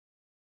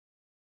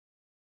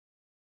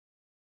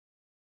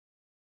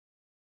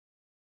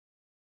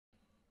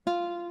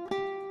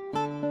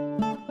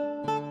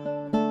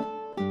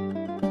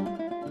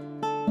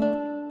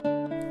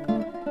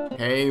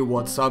Hey,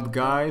 what's up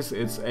guys?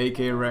 It's AK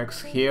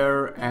Rex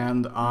here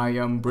and I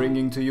am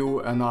bringing to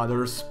you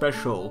another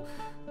special.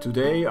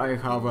 Today I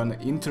have an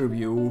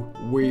interview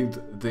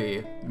with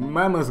the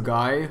Mammoth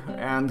guy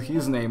and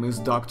his name is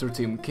Dr.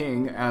 Tim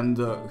King, and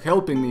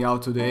helping me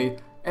out today,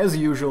 as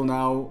usual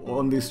now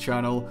on this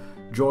channel,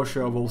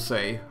 Joshua will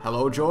say.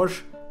 Hello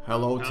Josh,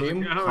 hello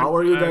Tim, how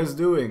are you guys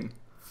doing?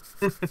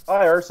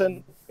 Hi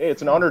Arson, hey,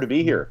 it's an honor to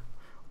be here.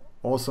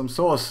 Awesome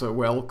sauce,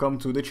 welcome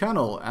to the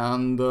channel,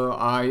 and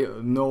I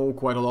know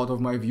quite a lot of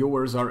my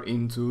viewers are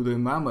into the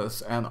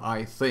Mammoths and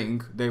I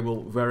think they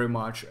will very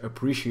much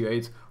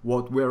appreciate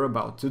what we're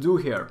about to do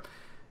here.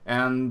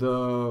 And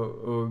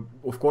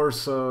of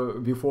course,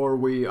 before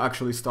we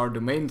actually start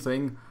the main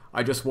thing,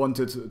 I just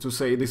wanted to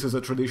say this is a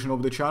tradition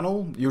of the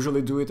channel,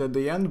 usually do it at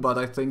the end, but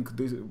I think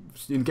this,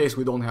 in case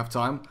we don't have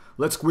time,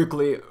 let's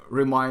quickly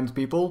remind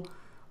people,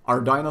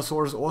 are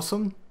dinosaurs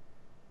awesome?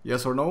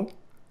 Yes or no?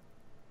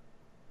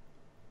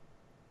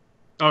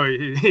 Oh,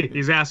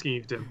 he's asking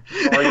you, Tim.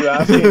 Are you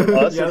asking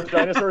us if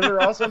dinosaurs are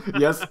awesome?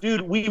 Yes.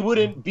 Dude, we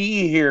wouldn't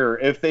be here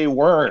if they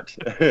weren't.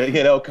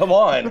 You know, come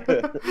on.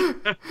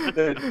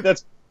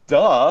 That's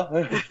duh.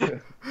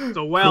 It's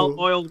a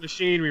well-oiled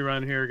machine we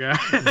run here, guys.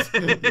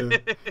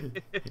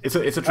 It's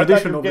a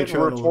tradition of the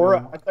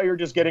channel. I thought you were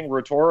just getting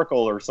rhetorical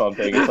or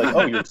something. It's like,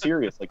 oh, you're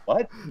serious. Like,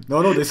 what?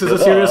 No, this is a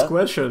serious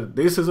question.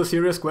 This is a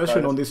serious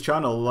question on this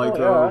channel.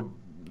 Like,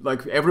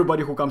 like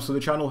everybody who comes to the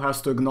channel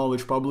has to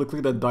acknowledge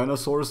publicly that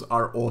dinosaurs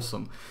are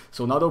awesome.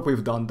 So now that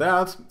we've done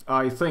that,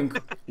 I think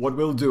what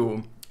we'll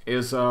do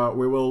is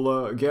we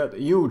will get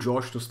you,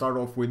 Josh, to start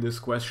off with this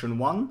question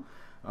one,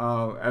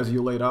 as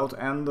you laid out,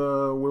 and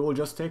we will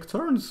just take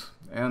turns.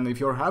 And if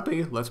you're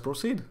happy, let's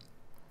proceed.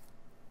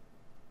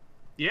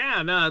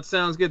 Yeah, no, it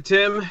sounds good,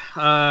 Tim.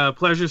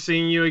 Pleasure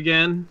seeing you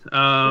again. Good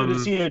to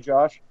see you,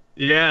 Josh.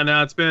 Yeah,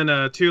 no, it's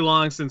been too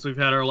long since we've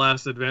had our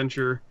last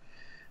adventure.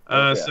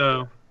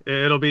 So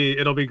it'll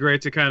be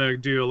great to kind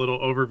of do a little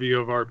overview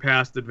of our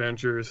past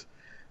adventures.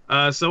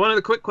 So one of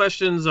the quick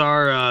questions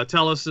are,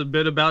 tell us a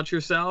bit about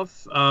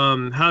yourself.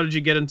 How did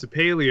you get into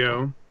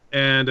paleo?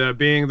 And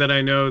being that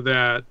I know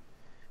that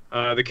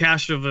the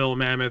Castroville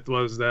mammoth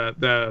was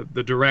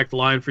the direct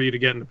line for you to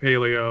get into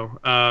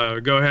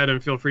paleo, go ahead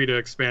and feel free to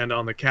expand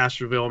on the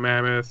Castroville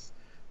mammoth,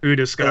 who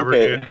discovered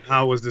it,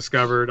 how it was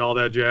discovered, all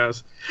that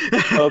jazz.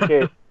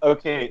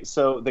 Okay.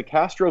 So the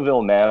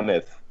Castroville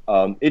mammoth,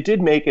 it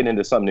did make it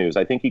into some news.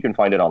 I think you can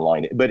find it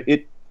online. But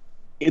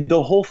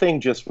the whole thing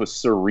just was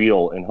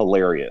surreal and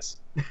hilarious.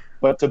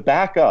 But to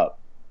back up,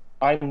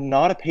 I'm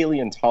not a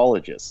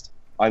paleontologist.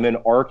 I'm an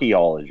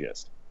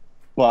archaeologist.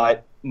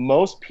 But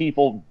most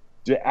people,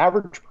 the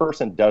average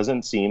person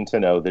doesn't seem to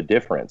know the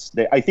difference.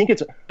 I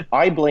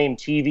blame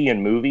TV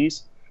and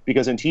movies,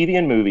 because in TV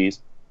and movies,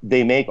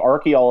 they make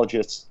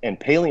archaeologists and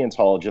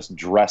paleontologists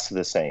dress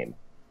the same.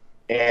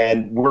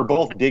 And we're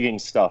both digging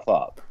stuff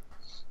up.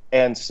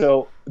 And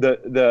so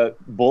the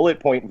bullet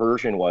point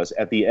version was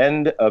at the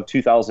end of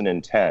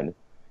 2010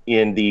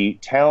 in the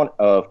town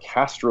of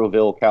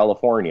Castroville,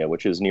 California,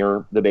 which is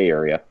near the Bay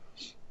Area.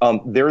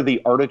 They're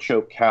the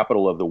artichoke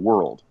capital of the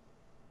world.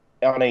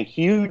 On a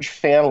huge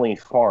family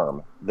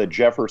farm, the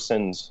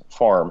Jefferson's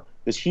farm,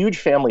 this huge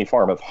family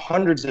farm of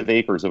hundreds of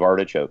acres of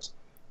artichokes,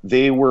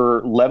 they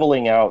were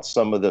leveling out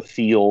some of the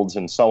fields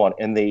and so on,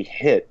 and they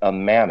hit a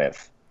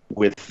mammoth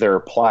with their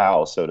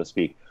plow, so to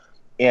speak.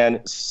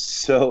 And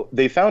so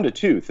they found a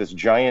tooth, this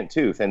giant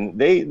tooth, and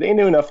they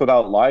knew enough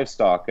about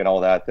livestock and all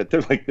that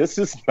they're like, this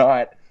is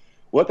not,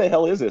 what the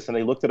hell is this? And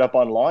they looked it up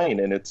online,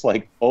 and it's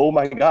like, oh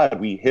my God,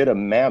 we hit a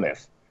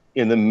mammoth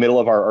in the middle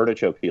of our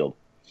artichoke field.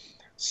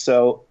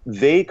 So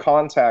they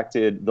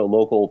contacted the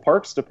local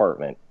parks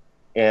department,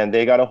 and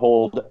they got a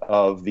hold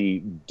of the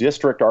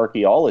district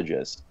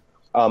archaeologist,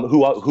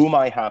 whom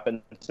I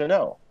happen to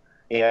know.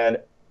 And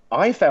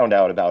I found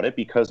out about it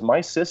because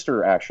my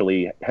sister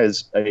actually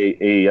has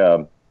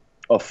a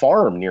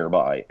farm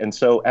nearby. And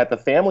so at the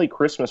family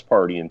Christmas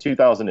party in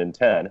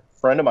 2010, a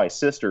friend of my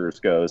sister's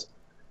goes,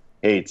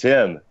 "Hey,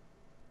 Tim,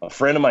 a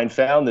friend of mine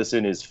found this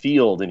in his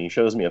field," and he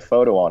shows me a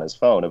photo on his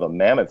phone of a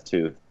mammoth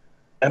tooth.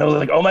 And I was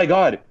like, oh my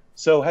God,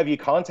 so have you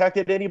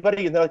contacted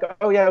anybody? And they're like,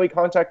 oh yeah, we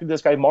contacted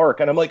this guy, Mark.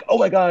 And I'm like, oh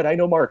my God, I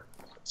know Mark.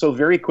 So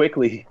very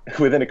quickly,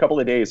 within a couple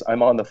of days,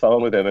 I'm on the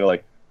phone with him and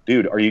like,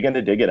 dude, are you going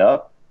to dig it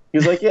up?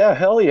 He's like, yeah,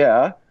 hell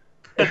yeah.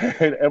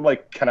 And I'm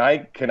like, can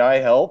I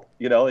help?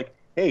 You know, like,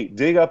 hey,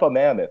 dig up a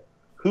mammoth.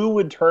 Who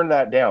would turn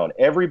that down?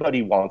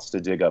 Everybody wants to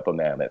dig up a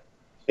mammoth,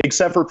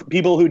 except for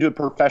people who do it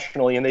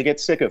professionally and they get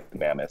sick of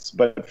mammoths.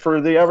 But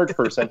for the average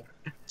person,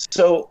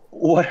 so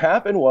what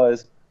happened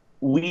was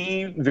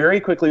we very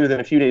quickly, within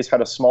a few days,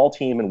 had a small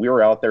team and we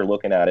were out there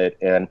looking at it.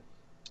 And,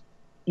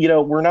 you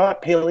know, we're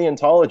not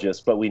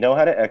paleontologists, but we know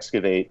how to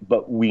excavate,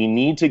 but we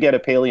need to get a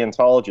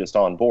paleontologist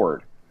on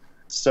board.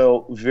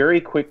 So very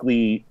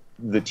quickly,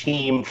 the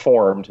team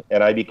formed,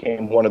 and I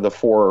became one of the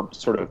 4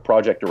 sort of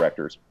project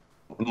directors.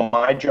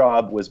 My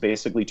job was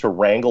basically to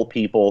wrangle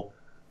people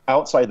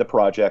outside the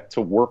project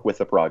to work with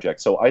the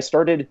project. So I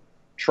started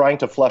trying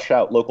to flesh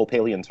out local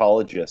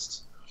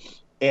paleontologists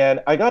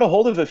And I got a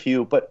hold of a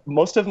few, but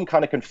most of them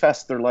kind of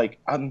confessed. They're like,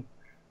 I'm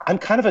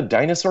kind of a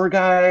dinosaur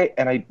guy,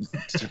 and I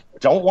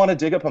don't want to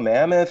dig up a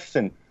mammoth.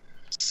 And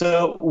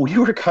so we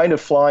were kind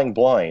of flying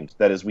blind.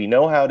 That is, we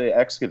know how to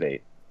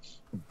excavate,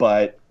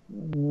 but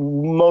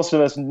most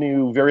of us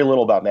knew very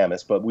little about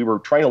mammoths, but we were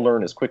trying to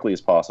learn as quickly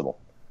as possible.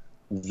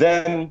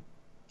 Then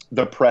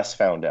the press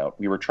found out.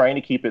 We were trying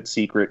to keep it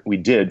secret. We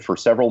did for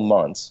several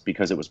months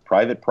because it was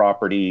private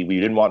property. We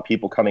didn't want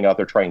people coming out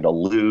there trying to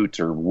loot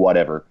or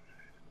whatever.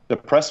 The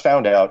press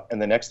found out,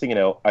 and the next thing you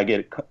know, I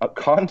get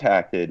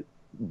contacted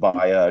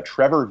by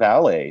Trevor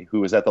Valle,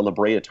 who was at the La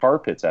Brea Tar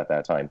Pits at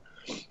that time.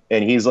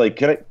 And he's like,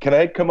 can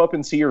I come up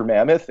and see your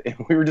mammoth? And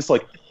we were just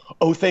like,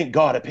 oh, thank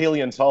God, a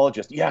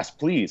paleontologist. Yes,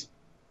 please.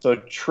 So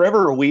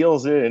Trevor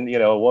wheels in,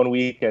 one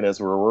weekend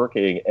as we're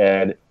working,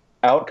 and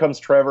out comes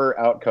Trevor,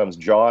 out comes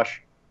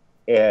Josh.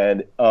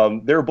 And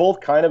they're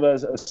both kind of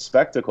a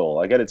spectacle.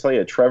 I got to tell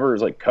you, Trevor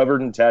is like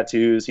covered in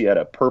tattoos. He had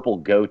a purple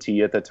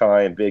goatee at the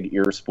time, big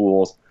ear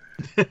spools.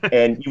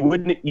 And you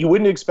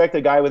wouldn't expect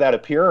a guy with that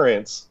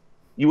appearance.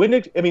 He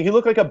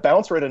looked like a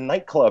bouncer at a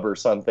nightclub or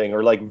something,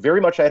 or like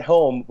very much at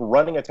home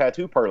running a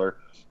tattoo parlor.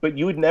 But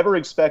you would never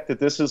expect that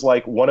this is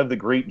like one of the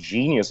great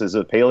geniuses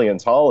of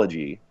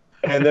paleontology.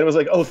 And then it was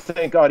like, oh,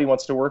 thank God he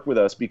wants to work with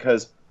us,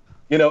 because,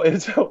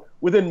 and so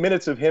within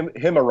minutes of him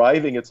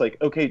arriving, it's like,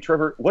 okay,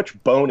 Trevor,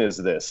 which bone is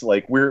this?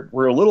 Like, we're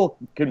a little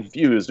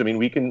confused. I mean,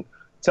 we can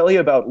tell you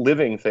about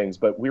living things,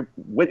 but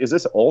what is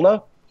this,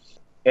 ulna?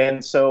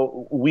 And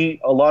so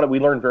we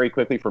learned very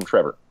quickly from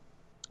Trevor.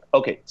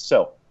 Okay,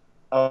 so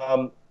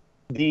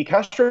the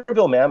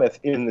Castroville mammoth,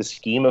 in the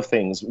scheme of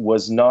things,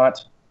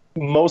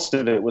 most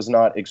of it was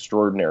not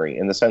extraordinary,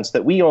 in the sense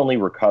that we only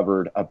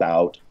recovered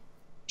about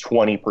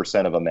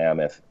 20% of a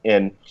mammoth,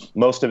 and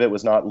most of it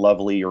was not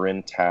lovely or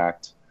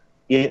intact.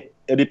 It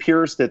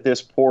appears that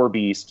this poor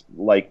beast,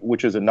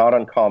 which is a not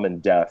uncommon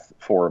death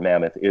for a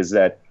mammoth, is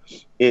that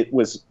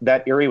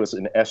that area was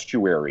an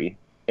estuary,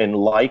 and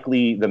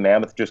likely the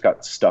mammoth just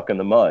got stuck in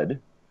the mud,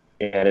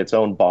 and its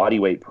own body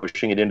weight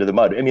pushing it into the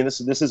mud. I mean, this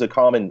is a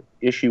common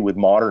issue with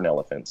modern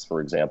elephants, for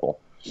example,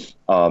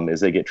 is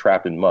they get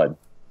trapped in mud.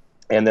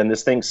 And then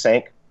this thing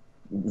sank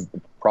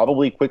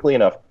probably quickly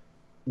enough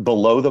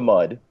below the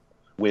mud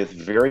with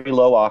very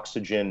low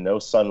oxygen, no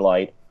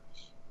sunlight.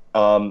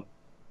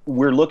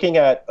 We're looking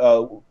at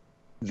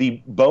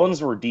the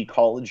bones were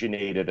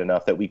decollagenated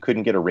enough that we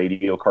couldn't get a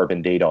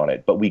radiocarbon date on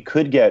it, but we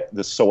could get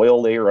the soil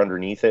layer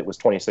underneath it was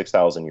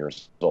 26,000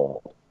 years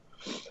old.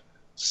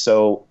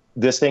 So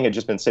this thing had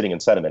just been sitting in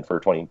sediment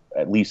for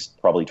at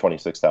least probably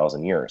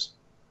 26,000 years.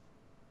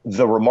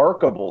 The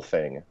remarkable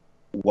thing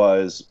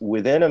was,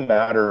 within a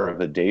matter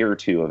of a day or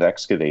two of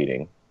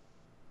excavating,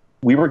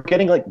 we were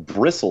getting like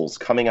bristles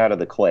coming out of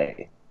the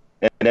clay.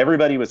 And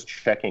everybody was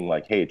checking,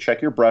 like, hey,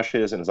 check your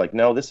brushes. And it's like,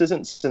 no, this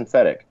isn't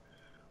synthetic.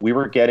 We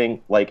were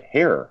getting like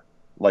hair,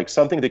 like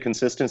something the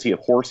consistency of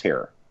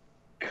horsehair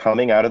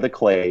coming out of the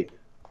clay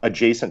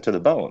adjacent to the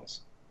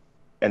bones.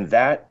 And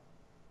that,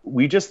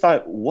 we just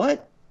thought,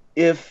 what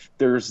if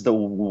there's the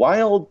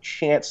wild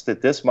chance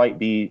that this might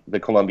be the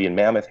Columbian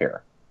mammoth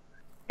hair?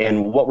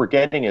 And what we're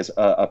getting is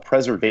a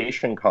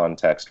preservation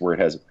context where it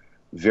has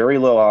very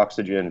low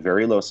oxygen,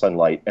 very low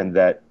sunlight, and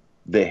that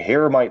the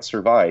hair might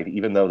survive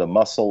even though the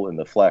muscle and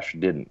the flesh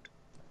didn't.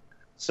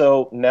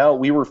 So now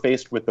we were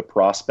faced with the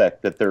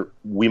prospect that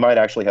we might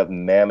actually have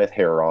mammoth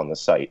hair on the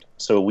site.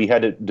 So we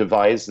had to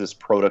devise this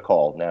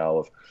protocol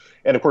now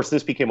and of course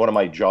this became one of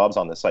my jobs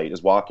on the site,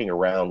 is walking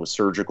around with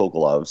surgical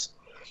gloves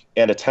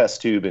and a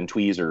test tube and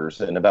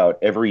tweezers, and about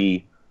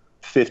every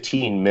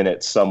 15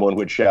 minutes someone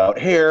would shout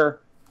hair,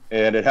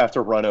 and it'd have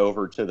to run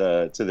over to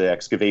the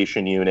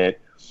excavation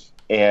unit.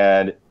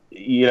 And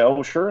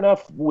sure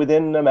enough,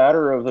 within a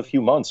matter of a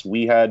few months,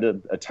 we had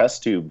a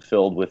test tube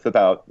filled with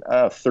about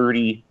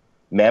 30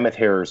 mammoth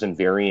hairs in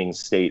varying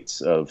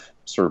states of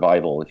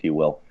survival, if you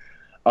will.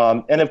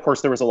 And of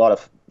course, there was a lot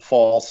of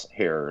false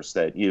hairs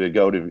that you would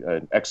go to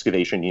an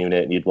excavation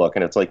unit and you'd look,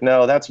 and it's like,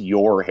 no, that's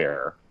your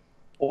hair.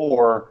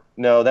 Or,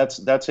 no,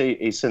 that's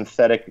a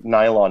synthetic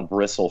nylon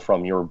bristle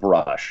from your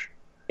brush.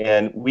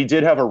 And we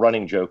did have a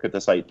running joke at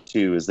the site,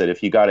 too, is that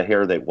if you got a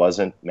hair that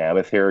wasn't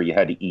mammoth hair, you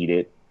had to eat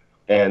it.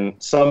 And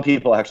some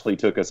people actually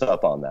took us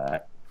up on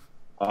that.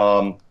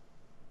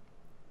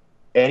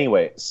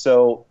 Anyway,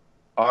 so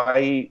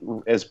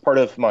as part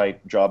of my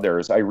job there,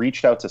 I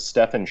reached out to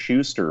Stephen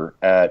Schuster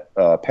at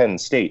Penn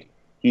State.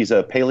 He's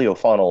a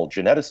paleofaunal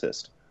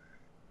geneticist.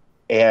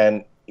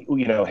 And,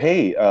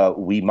 hey,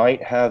 we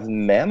might have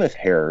mammoth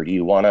hair. Do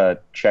you want to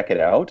check it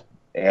out?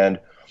 And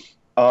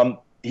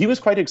he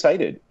was quite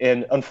excited.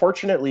 And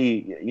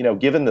unfortunately,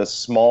 given the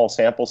small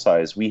sample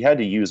size, we had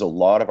to use a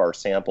lot of our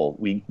sample.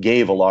 We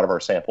gave a lot of our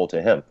sample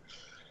to him.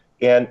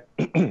 And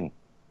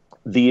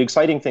the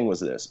exciting thing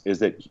was is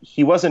that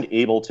he wasn't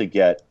able to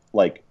get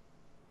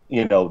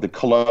the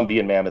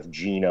Columbian mammoth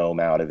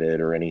genome out of it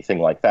or anything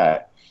like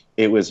that.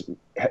 It was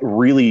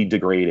really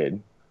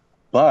degraded,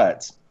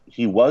 but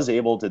he was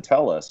able to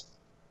tell us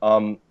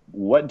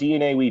what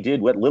DNA we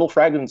did, what little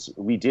fragments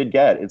we did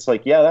get. It's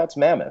like, yeah, that's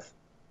mammoth.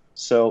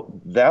 So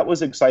that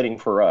was exciting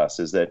for us,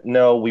 is that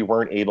no, we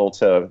weren't able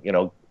to,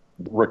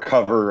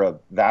 recover a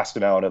vast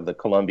amount of the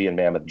Columbian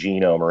mammoth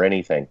genome or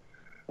anything.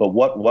 But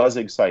what was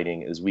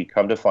exciting is we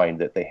come to find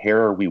that the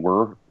hairs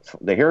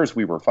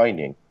we were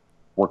finding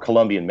were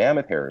Columbian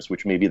mammoth hairs,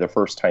 which may be the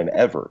first time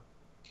ever.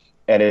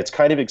 And it's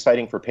kind of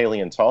exciting for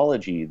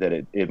paleontology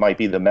that it might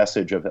be the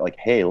message of like,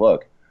 hey,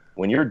 look,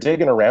 when you're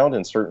digging around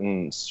in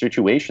certain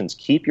situations,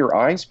 keep your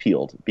eyes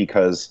peeled,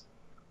 because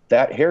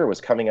that hair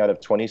was coming out of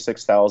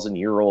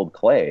 26,000-year-old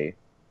clay.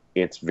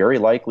 It's very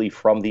likely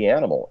from the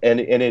animal, and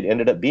it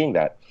ended up being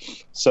that.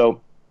 So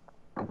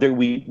there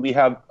we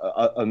have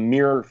a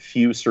mere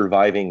few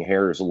surviving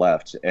hairs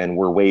left, and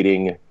we're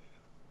waiting.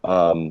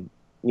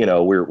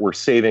 We're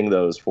saving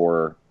those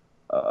for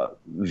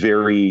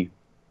very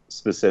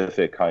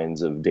specific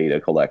kinds of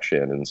data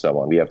collection and so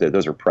on.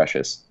 Those are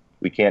precious.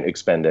 We can't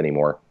expend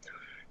anymore.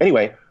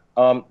 Anyway,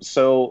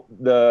 so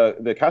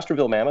the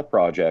Castroville Mammoth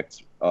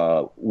Project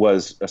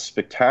was a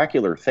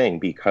spectacular thing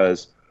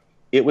because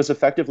it was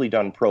effectively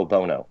done pro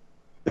bono.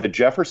 The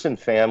Jefferson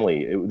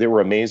family, they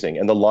were amazing,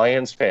 and the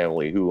Lyons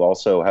family, who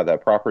also had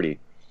that property,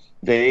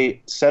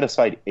 they set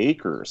aside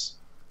acres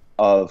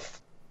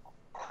of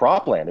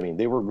cropland. I mean,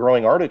 they were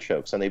growing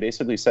artichokes, and they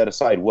basically set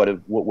aside what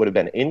would have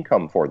been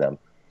income for them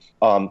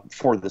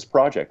for this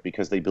project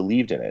because they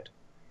believed in it.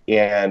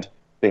 And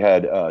we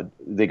had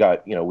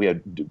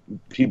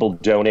people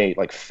donate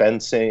like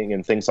fencing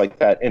and things like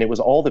that, and it was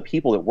all the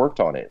people that worked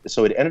on it.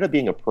 So it ended up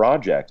being a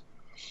project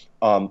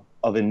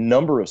of a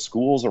number of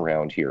schools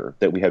around here.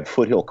 That we had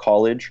Foothill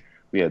College,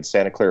 we had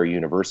Santa Clara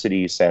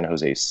University, San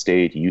Jose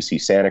State, UC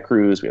Santa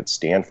Cruz, we had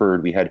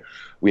Stanford, we had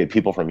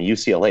people from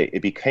UCLA.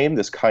 It became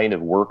this kind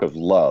of work of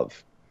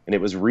love, and it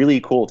was really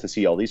cool to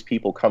see all these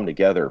people come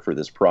together for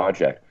this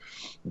project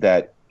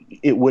that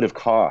it would have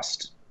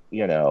cost,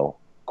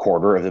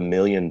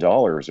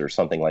 $250,000 or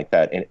something like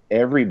that, and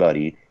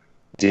everybody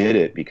did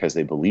it because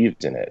they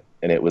believed in it,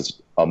 and it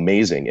was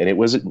amazing. And it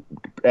was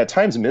at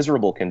times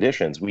miserable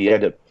conditions. We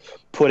had to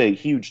put a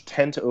huge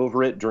tent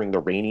over it during the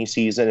rainy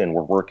season, and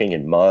we're working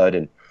in mud.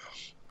 And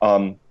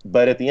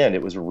but at the end,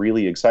 it was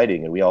really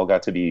exciting, and we all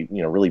got to be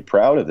really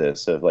proud of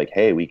this. Of like,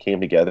 hey, we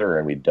came together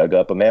and we dug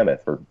up a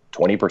mammoth, or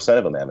 20%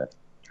 of a mammoth.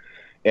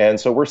 And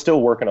so we're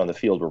still working on the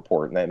field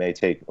report, and that may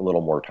take a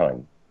little more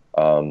time.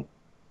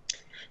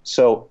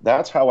 So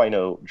that's how I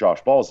know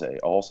Josh Ballze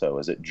also,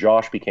 is that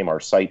Josh became our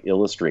site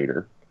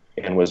illustrator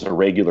and was a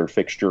regular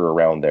fixture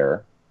around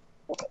there.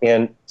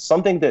 And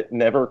something that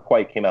never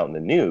quite came out in the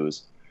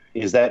news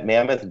is that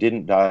mammoth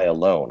didn't die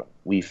alone.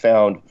 We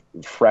found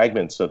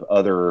fragments of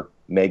other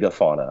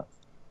megafauna.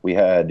 We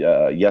had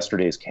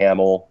yesterday's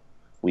camel,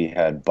 we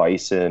had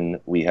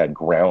bison, we had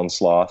ground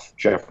sloth,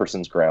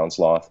 Jefferson's ground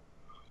sloth.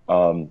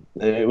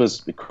 It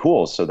was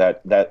cool. So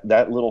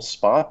that little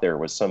spot there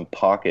was some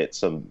pocket,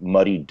 some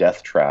muddy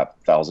death trap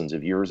thousands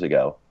of years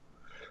ago,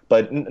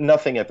 but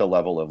nothing at the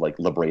level of like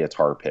La Brea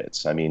tar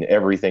pits. I mean,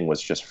 everything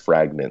was just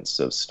fragments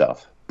of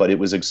stuff, but it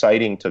was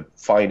exciting to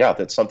find out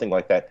that something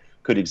like that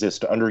could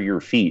exist under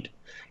your feet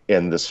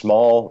in the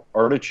small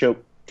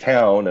artichoke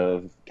town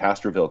of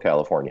Castroville,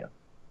 California.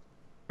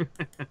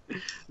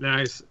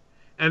 Nice.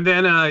 And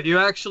then you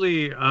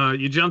actually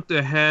you jumped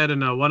ahead in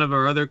one of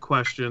our other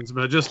questions,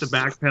 but just to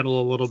backpedal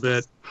a little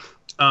bit,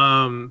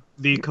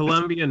 the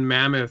Columbian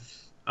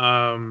mammoth,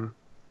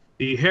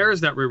 the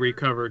hairs that were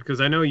recovered,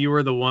 because I know you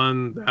were the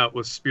one that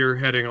was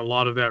spearheading a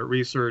lot of that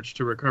research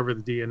to recover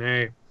the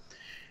DNA.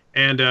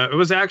 And it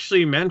was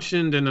actually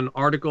mentioned in an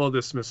article of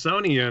the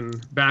Smithsonian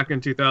back in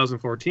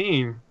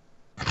 2014.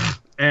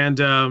 And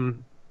I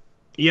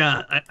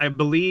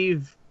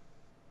believe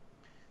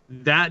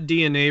that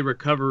DNA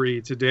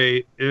recovery to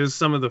date is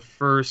some of the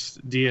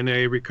first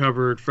DNA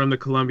recovered from the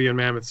Columbian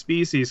mammoth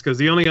species, because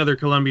the only other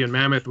Columbian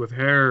mammoth with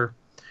hair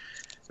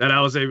that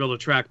I was able to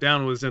track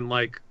down was in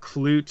like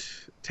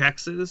Clute,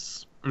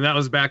 Texas, and that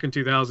was back in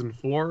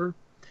 2004.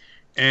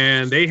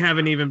 And they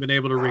haven't even been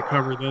able to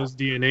recover those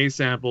DNA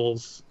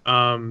samples.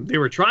 They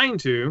were trying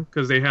to,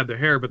 because they had the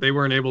hair, but they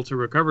weren't able to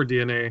recover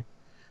DNA.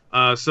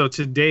 So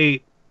to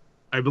date,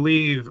 I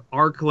believe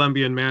our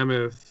Columbian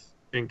mammoth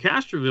in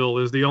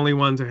Castroville is the only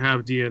one to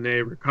have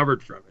DNA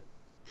recovered from it.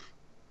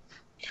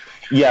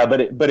 Yeah,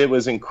 but it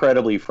was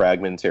incredibly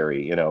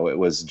fragmentary. It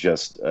was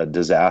just a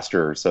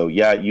disaster. So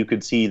yeah, you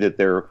could see that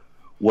there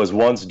was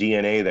once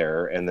DNA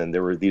there, and then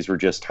these were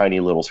just tiny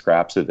little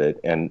scraps of it.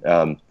 And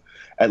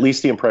at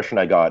least the impression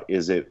I got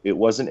is it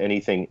wasn't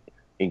anything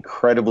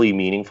incredibly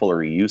meaningful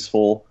or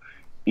useful,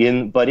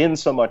 but in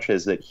so much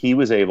as that he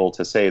was able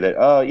to say that,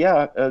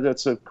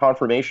 that's a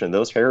confirmation.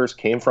 Those hairs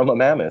came from a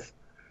mammoth,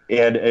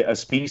 and a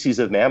species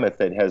of mammoth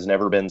that has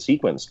never been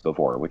sequenced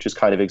before, which is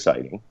kind of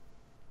exciting.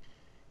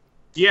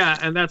 Yeah,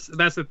 and that's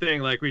the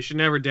thing. Like, we should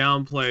never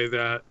downplay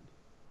that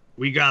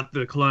we got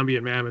the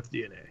Columbian mammoth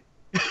DNA,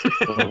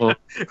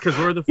 because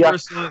we're the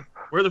first one.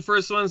 We're the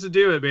first ones to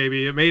do it,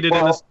 baby. It made it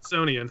in the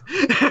Smithsonian.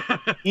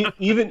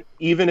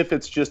 even if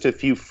it's just a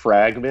few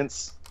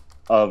fragments,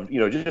 of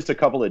just a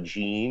couple of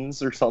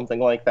genes or something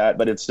like that,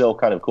 but it's still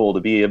kind of cool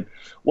to be.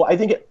 Well, I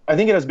think it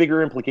has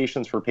bigger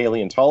implications for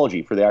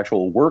paleontology, for the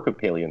actual work of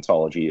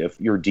paleontology. If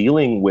you're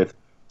dealing with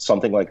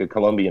something like a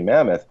Columbian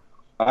mammoth,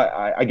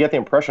 I get the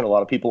impression a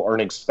lot of people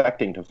aren't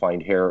expecting to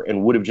find hair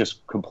and would have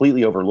just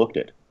completely overlooked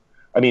it.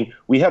 I mean,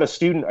 we had a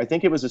student, I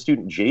think it was a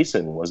student,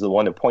 Jason, was the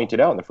one who pointed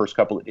out in the first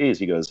couple of days.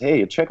 He goes,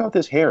 "Hey, check out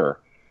this hair."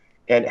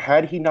 And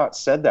had he not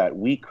said that,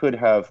 we could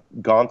have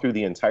gone through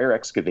the entire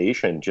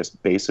excavation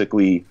just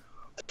basically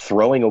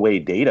throwing away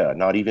data,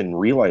 not even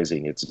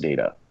realizing it's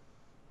data.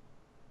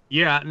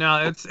 Yeah,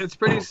 no, it's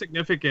pretty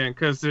significant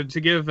because to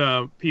give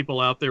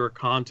people out there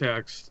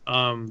context,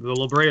 the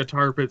La Brea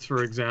Tar Pits,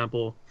 for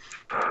example,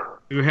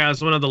 who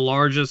has one of the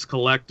largest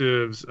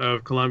collectives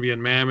of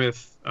Columbian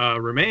mammoth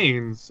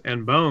remains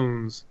and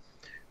bones,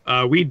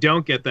 we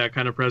don't get that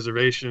kind of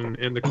preservation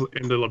in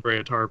the La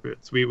Brea Tar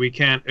Pits. We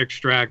can't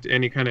extract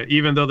any kind of,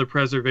 even though the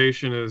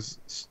preservation is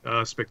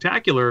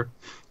spectacular,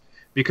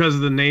 because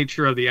of the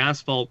nature of the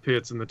asphalt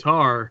pits and the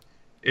tar,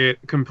 it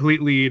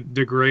completely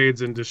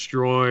degrades and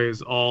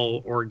destroys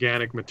all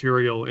organic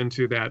material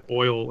into that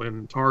oil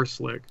and tar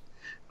slick.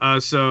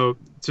 So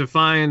to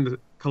find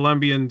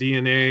Columbian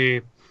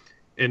DNA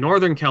in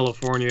Northern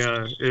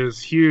California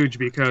is huge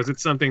because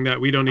it's something that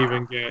we don't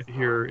even get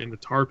here in the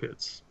tar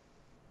pits.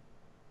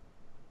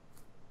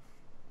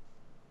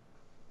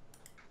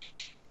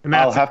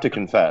 I'll have to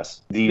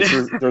confess,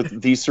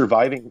 the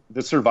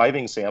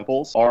surviving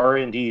samples are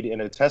indeed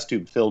in a test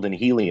tube filled in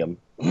helium.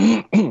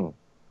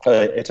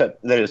 That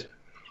is,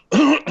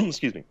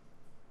 excuse me.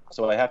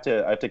 So I have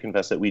to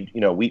confess that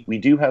we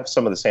do have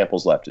some of the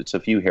samples left. It's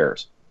a few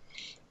hairs,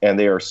 and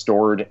they are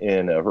stored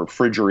in a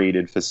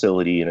refrigerated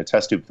facility in a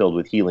test tube filled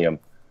with helium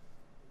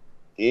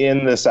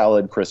in the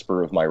salad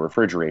crisper of my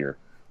refrigerator.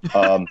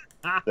 I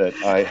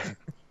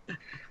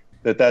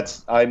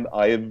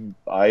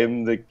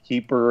am the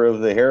keeper of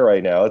the hair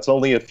right now. It's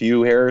only a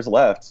few hairs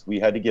left. We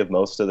had to give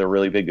most of the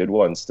really big good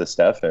ones to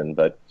Stefan,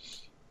 but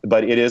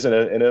it is in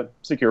a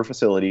secure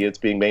facility. It's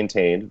being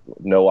maintained,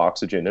 no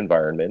oxygen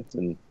environment,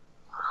 and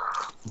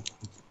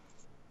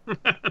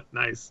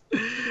nice.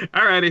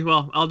 All righty.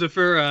 Well, I'll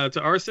defer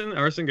to Arson.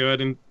 Arson, go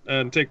ahead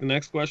and take the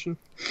next question.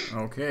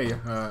 Okay.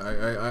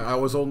 I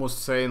was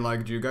almost saying,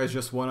 like, do you guys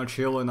just want to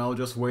chill and I'll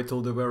just wait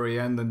till the very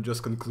end and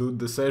just conclude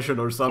the session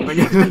or something?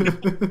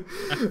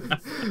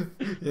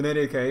 In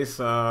any case,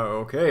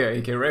 okay,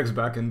 AK Rex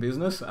back in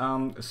business.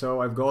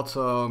 So I've got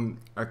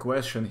a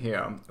question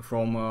here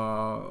from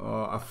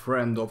a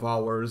friend of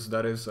ours,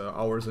 that is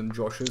ours and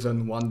Josh's,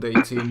 and one day,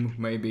 Tim,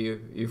 maybe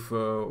if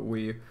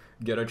we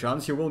get a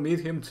chance, you will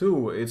meet him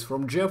too. It's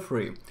from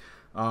Jeffrey,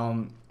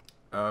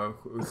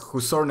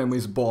 whose surname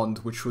is Bond,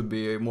 which should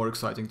be more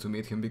exciting to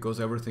meet him because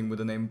everything with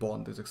the name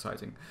Bond is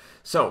exciting.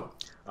 So,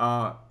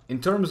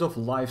 in terms of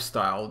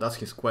lifestyle, that's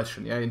his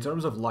question. Yeah, in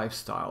terms of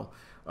lifestyle,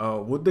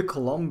 would the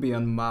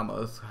Columbian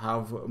mammoth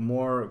have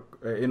more,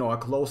 a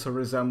closer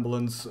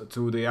resemblance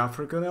to the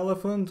African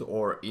elephant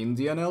or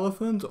Indian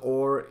elephant,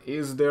 or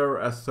is there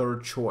a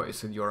third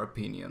choice in your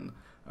opinion,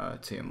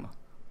 Tim?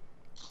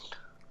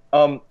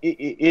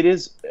 It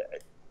is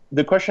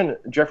the question.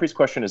 Jeffrey's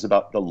question is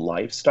about the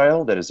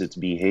lifestyle, that is, its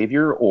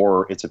behavior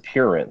or its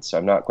appearance.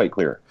 I'm not quite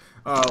clear.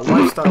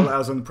 Lifestyle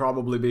as in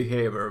probably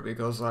behavior,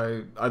 because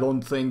I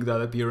don't think that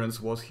appearance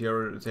was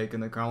here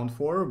taken account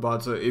for.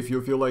 But if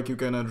you feel like you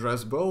can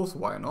address both,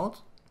 why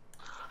not?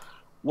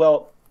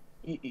 Well,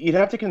 you'd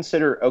have to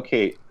consider.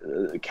 Okay,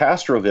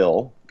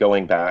 Castroville,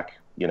 going back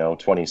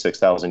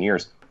 26,000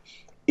 years,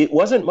 it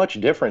wasn't much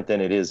different than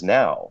it is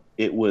now.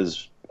 It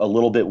was a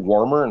little bit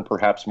warmer and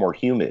perhaps more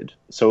humid.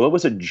 So it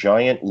was a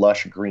giant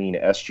lush green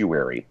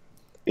estuary.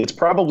 It's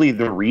probably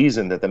the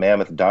reason that the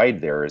mammoth died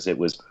there, is it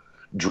was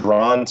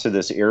drawn to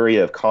this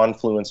area of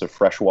confluence of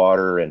fresh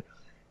water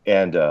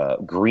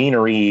and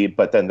greenery,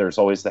 but then there's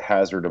always the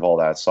hazard of all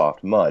that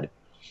soft mud.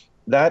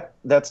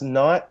 That's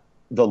not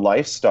the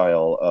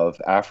lifestyle of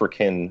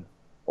African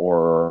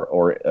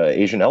or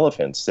Asian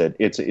elephants. That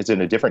it's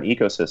in a different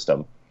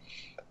ecosystem.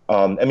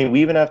 I mean,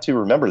 we even have to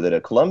remember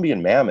that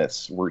Columbian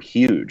mammoths were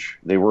huge.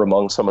 They were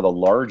among some of the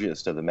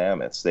largest of the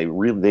mammoths.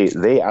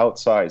 They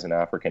outsize an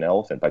African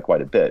elephant by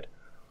quite a bit.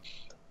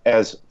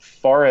 As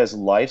far as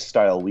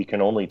lifestyle, we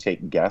can only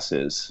take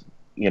guesses.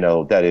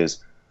 That is,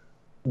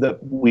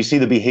 we see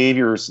the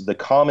behaviors, the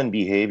common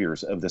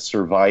behaviors of the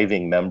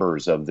surviving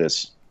members of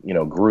this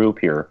group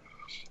here,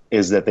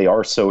 is that they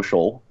are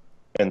social,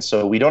 and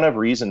so we don't have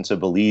reason to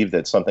believe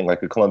that something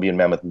like a Columbian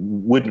mammoth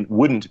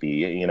wouldn't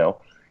be.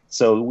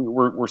 So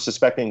we're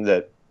suspecting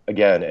that,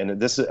 again, and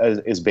this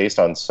is based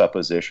on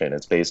supposition.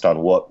 It's based on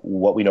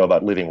what we know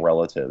about living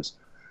relatives,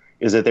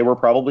 is that they were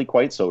probably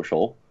quite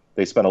social.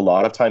 They spent a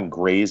lot of time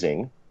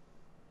grazing,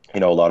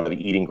 a lot of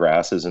eating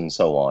grasses and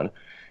so on.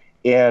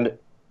 And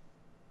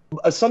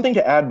something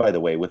to add, by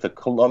the way, with the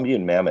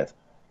Columbian mammoth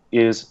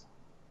is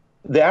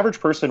the average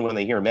person, when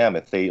they hear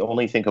mammoth, they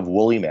only think of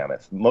woolly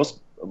mammoth.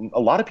 A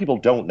lot of people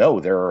don't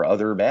know there are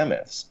other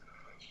mammoths.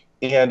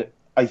 And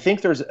I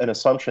think there's an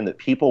assumption that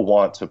people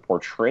want to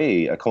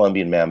portray a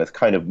Columbian mammoth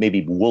kind of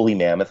maybe woolly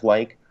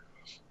mammoth-like,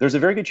 there's a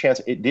very good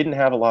chance it didn't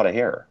have a lot of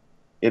hair.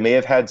 It may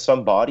have had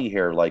some body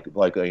hair like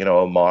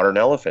a modern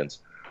elephant,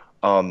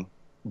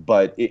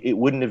 but it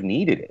wouldn't have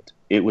needed it.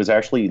 It was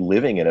actually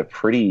living in a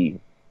pretty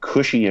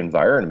cushy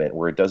environment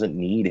where it doesn't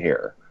need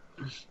hair.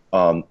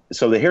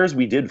 So the hairs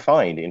we did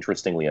find,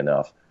 interestingly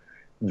enough,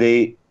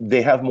 they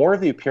have more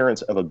of the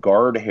appearance of a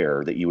guard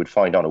hair that you would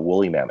find on a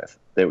woolly mammoth.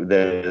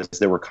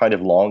 They were kind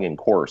of long and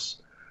coarse.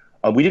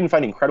 We didn't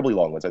find incredibly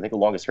long ones. I think the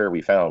longest hair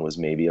we found was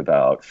maybe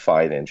about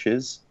 5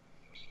 inches,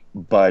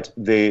 but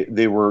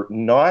they were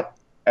not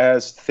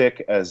as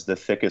thick as the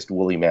thickest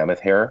woolly mammoth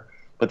hair,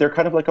 but they're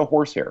kind of like a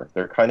horse hair.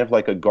 They're kind of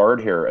like a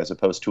guard hair as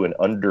opposed to an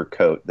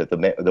undercoat that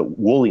the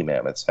woolly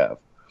mammoths have.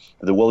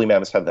 The woolly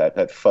mammoths have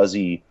that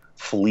fuzzy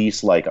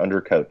fleece-like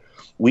undercoat.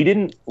 We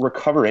didn't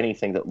recover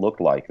anything that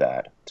looked like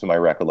that, to my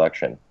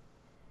recollection.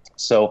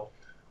 So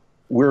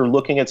we're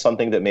looking at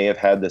something that may have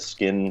had the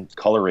skin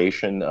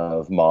coloration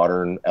of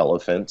modern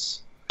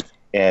elephants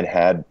and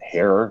had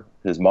hair,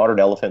 because modern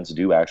elephants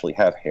do actually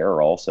have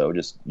hair also,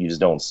 you just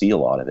don't see a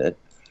lot of it.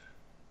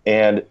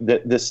 And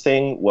this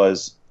thing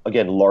was,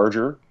 again,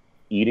 larger,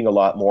 eating a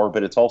lot more,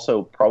 but it's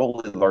also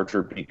probably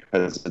larger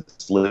because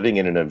it's living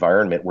in an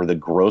environment where the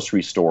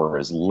grocery store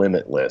is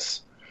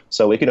limitless.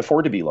 So it can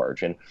afford to be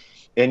large. And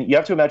you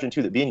have to imagine,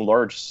 too, that being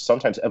large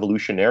sometimes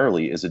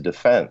evolutionarily is a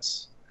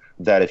defense,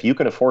 that if you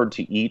can afford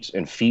to eat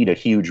and feed a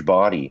huge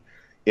body,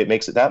 it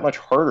makes it that much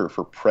harder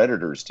for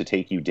predators to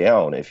take you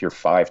down if you're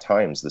 5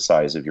 times the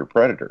size of your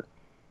predator.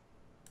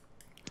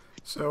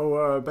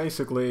 So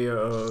basically,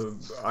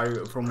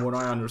 from what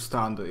I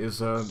understand, is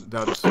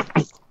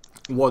that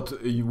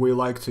what we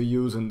like to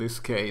use in this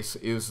case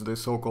is the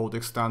so-called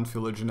extant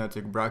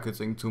phylogenetic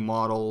bracketing to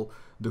model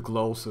the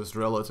closest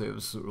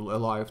relatives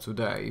alive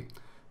today,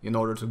 in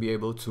order to be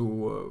able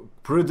to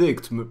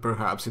predict,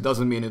 perhaps. It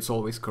doesn't mean it's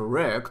always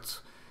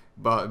correct,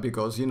 but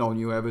because,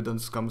 new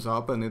evidence comes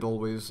up and it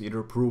always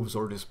either proves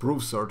or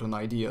disproves certain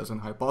ideas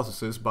and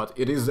hypotheses, but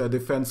it is a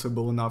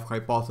defensible enough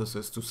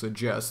hypothesis to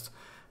suggest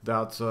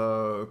that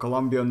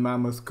Columbian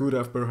mammoth could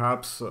have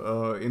perhaps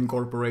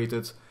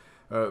incorporated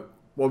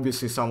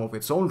obviously some of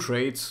its own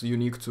traits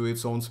unique to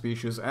its own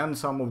species, and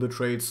some of the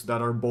traits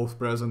that are both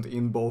present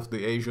in both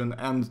the Asian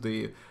and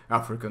the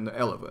African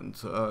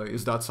elephant.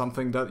 Is that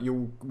something that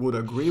you would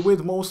agree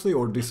with mostly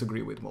or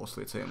disagree with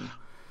mostly, Tim?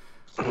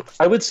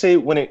 I would say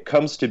when it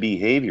comes to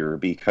behavior,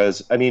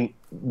 because,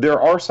 there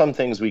are some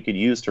things we could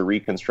use to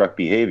reconstruct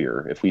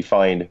behavior. If we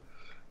find,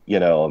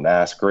 a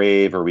mass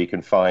grave, or we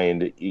can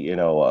find,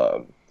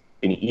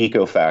 an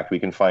ecofact, we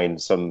can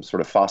find some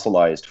sort of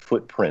fossilized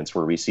footprints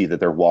where we see that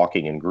they're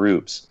walking in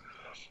groups.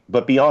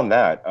 But beyond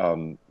that,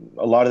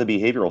 a lot of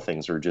the behavioral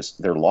things are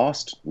they're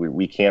lost.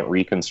 We can't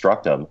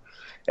reconstruct them.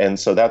 And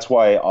so that's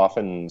why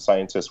often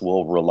scientists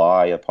will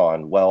rely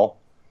upon,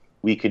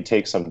 we could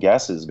take some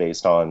guesses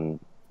based on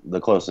the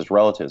closest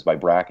relatives by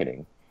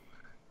bracketing.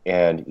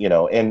 And,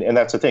 and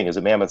that's the thing, is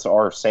that mammoths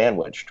are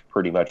sandwiched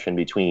pretty much in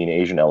between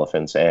Asian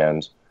elephants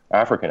and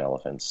African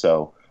elephants.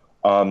 So,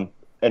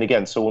 and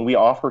again, so when we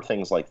offer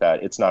things like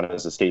that, it's not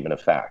as a statement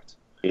of fact.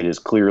 It is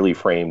clearly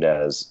framed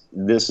as,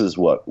 this is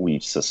what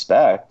we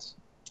suspect,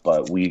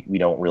 but we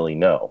don't really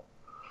know.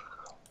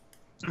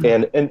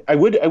 And I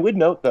would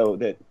note, though,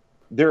 that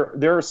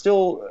there are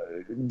still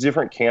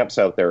different camps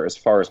out there as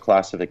far as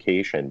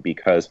classification,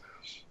 because,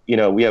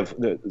 we have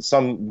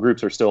some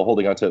groups are still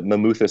holding on to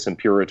Mammuthus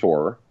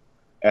imperator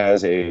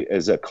as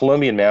a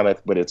Columbian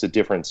mammoth, but it's a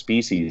different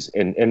species.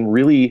 And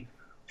really,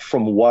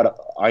 from what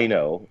I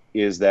know,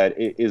 is that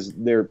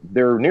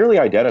they're nearly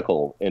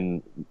identical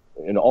in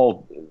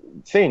all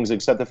things,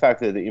 except the fact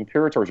that the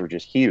imperators are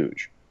just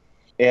huge.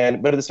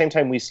 But at the same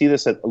time, we see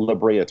this at La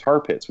Brea tar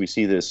pits. We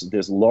see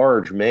this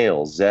large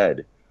male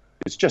Zed.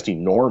 It's just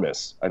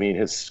enormous.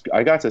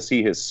 I got to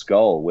see his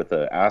skull with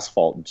the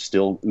asphalt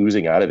still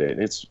oozing out of it.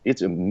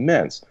 It's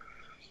immense.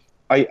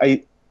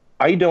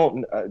 I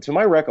don't, to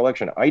my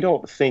recollection, I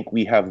don't think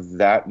we have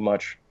that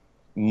much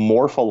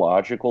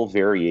morphological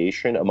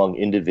variation among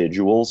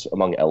individuals,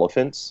 among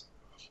elephants.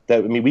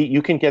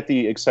 You can get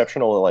the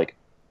exceptional,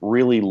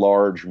 really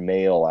large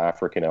male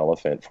African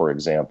elephant, for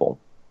example,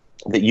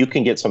 that you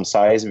can get some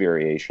size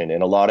variation,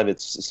 and a lot of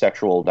it's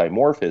sexual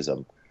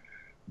dimorphism.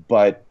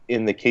 But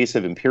in the case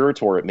of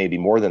imperator, it may be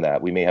more than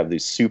that. We may have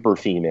these super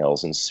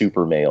females and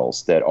super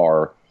males that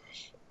are,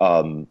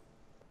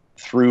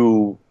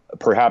 through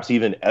perhaps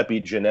even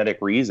epigenetic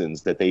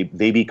reasons, that they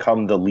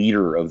become the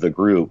leader of the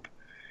group,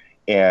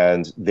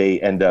 and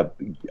they end up,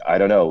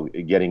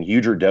 getting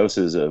huger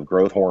doses of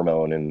growth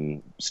hormone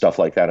and stuff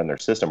like that in their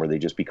system, where they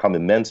just become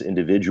immense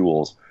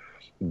individuals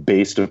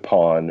based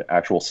upon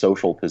actual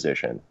social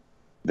position.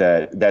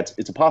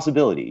 It's a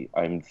possibility.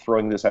 I'm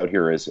throwing this out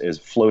here as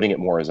floating it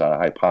more as a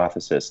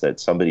hypothesis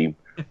that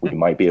we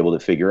might be able to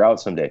figure out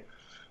someday.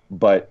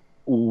 But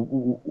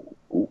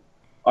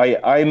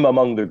I'm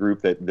among the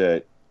group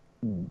that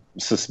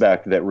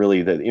suspect that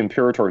really the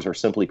imperators are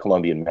simply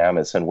Columbian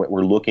mammoths, and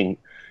we're looking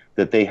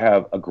that they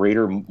have a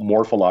greater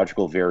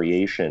morphological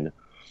variation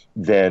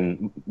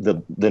than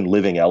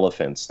living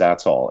elephants.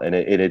 That's all. And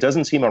it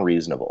doesn't seem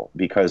unreasonable,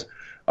 because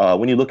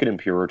When you look at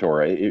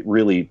Imperator,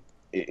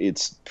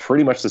 it's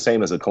pretty much the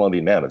same as a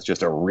Columbian mammoth,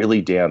 just a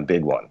really damn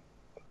big one.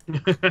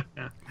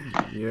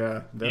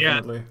 Yeah,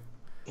 definitely.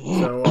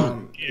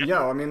 So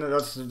yeah, I mean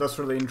that's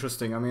really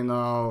interesting. I mean,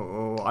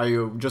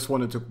 I just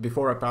wanted to,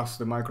 before I pass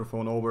the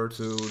microphone over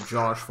to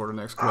Josh for the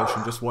next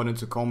question, just wanted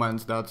to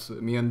comment that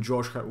me and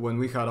Josh, when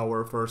we had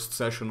our first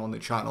session on the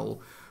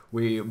channel,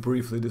 we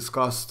briefly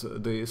discussed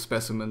the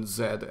specimen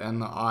Z,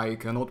 and I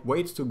cannot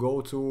wait to go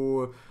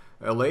to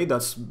LA.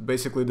 That's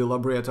basically the La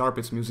Brea Tar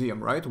Pits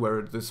Museum, right,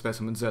 where the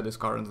specimen Z is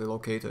currently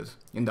located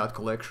in that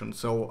collection.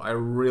 So I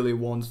really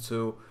want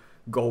to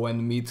go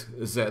and meet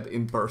Zed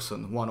in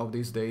person one of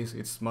these days.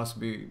 It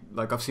must be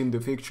like, I've seen the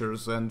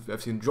pictures and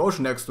I've seen Josh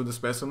next to the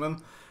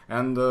specimen,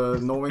 and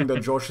knowing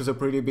that Josh is a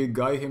pretty big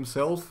guy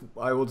himself,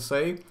 I would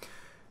say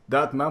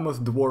that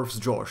mammoth dwarfs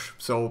Josh.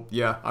 So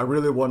yeah, I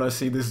really want to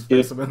see this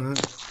specimen.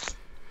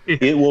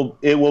 It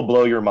will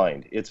blow your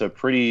mind. It's a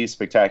pretty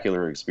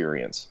spectacular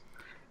experience.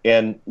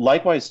 And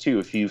likewise too,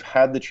 if you've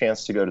had the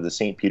chance to go to the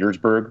St.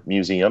 Petersburg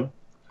Museum,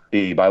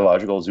 the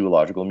Biological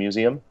Zoological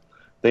Museum,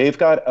 they've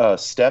got a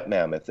steppe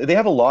mammoth. They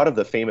have a lot of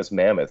the famous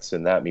mammoths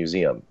in that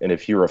museum. And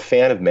if you're a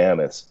fan of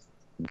mammoths,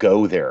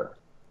 go there.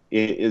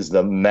 It is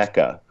the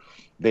Mecca.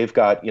 They've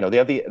got, they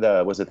have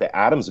the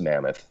Adams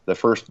mammoth, the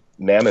first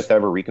mammoth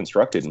ever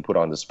reconstructed and put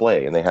on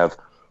display. And they have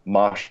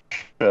Masha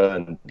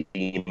and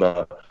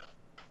Dima.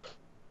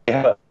 They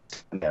have a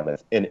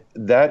mammoth. And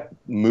that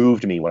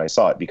moved me when I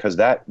saw it, because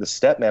the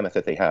steppe mammoth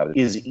that they have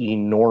is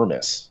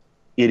enormous.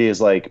 It is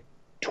like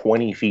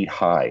 20 feet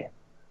high.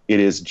 It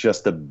is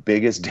just the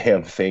biggest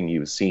damn thing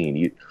you've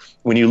seen.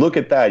 When you look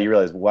at that, you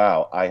realize,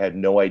 wow, I had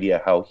no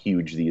idea how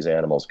huge these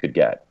animals could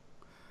get.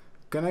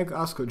 Can I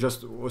ask,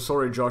 just,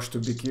 sorry Josh to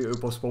be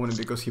postponing,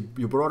 because you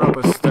brought up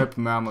a steppe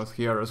mammoth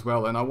here as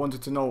well, and I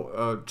wanted to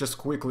know, just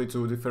quickly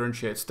to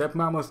differentiate, steppe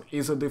mammoth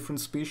is a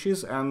different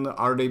species, and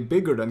are they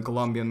bigger than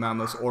Columbian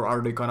mammoths, or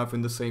are they kind of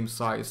in the same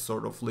size,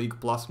 sort of league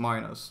plus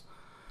minus?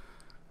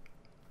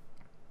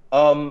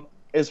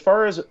 As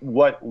far as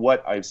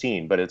what I've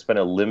seen, but it's been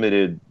a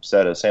limited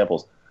set of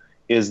samples,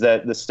 is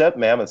that the steppe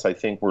mammoths, I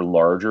think, were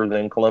larger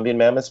than Columbian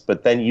mammoths,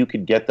 but then you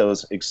could get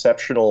those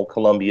exceptional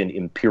Columbian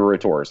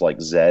imperators like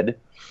Zed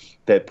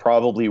that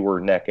probably were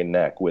neck and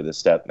neck with a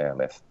steppe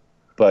mammoth.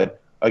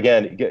 But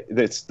again,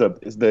 it's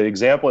the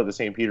example at the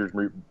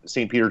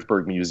St.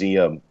 Petersburg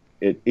Museum.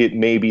 It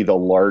may be the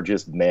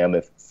largest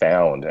mammoth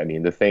found. I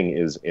mean, the thing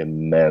is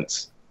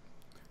immense.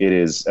 It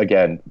is,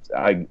 again,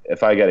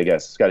 if I got to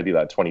guess, it's got to be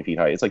about 20 feet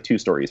high. It's like 2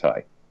 stories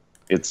high.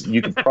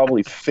 You could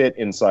probably fit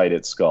inside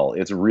its skull.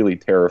 It's really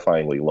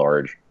terrifyingly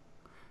large.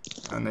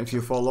 And if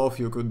you fall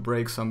off, you could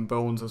break some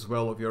bones as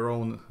well of your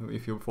own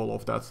if you fall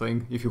off that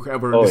thing. If you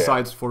ever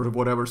decide, for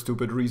whatever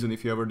stupid reason,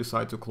 if you ever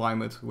decide to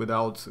climb it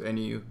without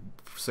any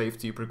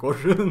safety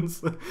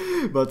precautions.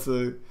 But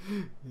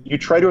you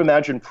try to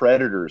imagine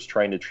predators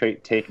trying to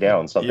take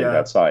down something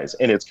that size,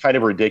 and it's kind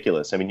of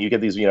ridiculous. I mean, you get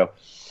these,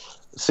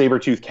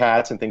 saber-toothed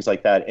cats and things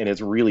like that, and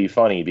it's really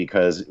funny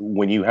because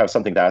when you have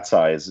something that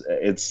size,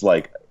 it's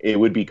like, it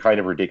would be kind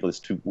of ridiculous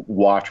to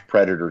watch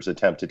predators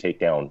attempt to take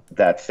down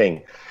that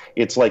thing.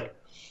 It's like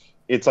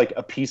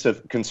a piece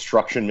of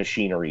construction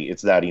machinery.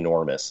 It's that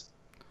enormous.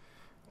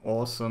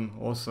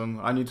 Awesome.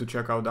 I need to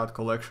check out that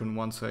collection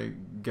once I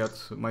get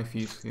my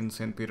feet in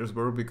St.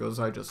 Petersburg, because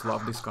I just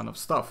love this kind of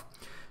stuff.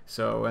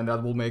 So, and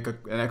that will make an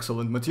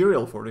excellent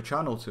material for the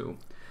channel too.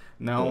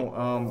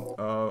 Now,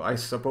 I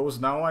suppose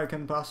now I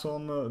can pass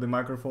on the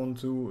microphone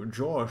to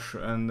Josh,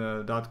 and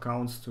that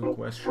counts to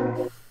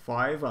question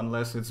 5,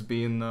 unless it's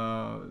been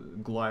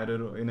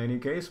glided in any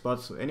case.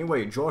 But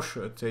anyway, Josh,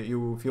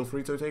 you feel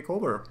free to take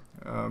over.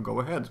 Go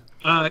ahead.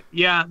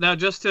 Yeah, now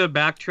just to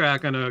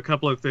backtrack on a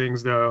couple of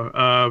things,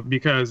 though,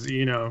 because,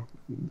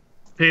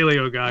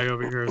 paleo guy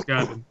over here has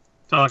got to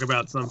talk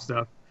about some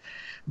stuff.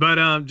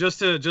 But just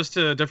to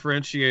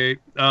differentiate,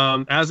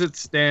 as it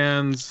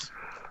stands,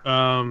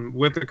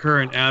 with the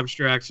current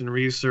abstracts and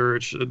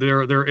research,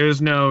 there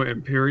is no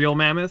imperial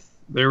mammoth.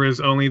 There is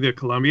only the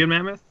Columbian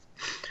mammoth.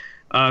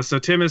 So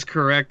Tim is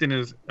correct in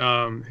his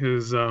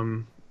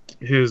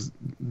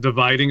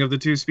dividing of the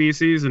two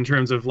species in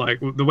terms of, like,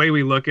 the way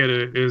we look at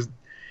it is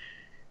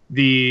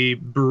the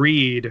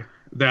breed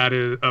that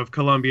is of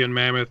Columbian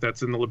mammoth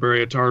that's in the La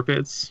Brea tar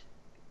pits.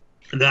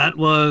 That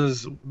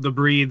was the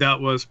breed that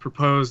was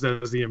proposed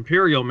as the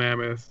imperial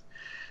mammoth.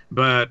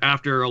 But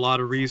after a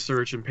lot of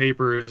research and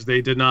papers, they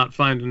did not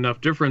find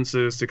enough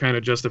differences to kind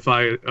of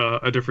justify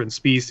a different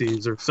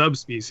species or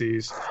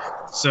subspecies.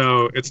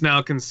 So it's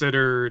now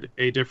considered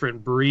a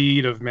different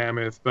breed of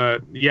mammoth.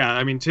 But yeah,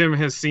 I mean, Tim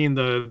has seen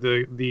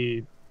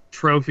the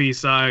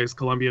trophy-sized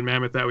Columbian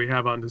mammoth that we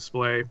have on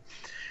display.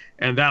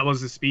 And that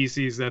was the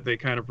species that they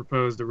kind of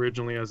proposed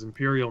originally as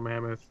imperial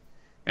mammoth.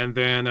 And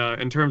then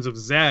in terms of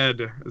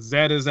Zed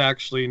is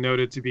actually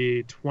noted to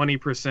be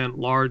 20%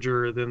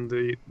 larger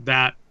than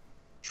that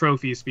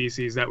trophy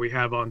species that we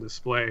have on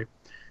display.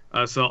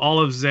 So all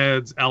of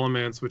Zed's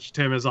elements, which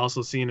Tim has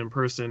also seen in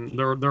person,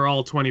 they're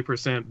all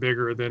 20%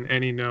 bigger than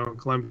any known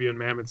Columbian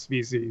mammoth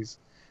species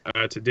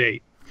to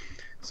date.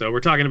 So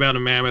we're talking about a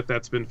mammoth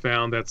that's been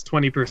found that's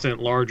 20%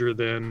 larger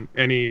than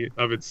any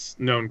of its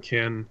known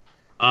kin.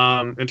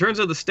 In terms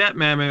of the steppe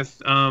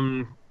mammoth,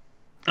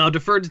 I'll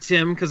defer to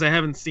Tim because I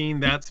haven't seen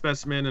that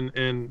specimen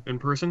in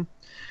person,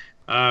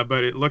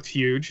 but it looked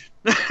huge.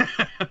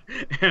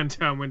 And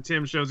when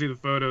Tim shows you the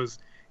photos,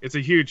 it's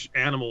a huge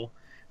animal.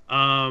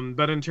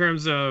 But in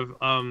terms of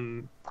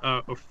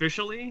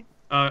officially,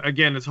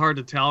 again, it's hard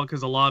to tell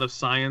because a lot of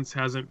science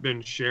hasn't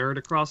been shared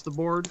across the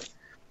board.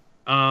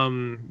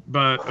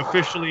 But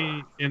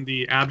officially in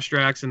the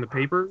abstracts in the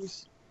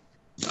papers,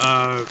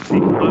 the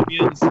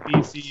Columbian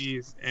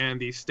species and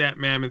the steppe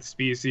mammoth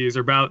species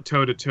are about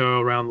toe-to-toe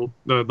around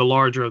the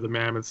larger of the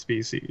mammoth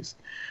species.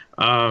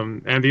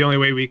 And the only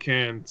way we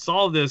can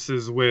solve this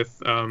is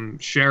with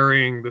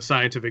sharing the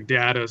scientific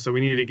data. So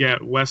we need to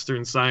get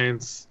Western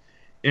science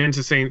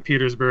into St.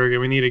 Petersburg,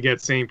 and we need to get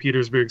St.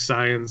 Petersburg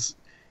science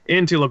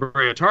into La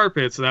Brea tar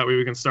pit, so that way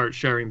we can start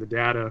sharing the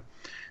data.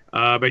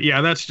 But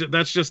yeah,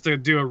 that's just to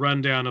do a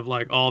rundown of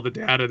like all the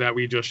data that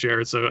we just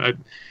shared. So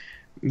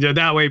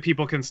that way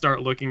people can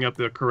start looking up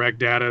the correct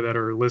data that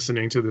are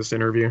listening to this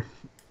interview.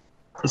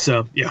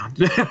 So yeah,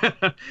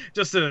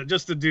 just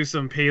to do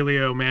some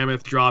paleo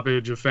mammoth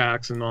droppage of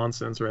facts and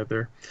nonsense right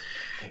there.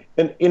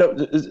 And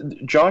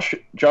Josh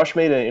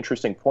made an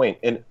interesting point.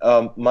 And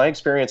my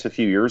experience a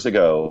few years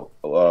ago,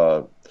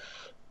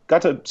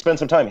 got to spend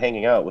some time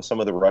hanging out with some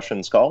of the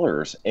Russian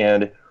scholars,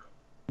 and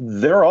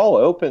they're all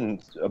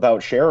open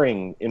about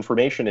sharing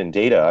information and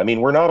data. I mean,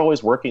 we're not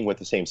always working with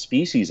the same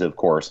species, of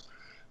course,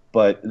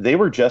 but they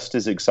were just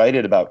as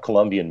excited about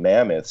Columbian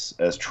mammoths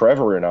as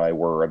Trevor and I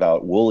were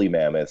about woolly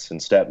mammoths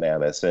and steppe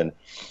mammoths. And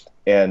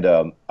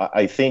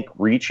I think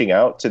reaching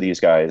out to these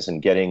guys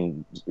and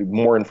getting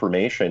more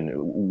information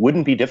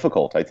wouldn't be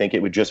difficult. I think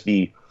it would just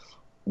be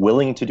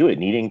willing to do it,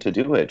 needing to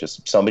do it.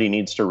 Just somebody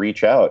needs to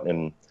reach out.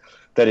 And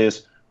that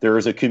is, there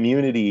is a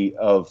community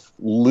of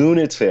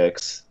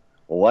lunatics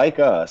like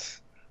us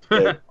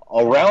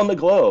around the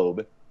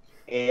globe,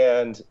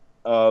 and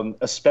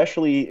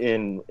especially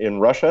in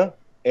Russia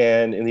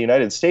and in the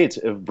United States,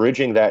 of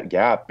bridging that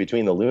gap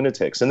between the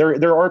lunatics. And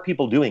there are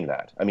people doing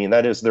that. I mean,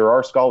 that is, there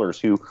are scholars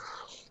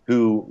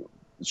who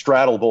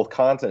straddle both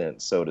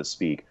continents, so to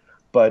speak.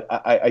 But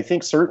I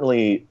think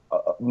certainly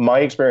my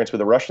experience with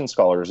the Russian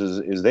scholars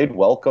is they'd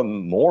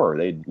welcome more.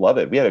 They'd love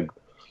it. We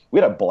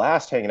had a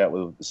blast hanging out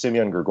with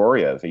Semyon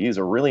Grigoriev. He's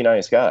a really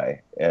nice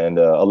guy, and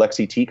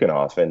Alexei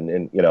Tikhonov,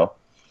 and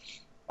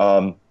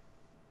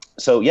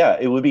so yeah,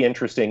 it would be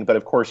interesting. But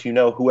of course,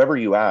 whoever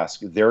you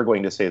ask, they're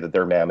going to say that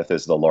their mammoth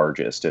is the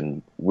largest,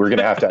 and we're going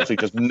to have to actually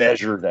just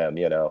measure them.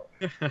 Yeah,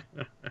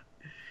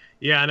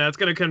 no, it's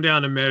going to come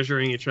down to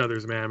measuring each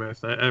other's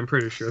mammoth. I'm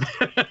pretty sure.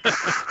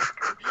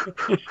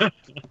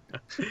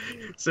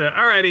 So,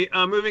 alrighty,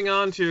 moving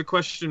on to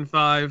question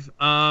 5.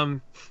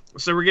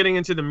 So we're getting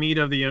into the meat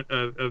of the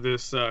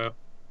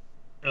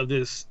of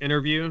this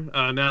interview.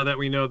 Now that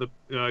we know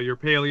your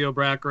paleo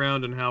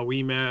background and how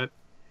we met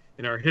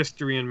and our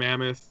history in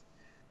mammoth.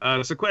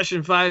 So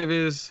question 5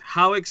 is,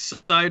 how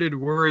excited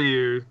were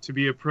you to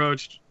be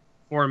approached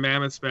for a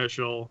mammoth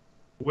special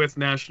with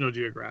National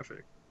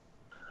Geographic?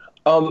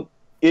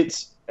 It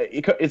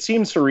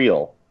seems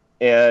surreal,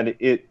 and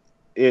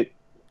it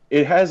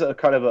has a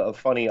kind of a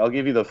funny. I'll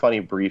give you the funny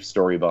brief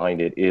story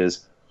behind it.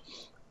 Is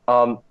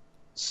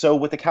so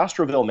with the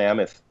Castroville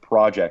Mammoth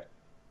project,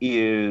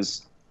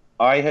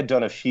 I had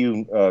done a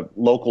few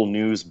local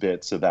news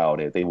bits about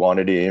it. They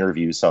wanted to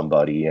interview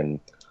somebody, and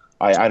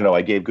I don't know,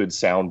 I gave good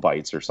sound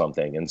bites or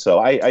something. And so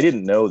I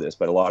didn't know this,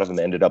 but a lot of them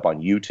ended up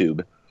on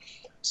YouTube.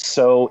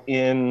 So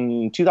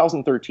in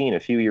 2013, a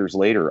few years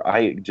later,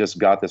 I just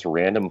got this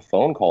random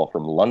phone call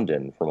from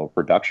London, from a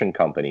production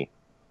company,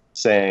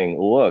 saying,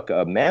 look,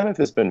 a mammoth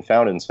has been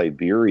found in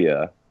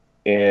Siberia,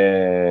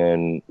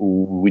 and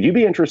would you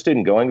be interested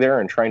in going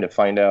there and trying to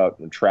find out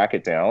and track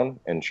it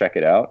down and check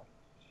it out?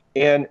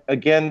 And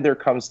again, there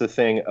comes the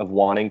thing of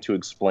wanting to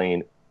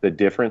explain the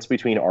difference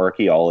between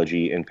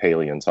archaeology and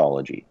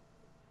paleontology.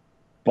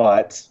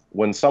 But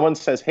when someone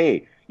says,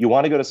 hey, you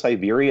want to go to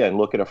Siberia and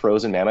look at a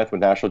frozen mammoth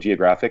with National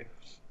Geographic,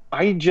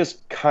 I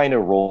just kind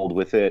of rolled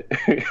with it.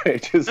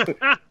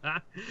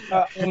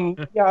 Yeah,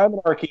 I'm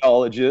an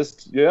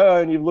archaeologist. Yeah,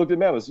 and you've looked at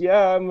mammoths.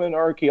 Yeah, I'm an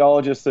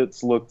archaeologist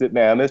that's looked at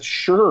mammoths.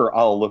 Sure,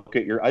 I'll look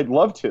at I'd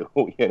love to,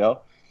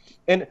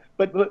 And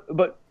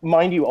but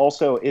mind you,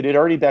 also, it had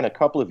already been a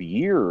couple of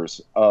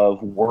years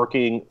of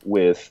working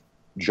with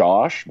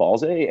Josh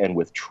Ballze and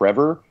with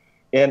Trevor,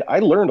 and I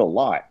learned a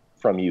lot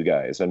from you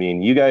guys. I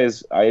mean, you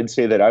guys, I'd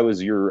say that I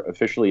was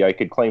I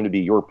could claim to be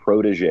your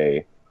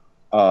protege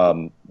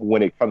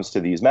when it comes to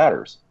these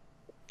matters.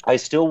 I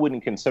still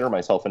wouldn't consider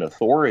myself an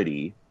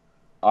authority.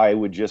 I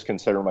would just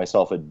consider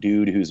myself a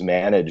dude who's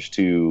managed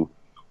to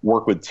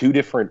work with 2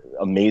 different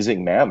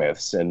amazing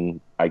mammoths,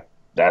 and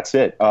that's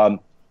it.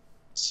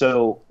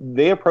 So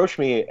they approached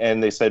me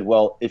and they said,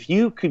 well, if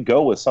you could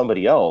go with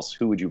somebody else,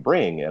 who would you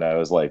bring? And I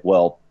was like,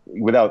 well,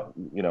 without,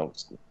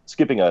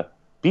 skipping a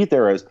beat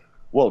there,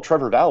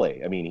 Trevor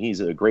Valle. I mean, he's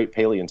a great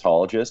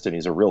paleontologist and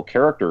he's a real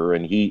character,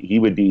 and he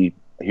would be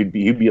he'd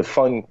be a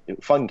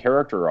fun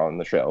character on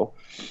the show.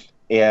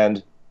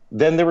 And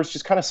then there was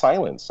just kind of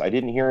silence. I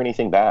didn't hear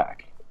anything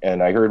back.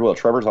 And I heard, well,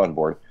 Trevor's on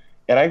board.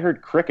 And I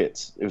heard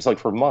crickets. It was like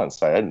for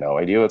months. I had no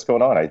idea what's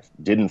going on. I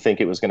didn't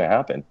think it was going to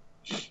happen.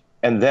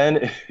 And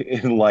then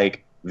in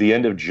like the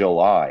end of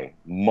July,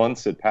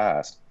 months had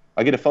passed,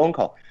 I get a phone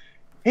call.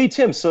 Hey,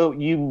 Tim, so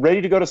you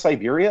ready to go to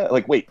Siberia?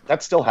 Like, wait,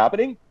 that's still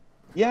happening?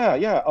 Yeah.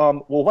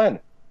 Well, when?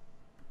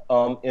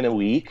 In a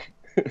week.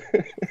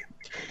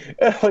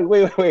 Like,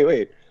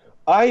 wait.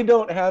 I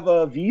don't have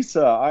a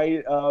visa.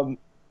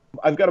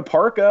 I've got a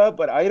parka,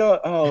 but I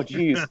don't. Oh,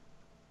 geez.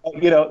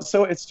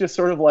 So it's just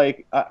sort of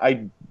like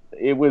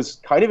it was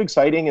kind of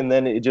exciting, and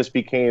then it just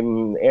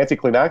became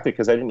anticlimactic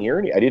because I didn't hear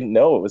any. I didn't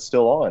know it was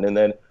still on, and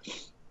then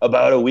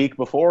about a week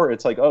before,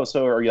 it's like, oh,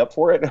 so are you up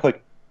for it? And I'm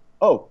like,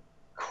 oh,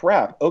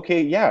 crap.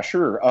 Okay, yeah,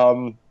 sure.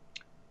 Can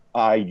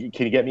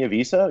you get me a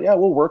visa? Yeah,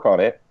 we'll work on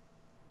it.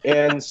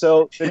 And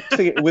so the next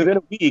thing, within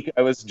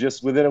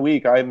a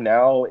week, I'm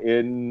now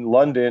in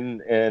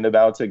London and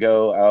about to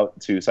go out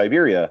to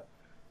Siberia,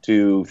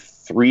 to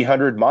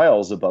 300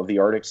 miles above the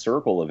Arctic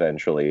Circle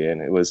eventually.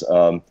 And it was,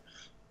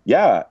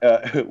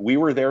 we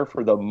were there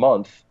for the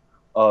month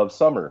of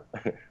summer.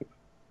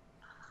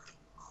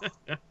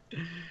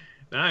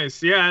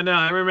 Nice. Yeah, no,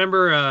 I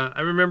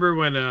remember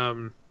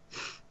when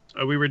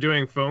we were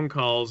doing phone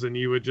calls and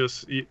you would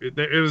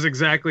it was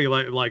exactly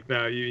like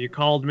that. You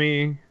called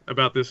me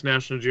about this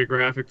National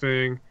Geographic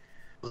thing.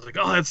 I was like,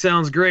 oh, that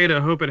sounds great. I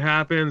hope it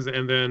happens.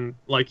 And then,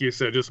 like you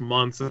said, just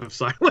months of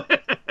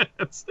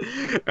silence.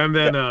 And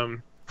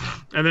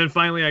then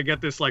finally I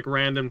get this like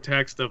random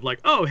text of like,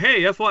 oh,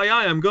 hey,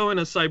 FYI, I'm going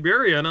to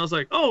Siberia. And I was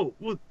like, oh,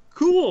 well,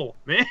 cool,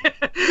 man.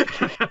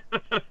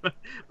 But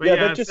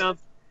yeah, it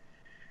sounds...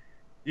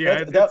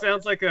 Yeah,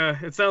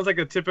 it sounds like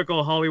a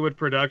typical Hollywood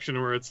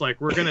production where it's like,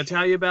 we're going to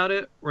tell you about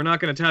it, we're not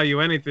going to tell you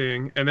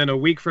anything, and then a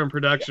week from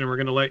production, we're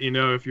going to let you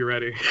know if you're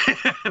ready.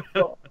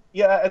 Well,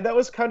 yeah, and that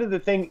was kind of the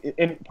thing,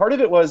 and part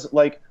of it was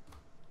like,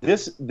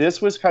 this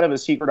was kind of a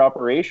secret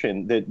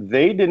operation that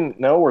they didn't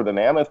know where the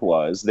Mammoth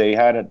was. They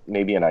had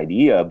maybe an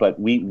idea, but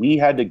we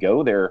had to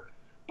go there.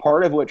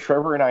 Part of what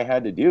Trevor and I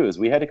had to do is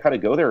we had to kind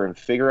of go there and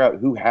figure out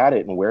who had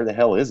it and where the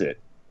hell is it.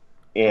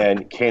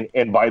 And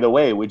by the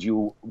way, would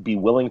you be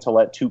willing to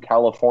let 2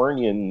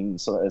 Californian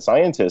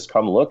scientists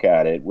come look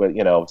at it, with,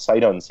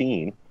 sight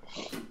unseen?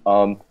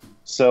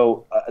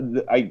 So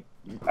I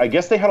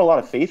guess they had a lot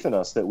of faith in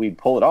us that we'd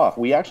pull it off.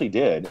 We actually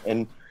did,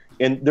 and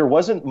there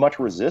wasn't much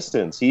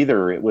resistance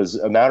either. It was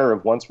a matter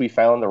of once we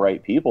found the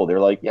right people, they're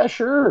like, yeah,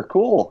 sure,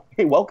 cool,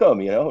 hey, welcome.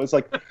 It's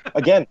like,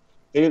 again,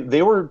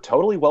 they were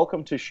totally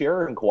welcome to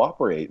share and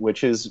cooperate,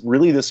 which is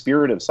really the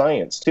spirit of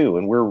science too,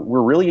 and we're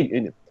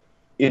really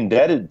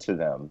indebted to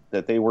them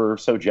that they were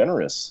so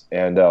generous.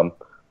 And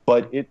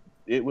but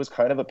it was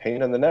kind of a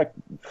pain in the neck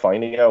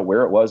finding out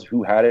where it was,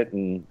 who had it,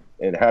 and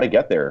how to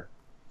get there.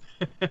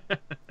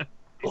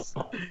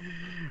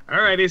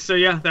 Alrighty, so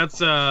yeah,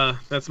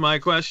 that's my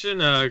question.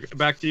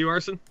 Back to you,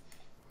 Arson.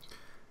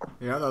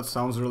 Yeah, that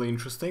sounds really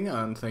interesting,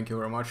 and thank you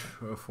very much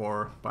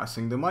for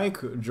passing the mic,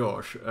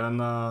 Josh. And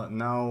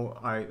now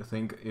I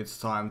think it's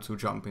time to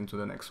jump into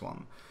the next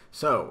one.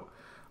 So,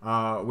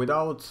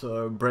 without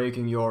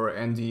breaking your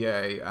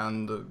NDA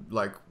and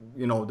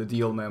the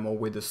deal memo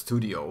with the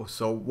studio,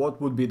 so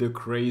what would be the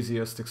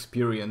craziest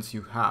experience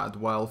you had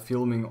while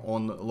filming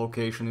on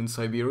location in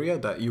Siberia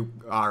that you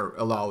are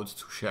allowed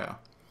to share?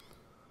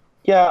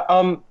 Yeah,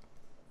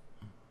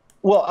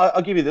 well,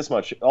 I'll give you this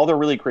much. All the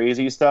really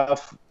crazy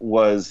stuff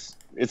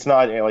it's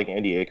not like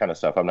NDA kind of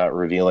stuff. I'm not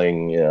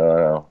revealing,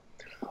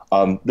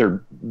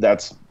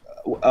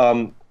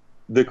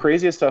 the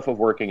craziest stuff of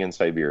working in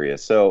Siberia.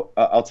 So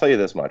I'll tell you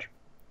this much.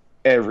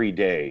 Every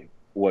day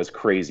was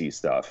crazy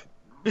stuff.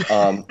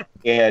 But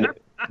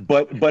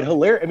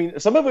hilarious. I mean,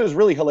 some of it was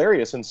really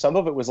hilarious, and some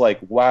of it was like,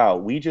 wow,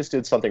 we just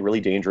did something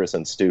really dangerous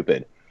and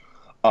stupid.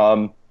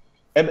 And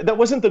that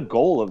wasn't the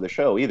goal of the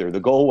show either.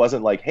 The goal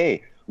wasn't like,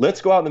 hey, let's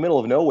go out in the middle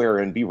of nowhere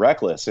and be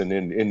reckless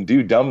and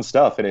do dumb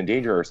stuff and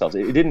endanger ourselves.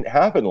 It didn't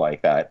happen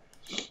like that.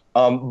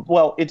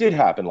 Well, it did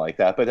happen like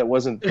that, but that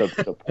wasn't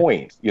the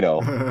point.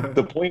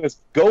 The point is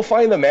go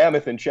find the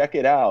Mammoth and check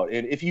it out.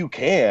 And if you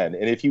can,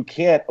 and if you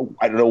can't,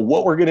 I don't know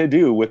what we're going to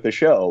do with the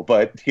show,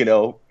 but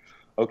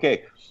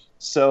okay.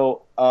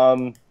 So,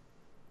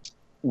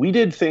 we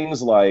did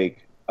things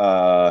like,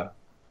 I'll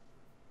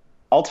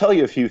tell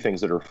you a few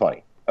things that are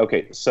funny.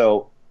 Okay,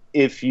 so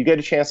if you get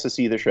a chance to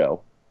see the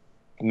show,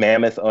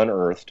 Mammoth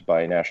Unearthed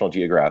by National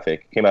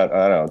Geographic came out,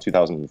 I don't know,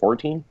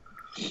 2014.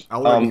 I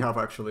already have,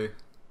 actually.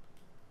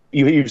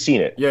 You've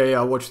seen it?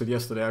 Yeah, I watched it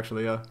yesterday,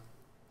 actually, yeah.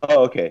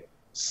 Oh, okay.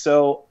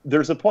 So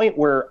there's a point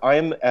where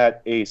I'm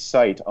at a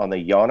site on the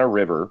Yana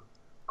River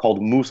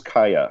called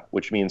Muskaya,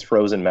 which means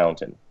frozen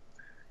mountain.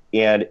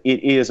 And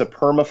it is a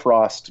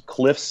permafrost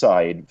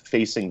cliffside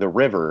facing the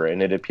river,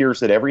 and it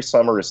appears that every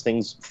summer as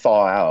things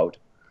thaw out,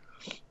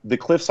 the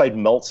cliffside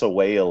melts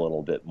away a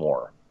little bit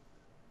more.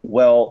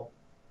 Well,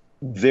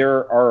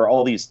 there are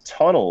all these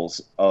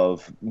tunnels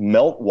of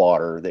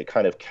meltwater that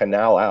kind of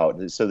canal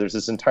out. So there's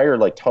this entire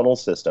tunnel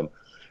system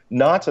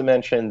Not to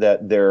mention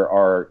that there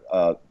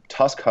are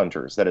tusk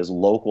hunters, that is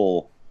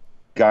local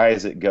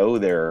guys that go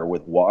there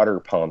with water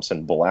pumps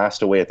and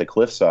blast away at the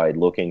cliffside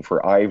looking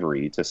for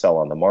ivory to sell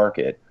on the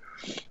market.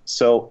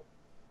 So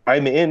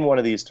I'm in one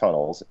of these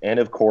tunnels, and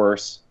of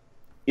course,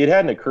 it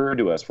hadn't occurred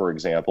to us, for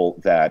example,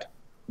 that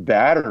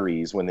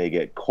batteries, when they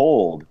get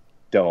cold,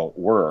 don't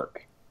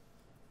work.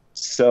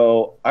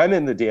 So I'm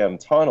in the damn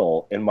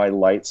tunnel, and my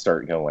lights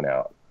start going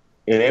out,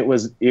 and it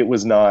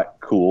was not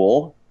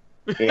cool.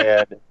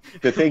 And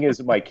the thing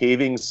is, my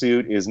caving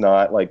suit is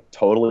not like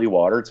totally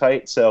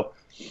watertight, so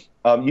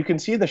you can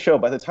see in the show,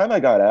 by the time I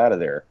got out of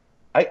there,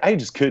 I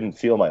just couldn't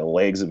feel my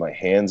legs and my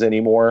hands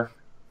anymore.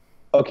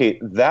 Okay,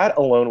 that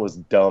alone was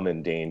dumb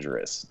and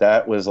dangerous.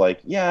 That was like,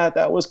 yeah,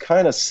 that was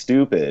kind of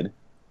stupid,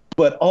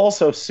 but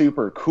also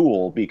super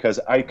cool because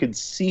I could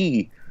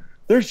see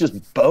there's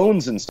just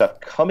bones and stuff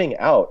coming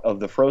out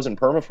of the frozen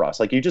permafrost.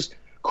 Like, you're just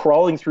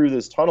crawling through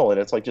this tunnel, and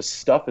it's like just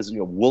stuff is,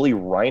 woolly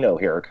rhino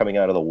hair coming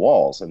out of the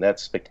walls, and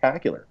that's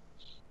spectacular.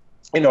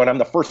 And I'm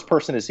the first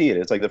person to see it.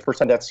 It's like the first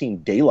time that's seen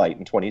daylight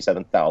in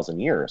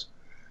 27,000 years.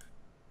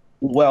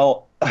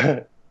 Well,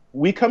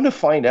 we come to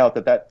find out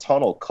that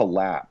tunnel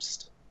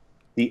collapsed.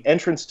 The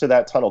entrance to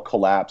that tunnel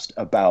collapsed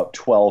about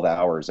 12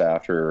 hours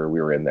after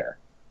we were in there.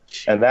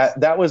 And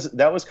that was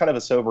kind of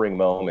a sobering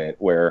moment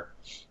where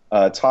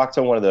talked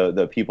to one of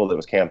the people that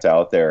was camped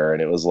out there,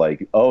 and it was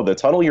like, oh, the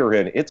tunnel you're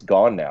in, it's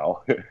gone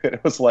now.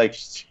 It was like,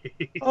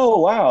 oh,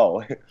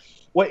 wow.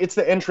 Well, it's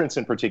the entrance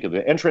in particular.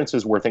 The entrance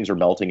is where things are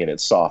melting and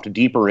it's soft.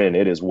 Deeper in,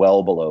 it is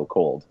well below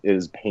cold. It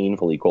is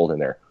painfully cold in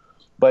there.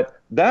 But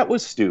that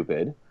was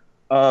stupid.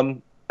 I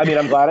mean,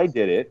 I'm glad I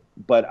did it,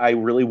 but I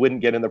really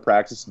wouldn't get in the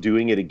practice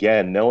doing it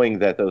again, knowing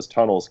that those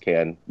tunnels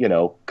can,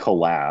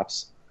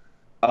 collapse.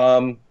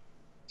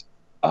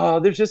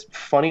 There's just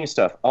funny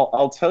stuff.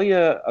 I'll tell you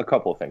a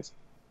couple of things.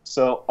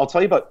 So I'll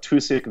tell you about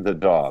Tusik the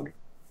dog.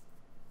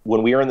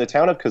 When we were in the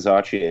town of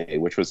Kazachié,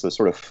 which was the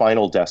sort of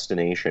final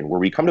destination, where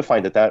we come to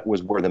find that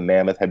was where the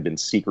mammoth had been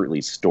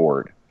secretly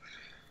stored.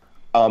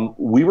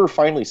 We were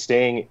finally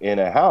staying in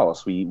a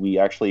house. We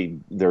actually,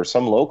 there's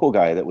some local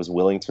guy that was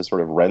willing to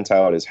sort of rent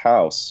out his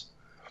house,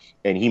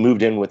 and he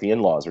moved in with the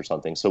in-laws or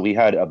something. So we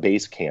had a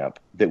base camp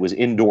that was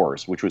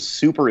indoors, which was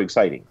super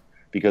exciting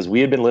because we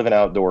had been living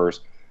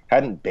outdoors,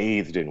 hadn't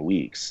bathed in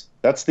weeks.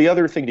 That's the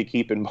other thing to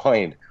keep in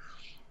mind.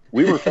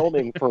 We were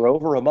filming for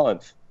over a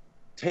month.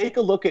 Take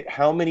a look at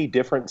how many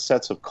different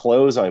sets of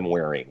clothes I'm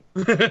wearing.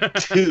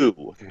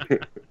 Two.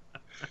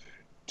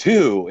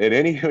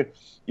 And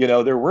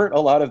there weren't a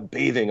lot of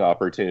bathing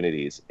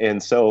opportunities.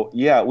 And so,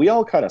 yeah, we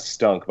all kind of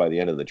stunk by the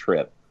end of the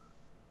trip.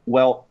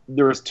 Well,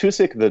 there was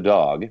Tusik the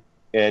dog,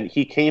 and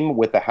he came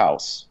with the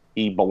house.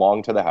 He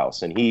belonged to the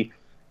house. And he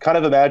kind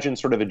of imagined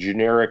sort of a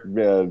generic,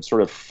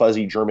 sort of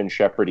fuzzy German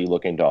Shepherd-y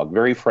looking dog,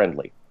 very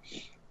friendly.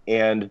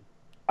 And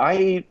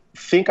I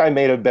think I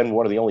may have been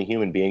one of the only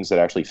human beings that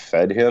actually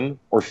fed him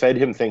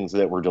things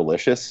that were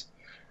delicious.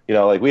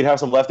 Like we'd have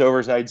some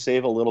leftovers and I'd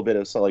save a little bit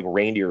of some like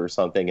reindeer or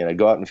something and I'd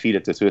go out and feed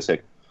it to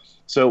Tusik.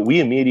 So we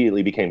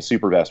immediately became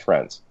super best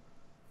friends.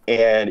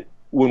 And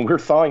when we're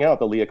thawing out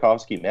the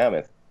Liakovsky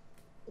mammoth,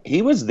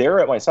 he was there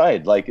at my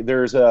side. Like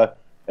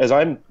as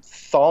I'm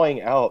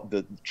thawing out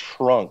the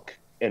trunk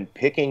and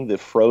picking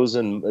as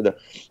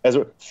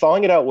we're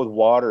thawing it out with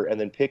water and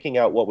then picking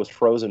out what was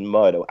frozen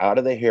mud out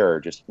of the hair,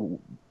 just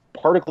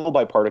particle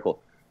by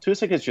particle.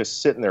 Tusik is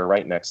just sitting there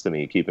right next to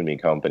me, keeping me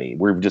company.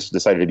 We've just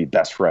decided to be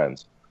best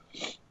friends.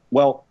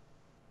 Well,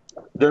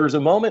 there's a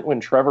moment when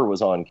Trevor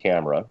was on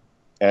camera,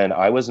 and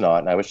I was not,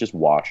 and I was just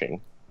watching.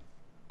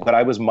 But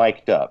I was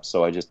mic'd up,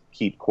 so I just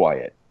keep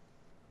quiet.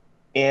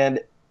 And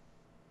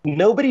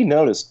nobody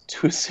noticed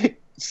Tusik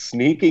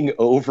sneaking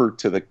over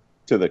to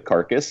the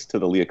carcass, to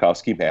the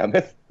Liakovsky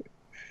mammoth,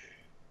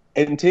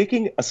 and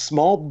taking a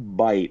small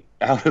bite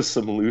out of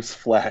some loose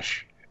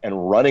flesh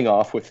and running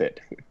off with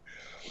it.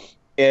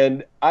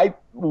 And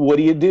what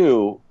do you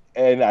do?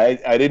 And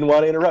I didn't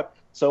want to interrupt.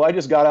 So I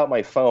just got out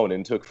my phone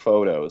and took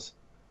photos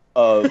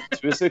of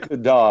Tusik the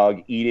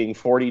dog eating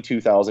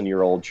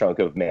 42,000-year-old chunk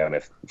of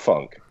mammoth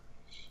funk.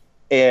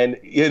 And,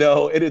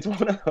 and it's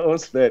one of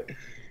those that,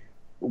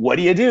 what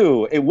do you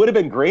do? It would have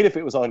been great if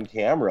it was on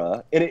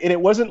camera. And it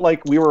wasn't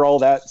like we were all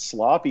that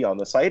sloppy on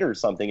the site or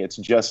something. It's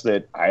just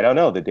that, I don't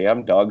know, the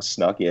damn dog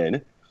snuck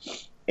in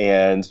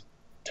and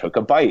took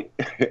a bite.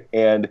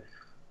 And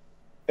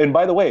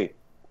by the way,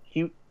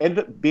 he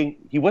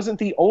wasn't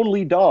the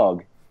only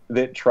dog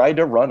that tried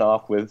to run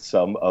off with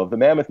some of the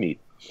mammoth meat.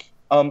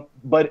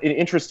 But an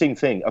interesting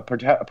thing, a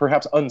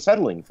perhaps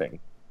unsettling thing,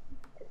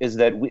 is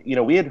that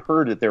we had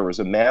heard that there was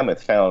a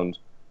mammoth found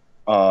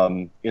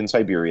in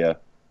Siberia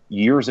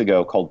years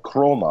ago called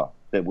Chroma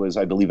that was,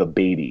 I believe, a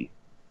baby.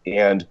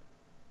 And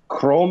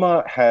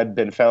Chroma had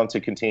been found to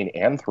contain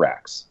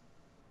anthrax.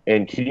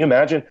 And can you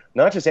imagine,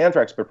 not just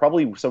anthrax, but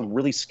probably some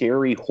really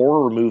scary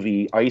horror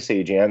movie Ice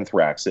Age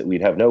anthrax that we'd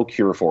have no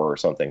cure for or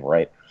something,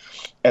 right?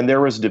 And there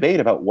was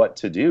debate about what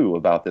to do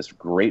about this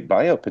great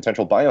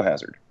potential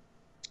biohazard.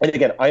 And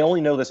again, I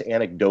only know this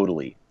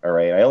anecdotally, all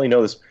right? I only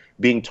know this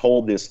being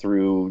told this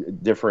through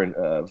different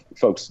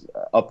folks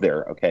up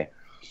there. Okay,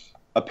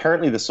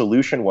 apparently the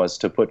solution was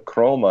to put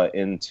chroma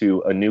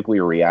into a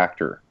nuclear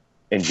reactor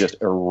and just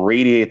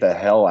irradiate the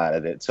hell out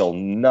of it till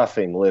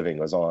nothing living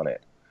was on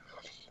it.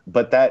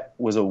 But that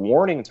was a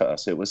warning to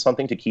us. It was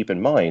something to keep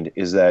in mind,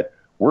 is that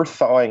we're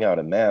thawing out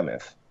a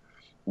mammoth.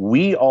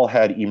 We all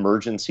had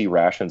emergency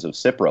rations of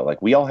Cipro.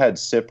 Like, we all had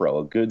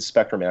Cipro, a good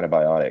spectrum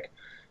antibiotic.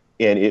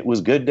 And it was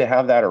good to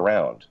have that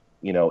around,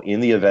 you know, in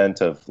the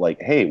event of,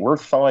 like, hey, we're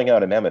thawing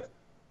out a mammoth.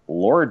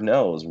 Lord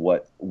knows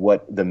what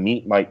the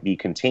meat might be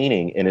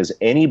containing. And is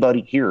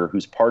anybody here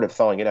who's part of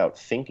thawing it out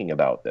thinking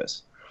about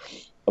this?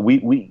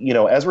 We you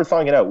know, as we're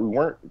thawing it out, we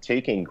weren't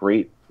taking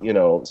great, you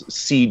know,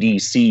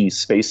 CDC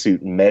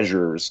spacesuit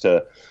measures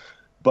to,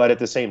 but at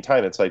the same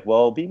time, it's like,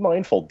 well, be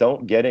mindful.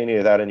 Don't get any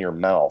of that in your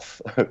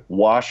mouth.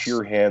 Wash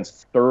your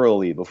hands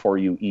thoroughly before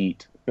you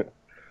eat.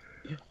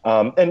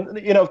 And,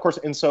 you know, of course,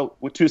 and so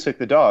with Tusik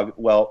the dog,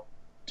 well,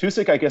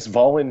 Tusik, I guess,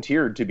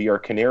 volunteered to be our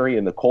canary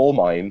in the coal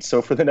mine.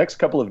 So for the next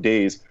couple of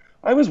days,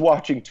 I was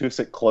watching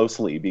Tusik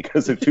closely,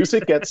 because if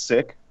Tusik gets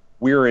sick,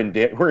 we're in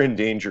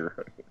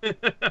danger.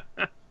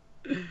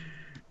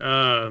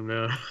 Oh,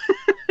 no.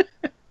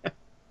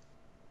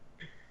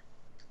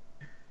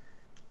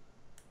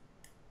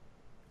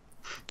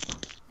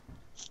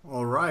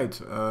 All right,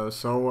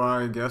 so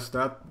I guess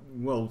that,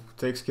 well,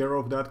 takes care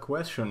of that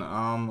question.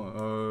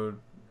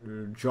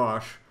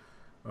 Josh,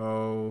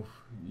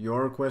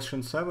 your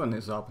question 7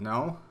 is up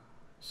now.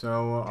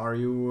 So are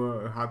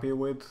you happy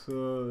with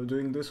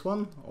doing this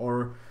one,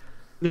 or?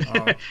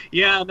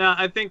 Yeah, no,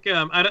 I think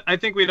I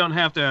think we don't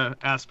have to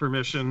ask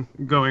permission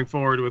going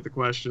forward with the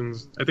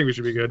questions. I think we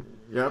should be good.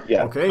 Yep.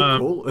 Yeah. Okay.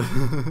 Cool.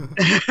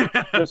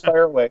 Just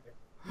fire away.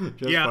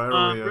 Just fire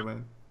away,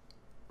 man.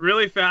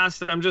 Really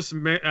fast. I'm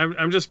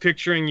just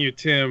picturing you,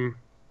 Tim,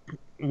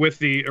 with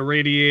the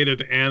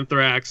irradiated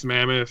anthrax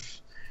mammoth.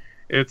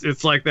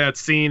 It's like that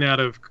scene out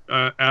of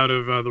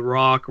The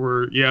Rock,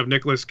 where you have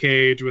Nicolas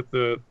Cage with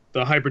the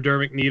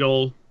hypodermic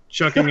needle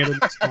chucking it in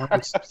his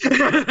arms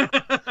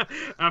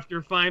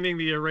after finding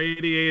the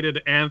irradiated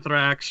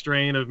anthrax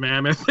strain of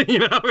mammoth. You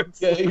know,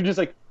 yeah, you're just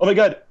like, oh my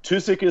god,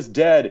 Tusik is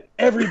dead.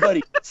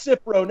 Everybody,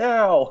 Cipro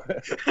now.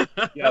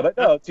 Yeah, but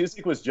no,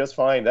 Tusik was just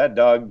fine. That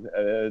dog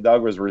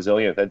was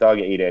resilient. That dog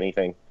ate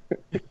anything,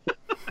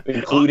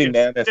 including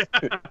mammoth.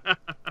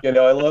 You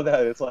know, I love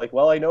that. It's like,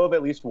 well, I know of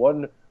at least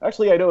one.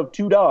 Actually, I know of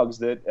 2 dogs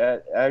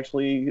that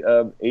actually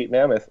ate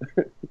mammoth.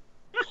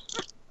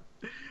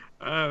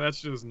 That's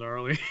just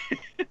gnarly.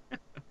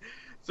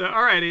 So,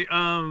 alrighty.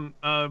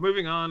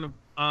 Moving on.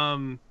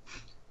 I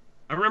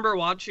remember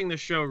watching the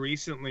show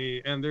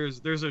recently, and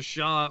there's a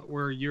shot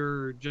where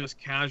you're just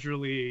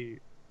casually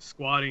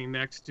squatting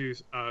next to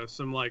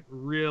some like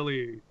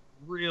really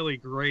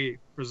great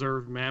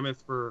preserved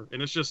mammoth fur,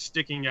 and it's just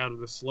sticking out of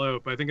the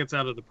slope. I think it's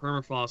out of the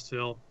permafrost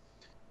hill,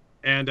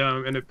 and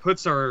it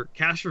puts our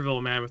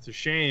Castroville mammoth to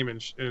shame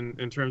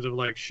in terms of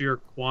like sheer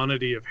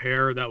quantity of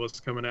hair that was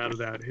coming out of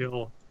that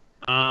hill.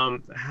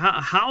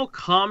 How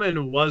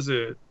common was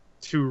it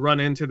to run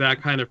into that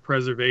kind of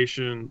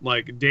preservation,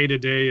 like day to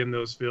day in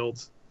those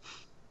fields?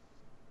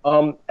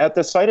 At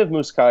the site of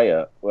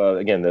Muskaya,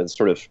 again, the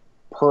sort of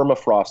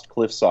permafrost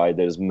cliffside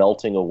that is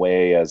melting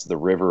away as the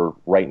river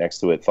right next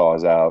to it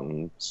thaws out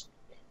and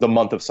the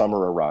month of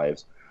summer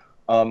arrives.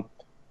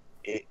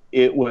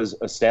 It was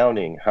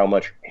astounding how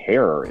much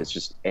hair is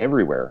just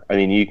everywhere. I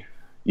mean,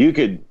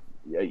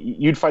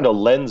 you'd find a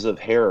lens of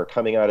hair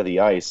coming out of the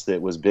ice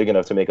that was big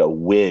enough to make a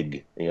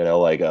wig, you know,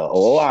 like a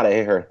lot of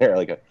hair there,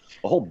 like a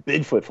whole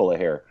Bigfoot full of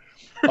hair.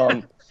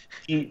 And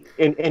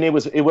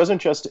it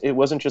wasn't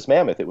just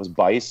mammoth, it was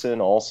bison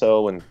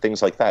also and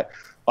things like that.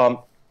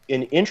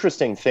 An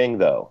interesting thing,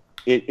 though,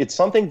 it's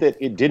something that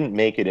it didn't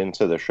make it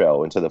into the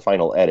show, into the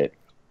final edit.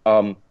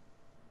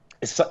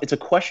 It's a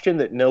question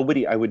that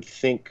nobody, I would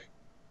think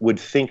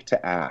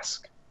to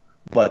ask,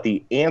 but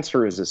the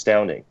answer is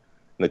astounding.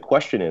 And the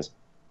question is,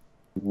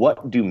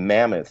 what do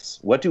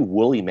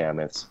woolly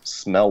mammoths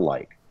smell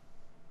like?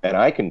 And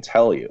I can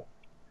tell you,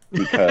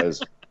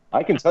 because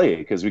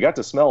we got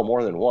to smell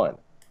more than one.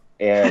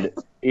 And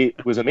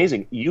it was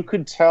amazing. You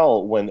could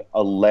tell when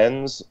a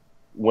lens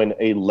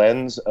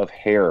of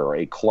hair, or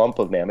a clump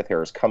of mammoth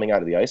hair, is coming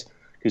out of the ice,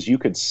 because you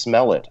could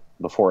smell it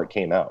before it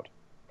came out.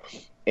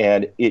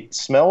 And it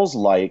smells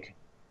like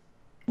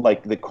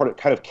the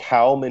kind of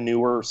cow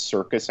manure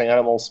circus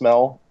animal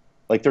smell.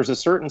 Like, there's a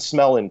certain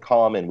smell in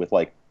common with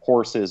like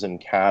horses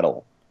and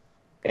cattle.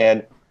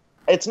 And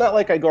it's not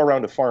like I go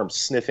around a farm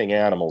sniffing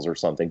animals or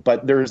something,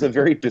 but there's a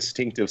very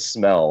distinctive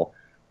smell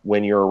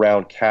when you're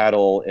around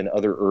cattle and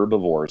other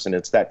herbivores, and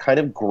it's that kind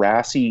of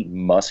grassy,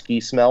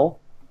 musky smell.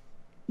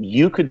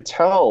 You could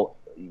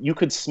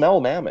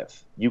smell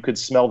mammoth. You could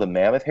smell the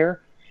mammoth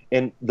hair,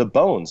 and the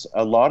bones.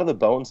 A lot of the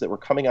bones that were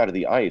coming out of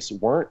the ice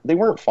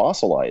weren't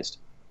fossilized.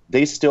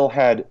 They still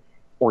had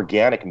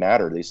organic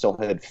matter. They still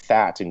had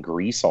fat and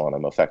grease on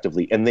them,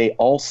 effectively, and they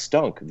all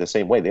stunk the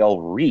same way. They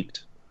all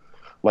reeked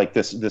like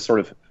this sort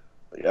of,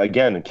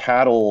 again,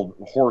 cattle,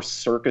 horse,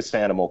 circus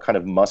animal kind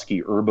of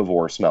musky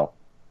herbivore smell.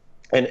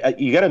 And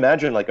you got to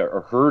imagine like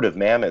a herd of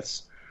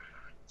mammoths,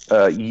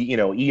 you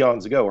know,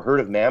 eons ago, a herd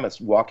of mammoths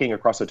walking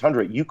across the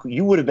tundra.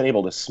 You would have been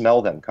able to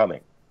smell them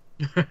coming.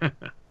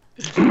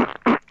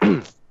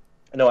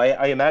 No,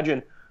 I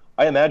imagine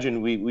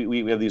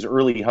we have these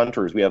early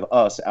hunters. We have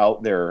us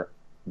out there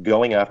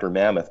going after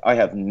mammoth. I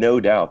have no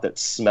doubt that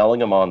smelling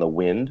them on the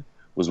wind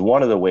was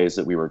one of the ways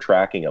that we were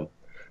tracking them,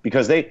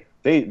 because they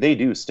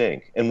do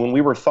stink. And when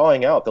we were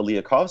thawing out the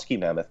Liakovsky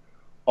mammoth,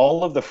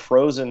 all of the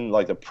frozen,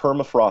 like the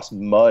permafrost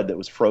mud that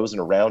was frozen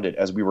around it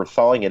as we were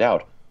thawing it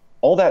out,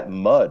 all that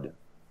mud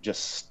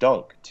just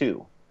stunk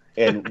too.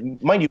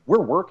 And mind you, we're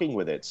working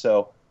with it,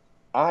 so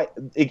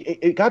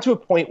it got to a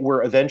point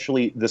where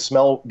eventually the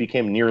smell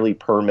became nearly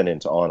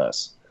permanent on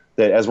us.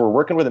 That as we're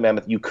working with a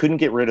mammoth, you couldn't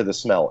get rid of the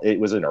smell. It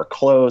was in our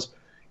clothes.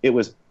 It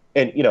was,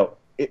 and you know,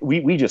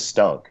 we just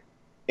stunk,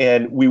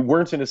 and we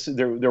weren't in a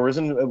there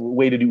wasn't a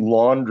way to do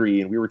laundry,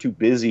 and we were too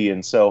busy,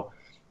 and so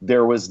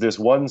there was this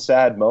one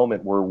sad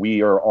moment where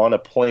we are on a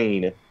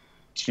plane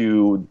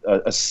to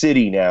a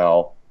city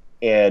now,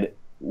 and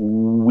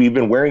we've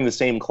been wearing the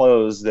same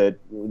clothes that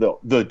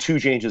the two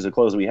changes of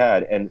clothes we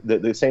had, and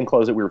the same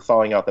clothes that we were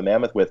thawing out the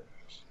mammoth with.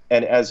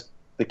 And as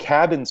the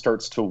cabin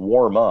starts to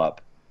warm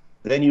up,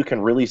 then you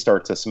can really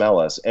start to smell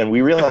us. And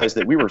we realized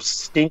that we were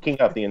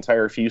stinking up the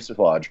entire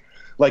fuselage.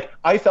 Like,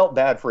 I felt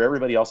bad for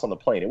everybody else on the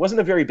plane. It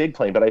wasn't a very big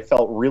plane, but I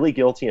felt really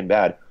guilty and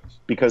bad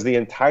because the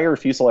entire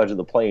fuselage of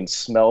the plane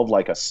smelled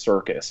like a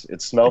circus.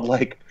 It smelled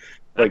like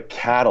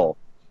cattle.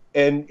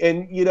 And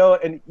you know,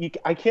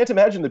 I can't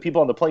imagine the people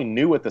on the plane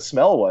knew what the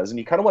smell was. And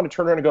you kind of want to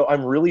turn around and go,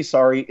 I'm really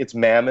sorry, it's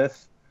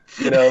mammoth.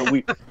 You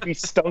know, we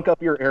stunk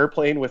up your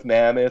airplane with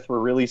mammoth. We're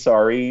really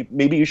sorry.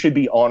 Maybe you should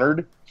be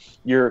honored.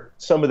 You're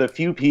some of the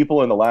few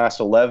people in the last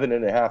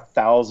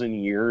 11,500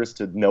 years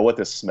to know what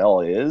the smell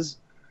is.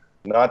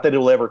 Not that it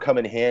will ever come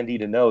in handy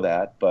to know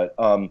that, but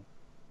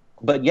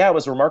yeah, it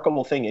was a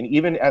remarkable thing. And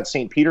even at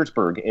St.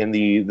 Petersburg in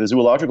the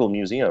Zoological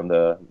Museum,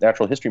 the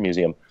Natural History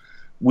Museum,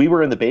 we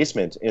were in the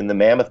basement in the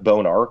Mammoth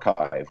Bone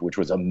Archive, which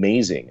was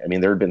amazing. I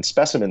mean, there had been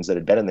specimens that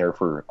had been in there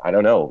for, I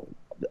don't know,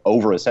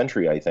 over a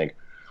century, I think.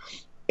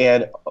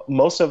 And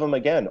most of them,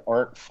 again,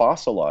 aren't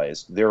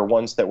fossilized. They're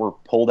ones that were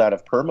pulled out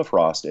of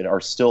permafrost and are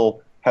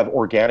still have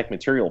organic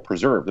material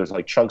preserved. There's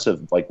like chunks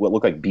of like what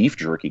look like beef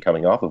jerky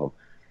coming off of them.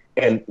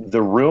 And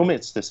the room,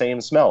 it's the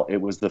same smell.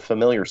 It was the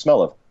familiar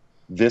smell of,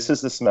 this is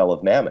the smell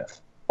of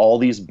mammoth. All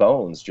these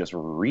bones just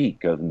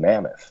reek of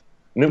mammoth.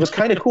 And it was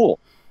kind of cool.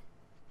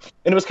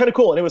 And it was kind of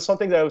cool. And it was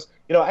something that I was,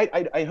 you know,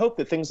 I hope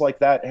that things like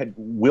that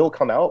will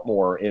come out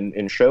more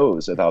in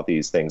shows about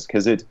these things,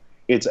 because it's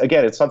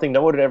again, it's something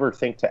no one would ever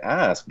think to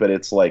ask, but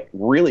it's like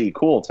really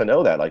cool to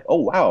know that, like, oh,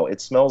 wow, it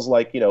smells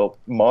like, you know,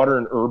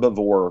 modern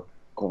herbivore,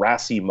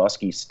 grassy,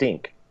 musky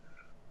stink.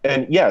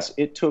 And yes,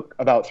 it took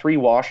about 3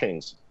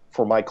 washings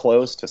for my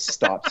clothes to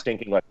stop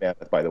stinking like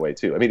mammoth, by the way,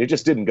 too. I mean, it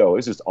just didn't go. It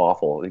was just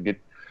awful.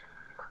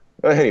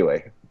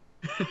 Anyway.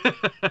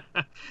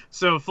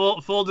 So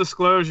full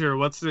disclosure,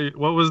 what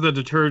was the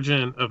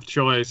detergent of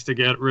choice to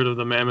get rid of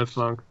the mammoth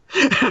funk?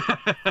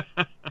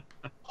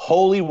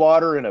 Holy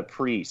water and a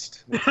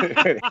priest.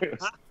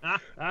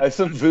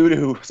 Some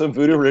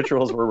voodoo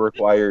rituals were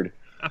required.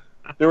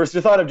 There was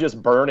the thought of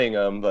just burning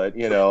them, but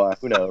you know,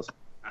 who knows?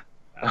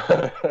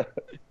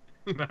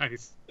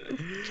 Nice,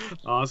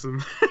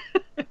 awesome.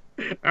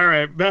 All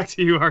right, back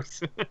to you,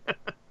 Arson.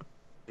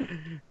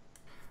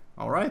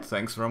 All right,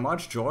 thanks very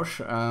much,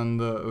 Josh,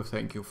 and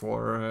thank you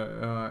for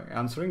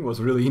answering. It was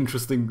a really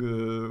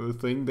interesting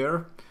thing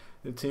there,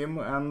 Tim.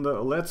 And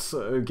let's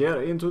get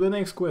into the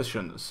next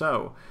question.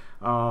 So,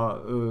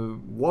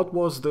 what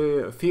was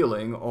the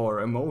feeling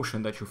or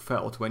emotion that you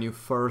felt when you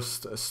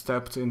first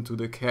stepped into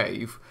the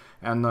cave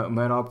and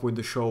met up with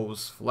the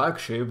show's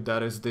flagship,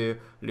 that is the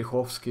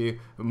Liakovsky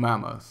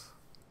mammoth?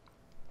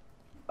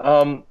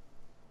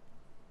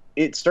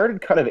 It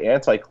started kind of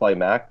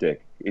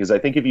anticlimactic, because I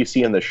think if you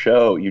see in the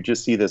show, you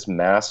just see this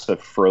mass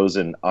of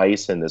frozen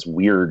ice in this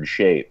weird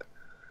shape.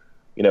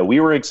 You know, we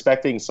were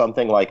expecting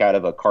something like out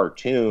of a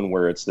cartoon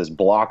where it's this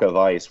block of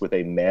ice with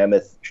a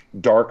mammoth,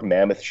 dark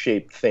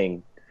mammoth-shaped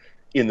thing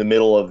in the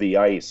middle of the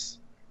ice.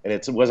 And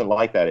it wasn't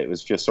like that. It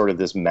was just sort of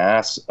this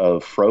mass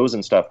of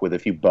frozen stuff with a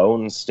few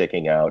bones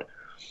sticking out.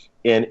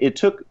 And it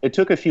took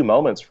a few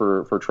moments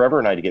for Trevor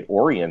and I to get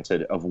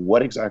oriented of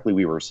what exactly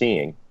we were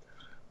seeing.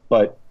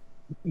 But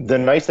the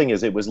nice thing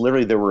is, it was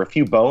literally, there were a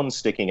few bones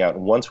sticking out,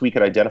 and once we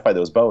could identify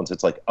those bones,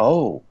 it's like,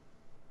 oh,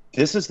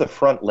 this is the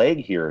front leg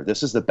here,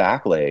 this is the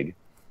back leg.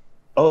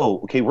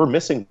 Oh, okay, we're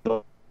missing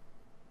the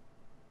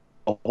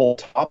whole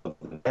top of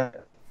the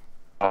neck.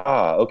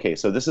 Ah, okay,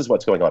 so this is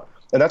what's going on.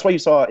 And that's why you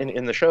saw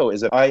in the show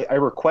is that I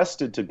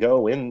requested to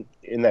go in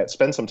that,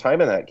 spend some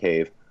time in that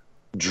cave,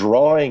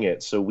 drawing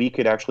it so we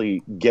could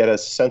actually get a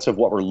sense of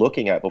what we're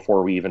looking at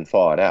before we even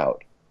thaw it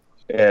out.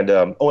 And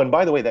oh, and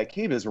by the way, that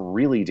cave is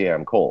really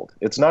damn cold.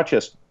 It's not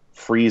just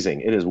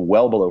freezing. It is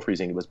well below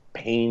freezing. It was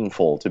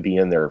painful to be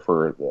in there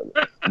for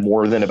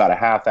more than about a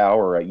half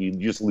hour. You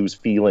just lose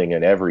feeling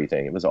and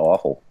everything. It was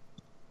awful.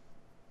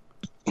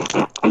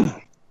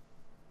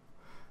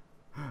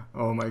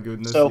 Oh my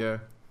goodness, so, yeah.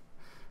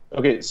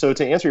 Okay, so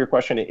to answer your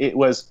question, it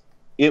was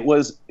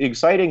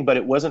exciting, but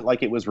it wasn't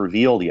like it was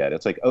revealed yet.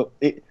 It's like, oh,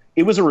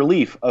 it was a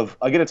relief of,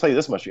 I got to tell you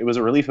this much. It was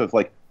a relief of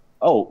like,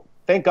 oh,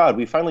 thank God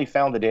we finally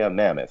found the damn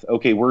mammoth.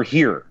 Okay, we're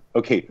here.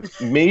 Okay,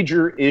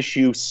 major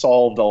issue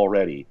solved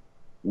already.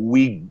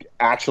 We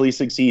actually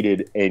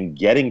succeeded in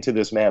getting to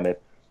this mammoth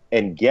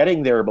and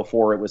getting there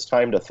before it was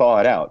time to thaw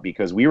it out,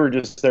 because we were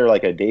just there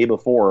like a day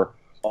before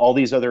all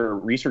these other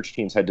research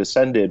teams had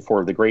descended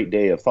for the great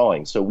day of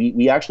thawing. So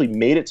we actually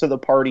made it to the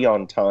party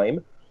on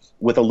time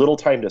with a little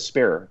time to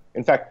spare.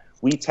 In fact,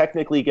 we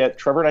technically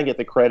Trevor and I get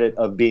the credit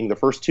of being the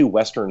first two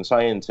Western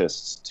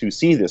scientists to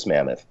see this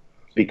mammoth,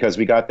 because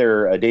we got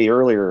there a day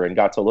earlier and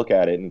got to look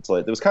at it, and it's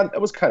like, it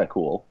was kind of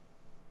cool.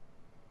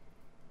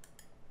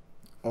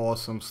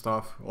 Awesome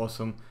stuff,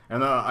 awesome.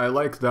 And I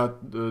like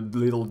that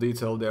little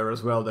detail there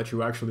as well, that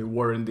you actually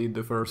were indeed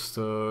the first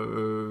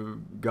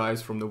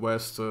guys from the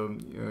West,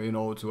 you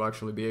know, to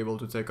actually be able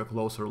to take a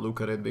closer look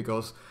at it,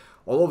 because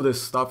all of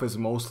this stuff is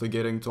mostly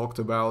getting talked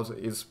about.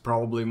 It's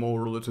probably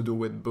more to do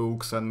with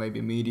books and maybe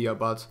media,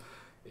 but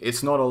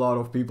it's not a lot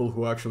of people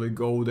who actually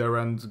go there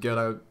and get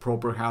a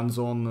proper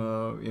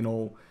hands-on, you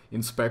know,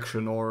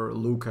 inspection or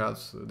look at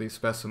the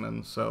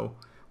specimen. So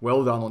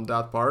well done on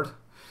that part.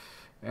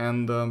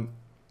 And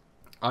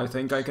I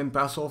think I can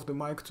pass off the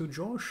mic to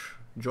Josh.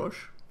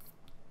 Josh?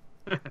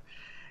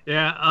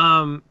 Yeah.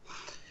 All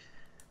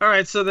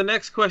right. So the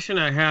next question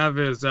I have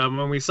is,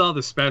 when we saw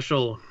the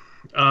special,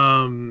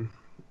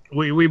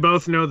 we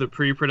both know the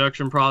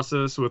pre-production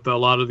process with a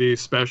lot of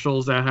these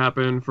specials that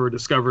happen for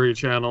Discovery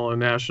Channel and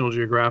National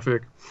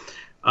Geographic.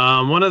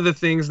 One of the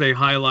things they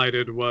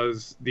highlighted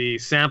was the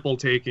sample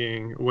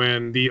taking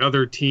when the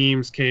other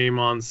teams came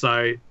on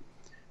site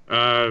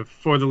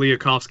for the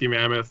Liakovsky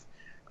mammoth.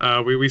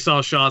 We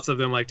saw shots of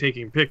them like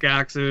taking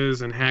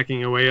pickaxes and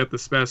hacking away at the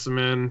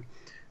specimen.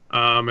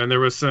 And there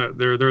was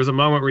a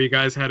moment where you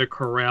guys had to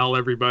corral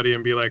everybody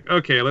and be like,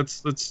 okay,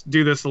 let's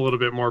do this a little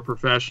bit more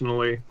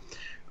professionally.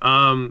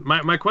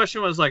 My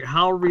question was like,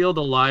 how real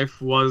to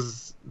life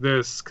was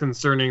this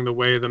concerning the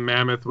way the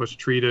mammoth was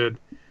treated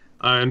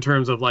in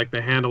terms of like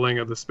the handling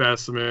of the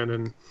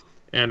specimen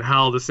and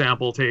how the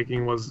sample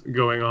taking was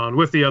going on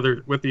with the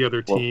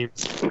other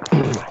teams?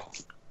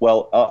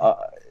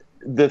 Well,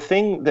 the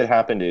thing that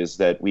happened is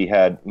that we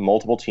had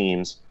multiple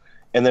teams,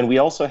 and then we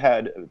also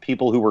had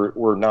people who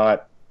were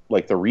not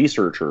like the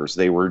researchers.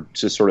 They were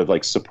just sort of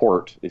like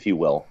support, if you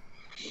will.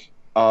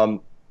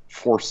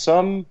 For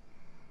some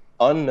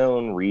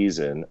unknown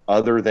reason,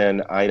 other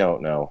than, I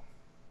don't know,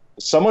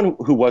 someone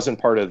who wasn't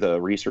part of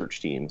the research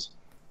teams,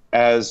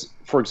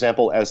 for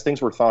example, as things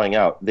were thawing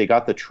out, they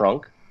got the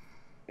trunk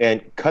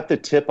and cut the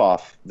tip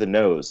off the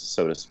nose,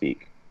 so to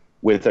speak,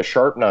 with a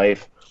sharp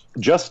knife.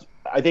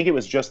 I think it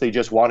was they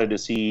just wanted to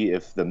see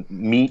if the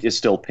meat is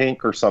still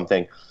pink or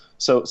something.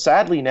 So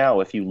sadly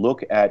now, if you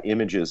look at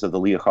images of the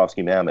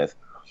Liakovsky mammoth,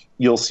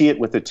 you'll see it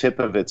with the tip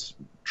of its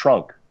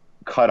trunk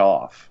cut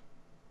off.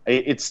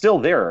 It's still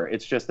there.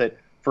 It's just that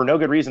for no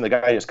good reason, the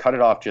guy just cut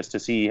it off just to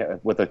see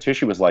what the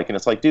tissue was like. And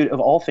it's like, dude, of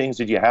all things,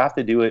 did you have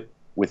to do it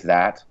with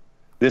that?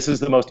 This is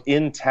the most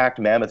intact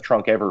mammoth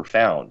trunk ever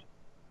found.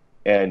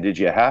 And did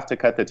you have to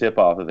cut the tip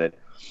off of it?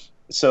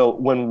 So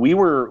when we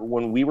were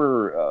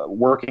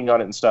working on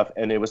it and stuff,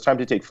 and it was time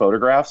to take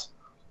photographs,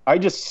 I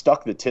just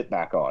stuck the tip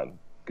back on,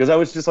 because I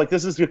was just like,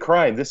 this is a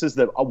crime. This is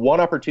the one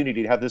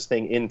opportunity to have this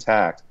thing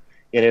intact,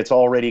 and it's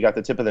already got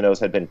the tip of the nose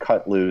had been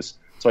cut loose.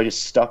 So I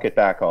just stuck it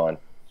back on.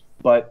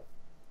 But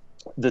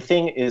the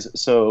thing is,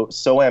 so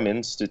SOAM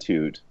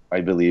Institute,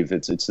 I believe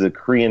it's the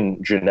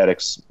Korean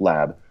genetics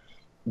lab,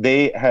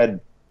 they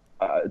had,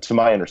 to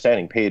my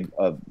understanding, paid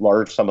a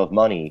large sum of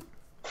money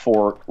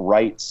for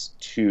rights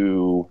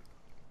to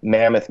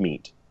mammoth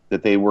meat,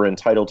 that they were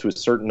entitled to a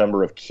certain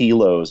number of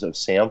kilos of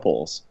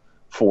samples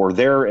for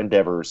their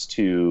endeavors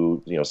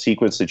to, you know,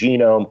 sequence the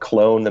genome,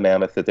 clone the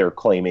mammoth that they're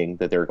claiming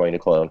that they're going to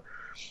clone.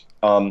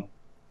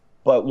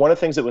 But one of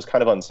the things that was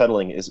kind of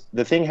unsettling is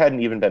the thing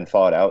hadn't even been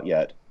thawed out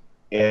yet,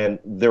 and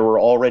there were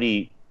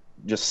already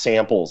just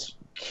samples,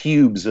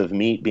 cubes of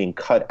meat being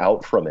cut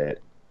out from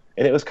it.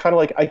 And it was kind of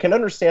like, I can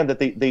understand that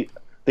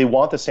they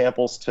want the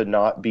samples to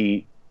not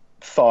be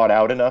thawed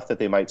out enough that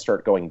they might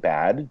start going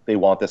bad. They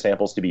want the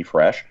samples to be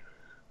fresh.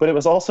 But it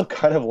was also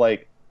kind of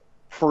like,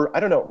 for, I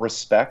don't know,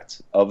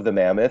 respect of the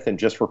mammoth and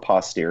just for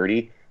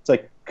posterity, it's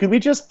like, could we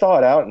just thaw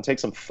it out and take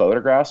some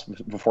photographs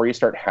before you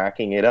start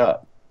hacking it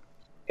up?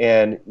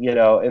 And, you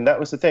know, and that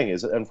was the thing,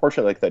 is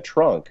unfortunately, like the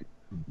trunk,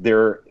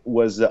 there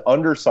was the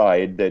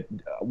underside that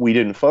we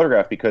didn't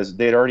photograph because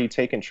they'd already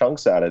taken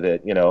chunks out of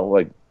it. You know,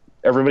 like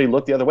everybody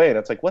looked the other way, and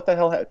it's like, what the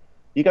hell?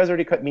 You guys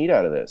already cut meat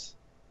out of this.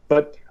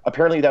 But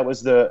apparently that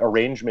was the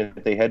arrangement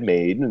that they had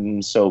made,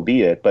 and so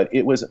be it. But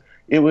it was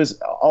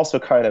also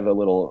kind of a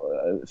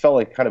little, felt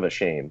like kind of a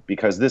shame,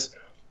 because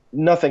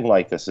nothing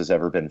like this has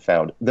ever been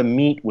found. The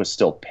meat was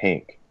still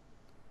pink.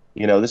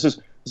 You know, this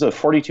is a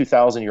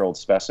 42,000-year-old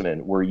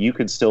specimen where you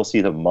could still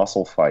see the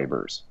muscle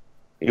fibers.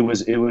 It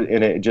was,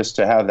 and just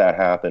to have that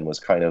happen was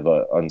kind of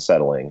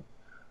unsettling.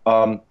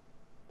 A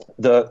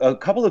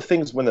couple of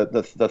things when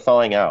the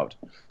thawing out.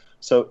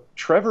 So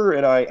Trevor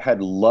and I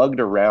had lugged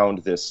around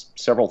this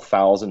several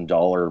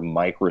 $1,000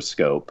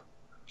 microscope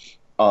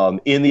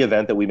in the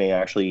event that we may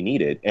actually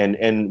need it.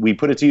 And we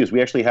put it to use.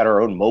 We actually had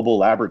our own mobile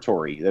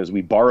laboratory. As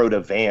we borrowed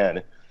a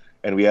van,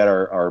 and we had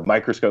our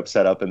microscope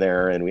set up in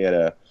there, and we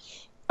had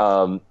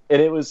and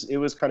it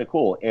was kind of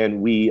cool.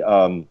 And we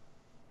also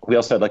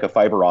had like a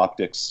fiber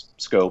optics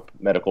scope,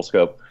 medical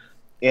scope.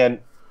 And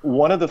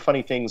one of the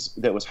funny things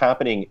that was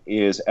happening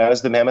is,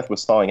 as the mammoth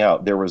was thawing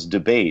out, there was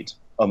debate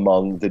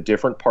among the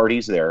different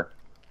parties there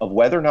of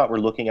whether or not we're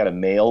looking at a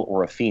male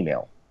or a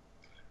female,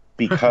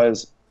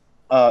 because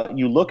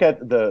you look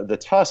at the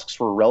tusks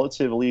were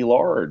relatively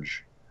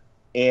large,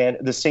 and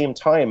at the same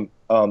time,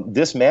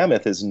 this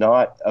mammoth is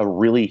not a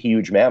really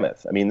huge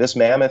mammoth. I mean, this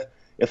mammoth,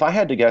 if I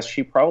had to guess,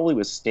 she probably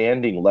was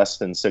standing less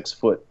than 6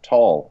 foot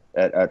tall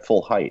at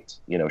full height.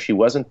 You know, she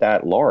wasn't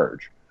that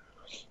large.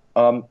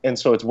 And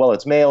so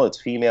it's male,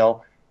 it's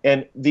female.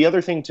 And the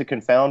other thing to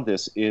confound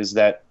this is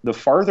that the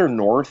farther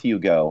north you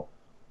go,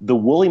 the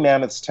woolly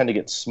mammoths tend to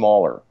get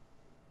smaller.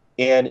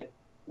 And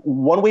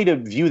one way to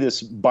view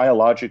this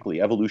biologically,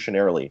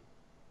 evolutionarily,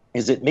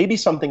 is it may be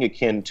something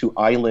akin to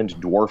island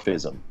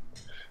dwarfism.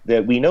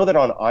 That we know that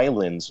on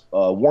islands,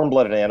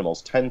 warm-blooded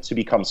animals tend to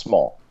become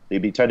small.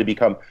 Tend to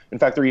become, in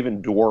fact, there are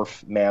even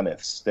dwarf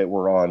mammoths that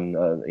were on,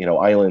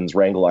 islands,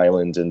 Wrangel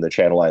Island and the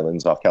Channel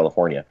Islands off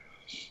California.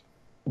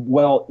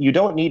 Well, you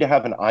don't need to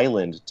have an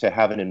island to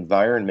have an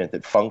environment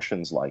that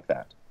functions like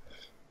that.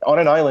 On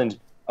an island,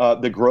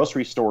 the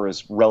grocery store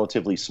is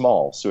relatively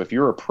small. So if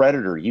you're a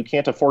predator, you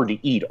can't afford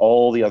to eat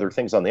all the other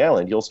things on the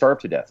island. You'll starve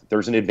to death.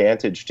 There's an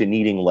advantage to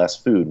needing less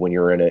food when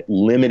you're in a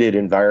limited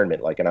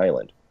environment like an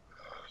island.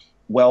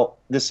 Well,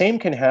 the same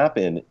can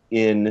happen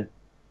in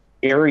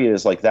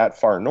areas like that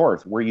far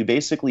north, where you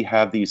basically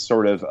have these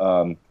sort of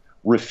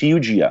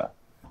refugia,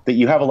 that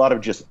you have a lot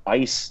of just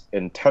ice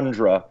and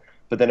tundra,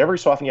 but then every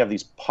so often you have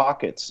these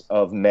pockets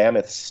of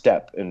mammoth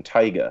steppe and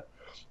taiga.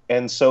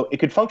 And so it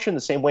could function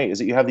the same way, is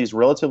that you have these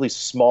relatively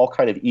small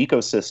kind of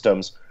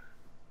ecosystems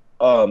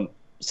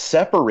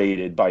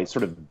separated by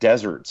sort of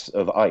deserts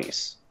of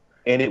ice.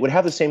 And it would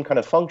have the same kind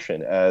of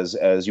function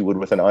as you would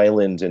with an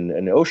island and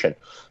an ocean.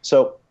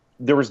 So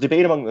there was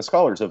debate among the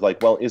scholars of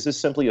like, well, is this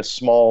simply a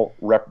small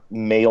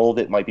male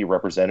that might be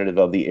representative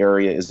of the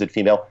area? Is it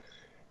female?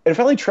 And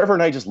finally, Trevor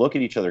and I just look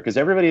at each other because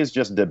everybody is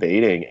just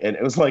debating. And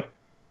it was like,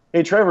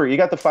 hey, Trevor, you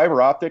got the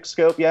fiber optic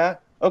scope? Yeah.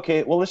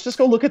 Okay, well, let's just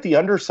go look at the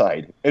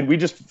underside. And we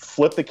just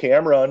flip the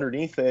camera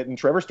underneath it, and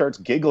Trevor starts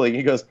giggling.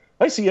 He goes,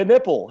 I see a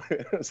nipple.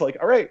 It's like,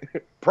 all right,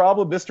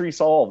 problem, mystery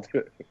solved.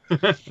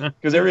 Because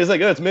everybody's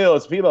like, oh, it's male,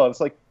 it's female. And it's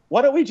like,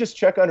 why don't we just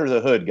check under the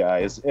hood,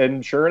 guys?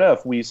 And sure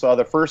enough, we saw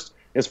the first,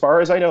 as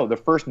far as I know, the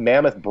first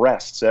mammoth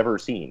breasts ever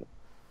seen.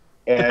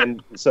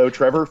 And so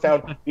Trevor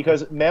found,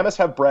 because mammoths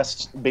have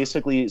breasts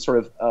basically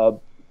sort of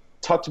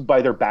tucked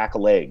by their back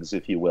legs,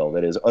 if you will,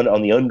 that is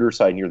on the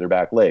underside near their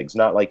back legs,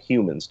 not like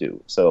humans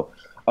do. So,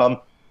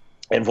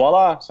 and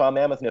voila, saw a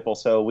mammoth nipple.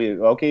 So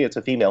okay, it's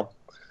a female.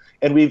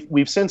 And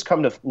we've since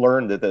come to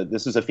learn that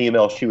this is a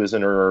female. She was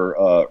in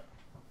her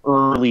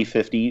early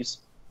 50s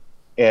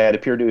and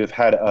appeared to have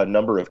had a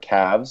number of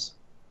calves,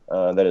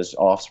 that is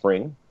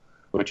offspring,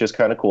 which is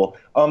kind of cool.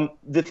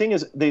 The thing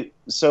is,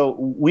 so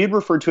we had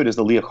referred to it as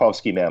the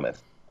Liakovsky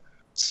mammoth.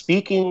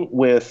 Speaking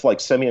with like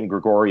Semyon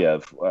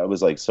Grigoriev, I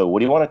was like, so what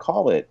do you want to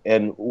call it?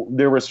 And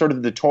there was sort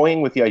of the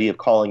toying with the idea of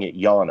calling it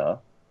Yana,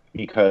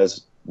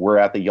 because we're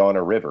at the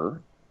Yana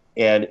River,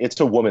 and it's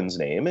a woman's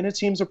name, and it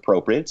seems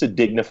appropriate. It's a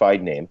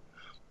dignified name.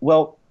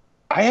 Well,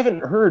 I haven't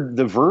heard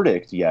the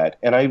verdict yet,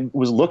 and I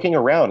was looking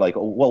around like,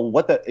 well,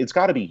 it's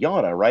got to be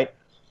Yana, right?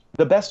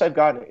 The best I've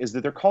gotten is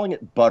that they're calling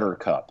it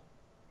Buttercup.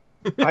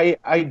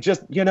 I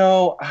just,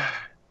 I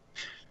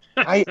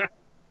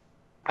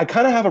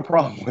kind of have a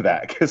problem with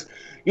that because,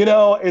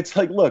 it's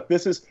like, look,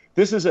 this is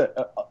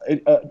a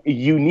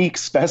unique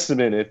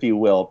specimen, if you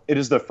will. It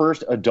is the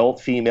first adult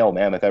female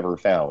mammoth ever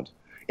found,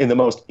 and the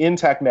most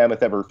intact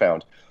mammoth ever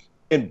found.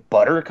 And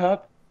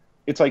Buttercup,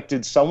 it's like,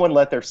 did someone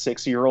let their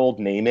 6-year-old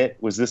name it?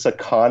 Was this a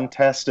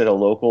contest at a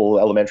local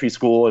elementary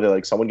school, and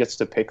like someone gets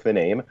to pick the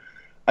name?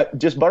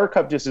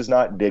 Buttercup just is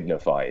not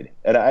dignified,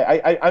 and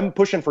I'm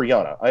pushing for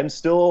Yana. I'm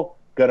still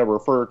gonna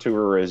refer to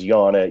her as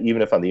Yana,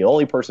 even if I'm the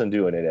only person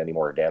doing it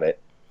anymore. Damn it,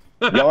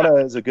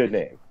 Yana is a good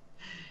name.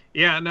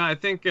 Yeah, no, I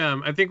think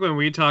when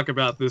we talk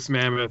about this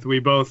mammoth, we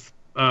both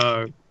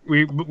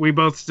we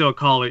both still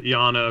call it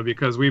Yana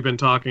because we've been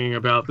talking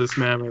about this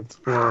mammoth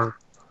for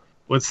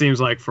what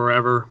seems like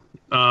forever.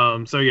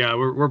 So yeah,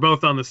 we're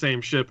both on the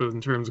same ship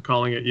in terms of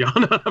calling it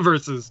Yana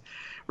versus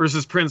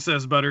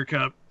Princess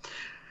Buttercup.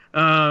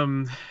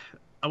 I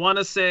want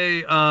to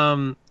say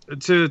to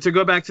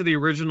go back to the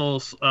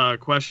original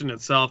question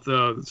itself,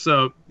 though.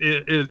 So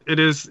it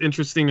is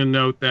interesting to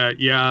note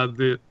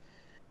that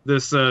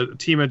this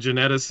team of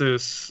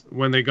geneticists,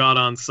 when they got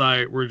on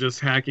site, were just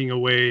hacking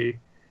away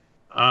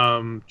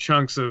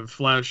chunks of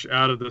flesh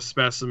out of the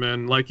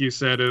specimen. Like you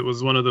said, it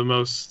was one of the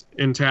most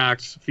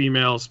intact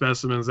female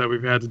specimens that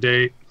we've had to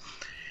date.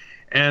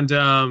 And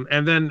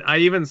then I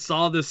even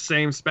saw this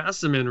same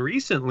specimen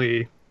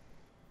recently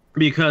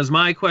because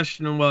my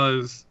question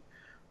was,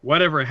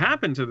 whatever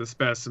happened to the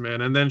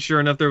specimen? And then sure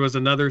enough, there was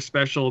another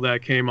special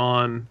that came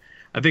on,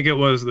 I think it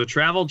was the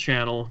Travel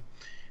Channel,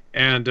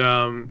 and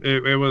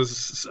it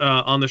was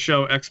on the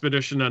show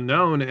Expedition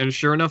Unknown, and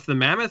sure enough, the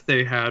mammoth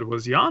they had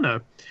was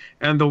Yana.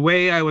 And the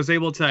way I was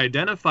able to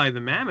identify the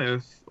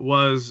mammoth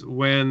was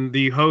when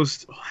the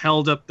host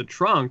held up the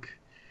trunk.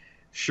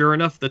 Sure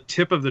enough, the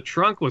tip of the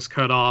trunk was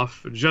cut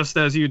off, just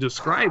as you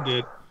described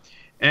it,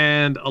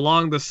 and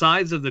along the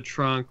sides of the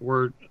trunk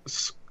were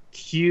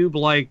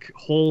cube-like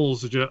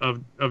holes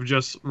of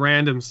just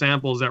random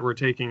samples that were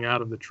taken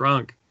out of the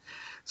trunk.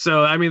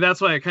 So, I mean,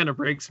 that's why it kind of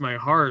breaks my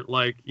heart.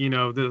 Like, you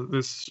know,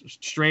 this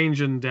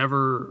strange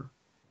endeavor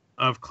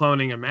of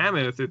cloning a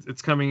mammoth,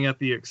 it's coming at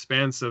the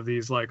expense of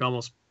these, like,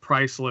 almost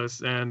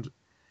priceless and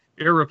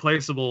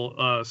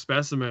irreplaceable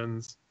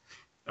specimens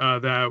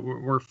that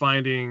we're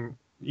finding,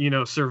 you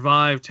know,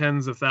 survive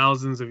tens of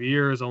thousands of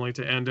years only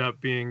to end up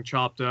being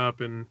chopped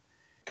up and,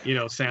 you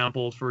know,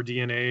 sampled for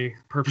DNA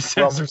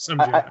purposes or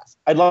something.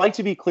 I'd like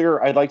to be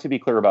clear. I'd like to be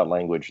clear about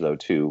language, though,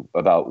 too,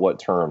 about what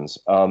terms.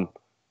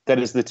 That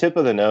is, the tip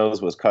of the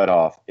nose was cut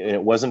off, and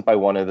it wasn't by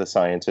one of the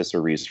scientists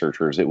or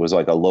researchers. It was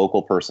like a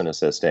local person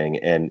assisting,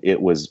 and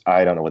it was,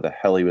 I don't know what the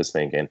hell he was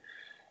thinking.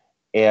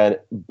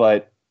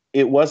 But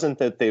it wasn't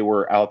that they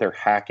were out there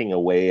hacking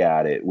away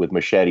at it with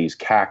machetes,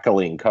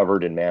 cackling,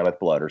 covered in mammoth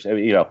blood, or,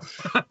 you know,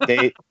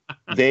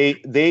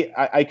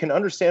 I can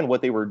understand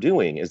what they were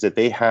doing is that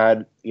they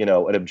had, you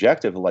know, an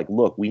objective of like,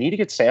 look, we need to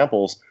get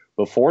samples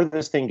before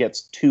this thing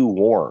gets too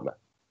warm.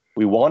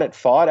 We want it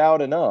thawed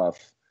out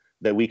enough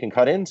that we can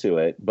cut into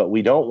it, but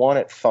we don't want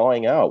it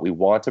thawing out. We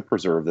want to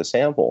preserve the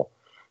sample.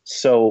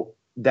 So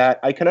that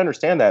I can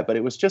understand that, but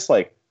it was just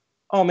like,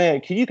 oh man,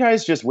 can you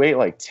guys just wait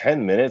like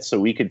 10 minutes so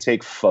we could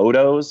take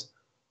photos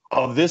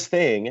of this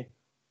thing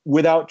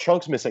without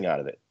chunks missing out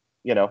of it,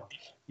 you know?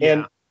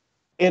 Yeah.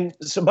 And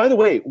so, by the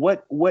way,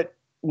 what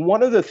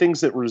one of the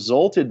things that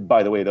resulted,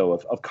 by the way, though,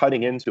 of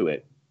cutting into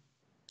it,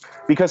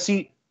 because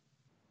see,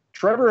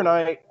 Trevor and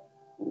I,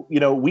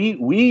 you know, we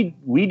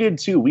did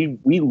too. We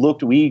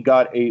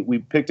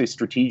picked a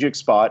strategic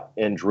spot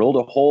and drilled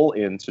a hole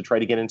in to try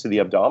to get into the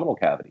abdominal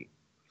cavity.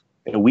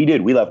 And we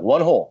left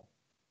one hole,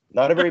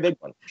 not a very big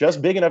one,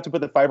 just big enough to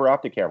put the fiber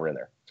optic camera in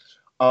there.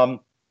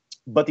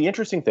 But the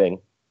interesting thing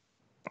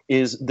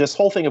is this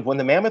whole thing of when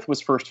the mammoth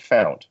was first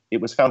found, it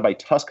was found by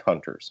tusk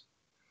hunters.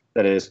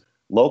 That is,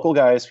 local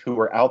guys who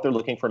were out there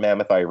looking for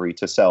mammoth ivory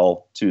to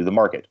sell to the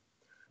market.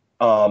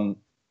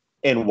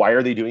 And why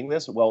are they doing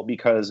this? Well,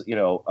 because, you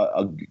know,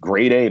 a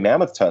grade A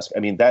mammoth tusk, I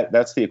mean,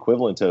 that's the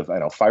equivalent of, I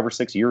don't know, 5 or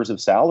 6 years of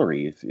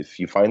salary if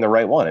you find the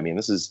right one. I mean,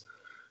 this is,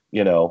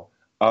 you know,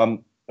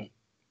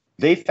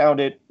 they found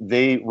it.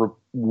 They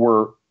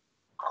were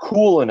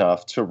cool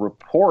enough to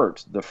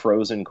report the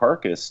frozen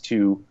carcass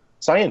to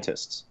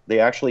scientists. They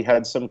actually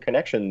had some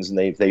connections, and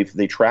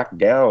they tracked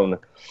down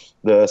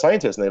the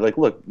scientists, and they're like,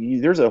 look,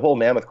 there's a whole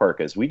mammoth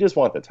carcass. We just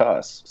want the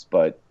tusks,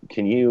 but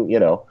can you, you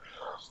know,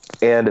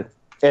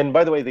 and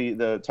by the way,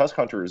 the tusk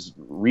hunters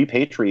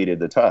repatriated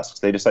the tusks.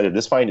 They decided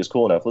this find is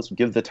cool enough. Let's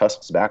give the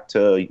tusks back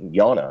to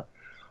Yana.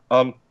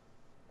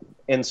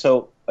 And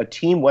so a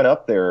team went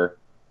up there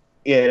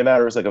in a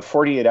matter of like a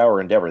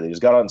 48-hour endeavor. They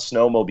just got on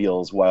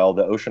snowmobiles while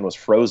the ocean was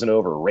frozen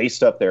over,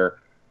 raced up there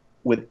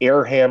with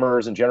air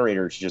hammers and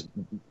generators, just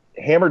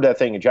hammered that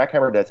thing and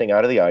jackhammered that thing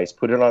out of the ice,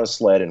 put it on a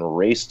sled, and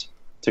raced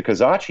to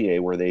Kazachié,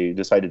 where they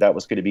decided that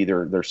was going to be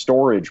their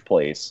storage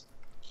place.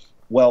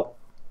 Well,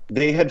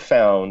 they had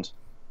found,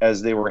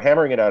 as they were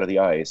hammering it out of the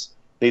ice,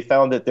 they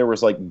found that there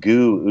was like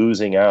goo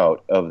oozing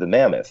out of the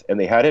mammoth, and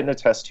they had it in a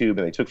test tube,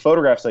 and they took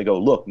photographs, and they go,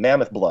 look,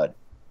 mammoth blood.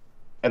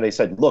 And they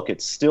said, look,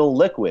 it's still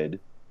liquid.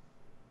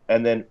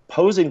 And then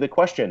posing the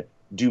question,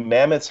 do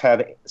mammoths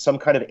have some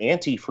kind of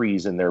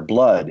antifreeze in their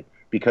blood?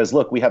 Because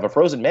look, we have a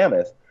frozen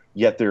mammoth,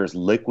 yet there's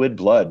liquid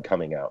blood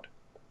coming out.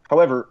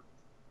 However,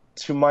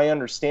 to my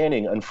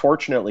understanding,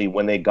 unfortunately,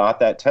 when they got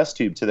that test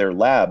tube to their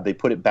lab, they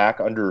put it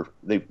back under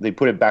they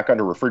put it back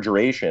under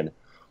refrigeration,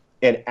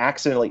 and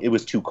accidentally it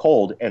was too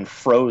cold and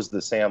froze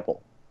the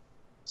sample.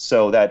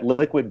 So that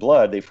liquid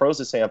blood, they froze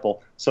the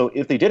sample. So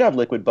if they did have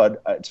liquid blood,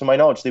 to my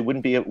knowledge, they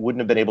wouldn't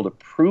have been able to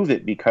prove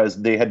it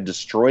because they had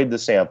destroyed the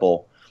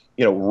sample,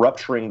 you know,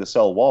 rupturing the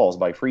cell walls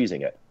by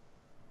freezing it.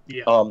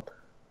 Yeah.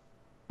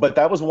 But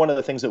that was one of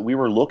the things that we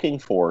were looking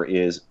for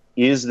is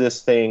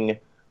this thing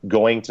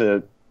going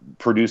to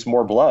produce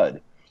more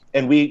blood?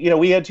 And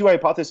we had two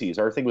hypotheses.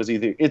 Our thing was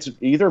it's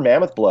either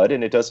mammoth blood,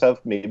 and it does have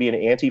maybe an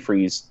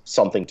antifreeze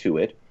something to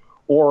it,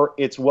 or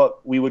it's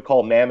what we would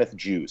call mammoth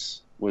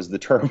juice was the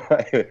term.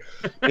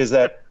 Is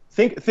that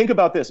think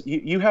about this.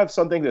 You have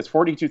something that's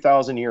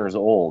 42,000 years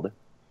old.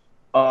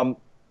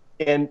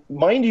 And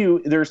mind you,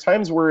 there's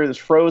times where it's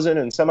frozen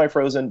and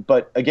semi-frozen,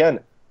 but again,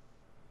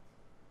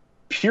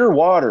 pure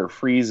water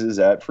freezes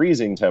at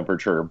freezing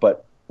temperature,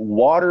 but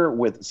water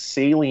with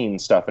saline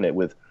stuff in it,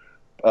 with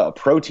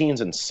proteins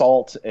and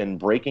salt and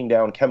breaking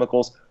down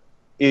chemicals,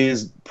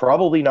 is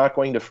probably not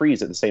going to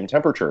freeze at the same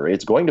temperature.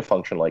 It's going to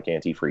function like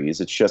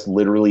antifreeze. It's just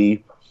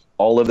literally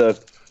all of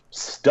the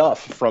stuff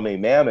from a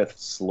mammoth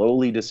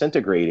slowly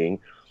disintegrating.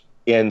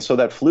 And so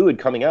that fluid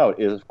coming out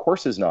is, of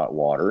course, is not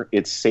water.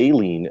 It's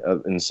saline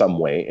in some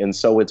way. And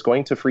so it's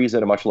going to freeze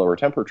at a much lower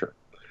temperature.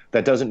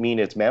 That doesn't mean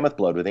it's mammoth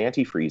blood with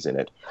antifreeze in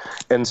it.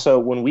 And so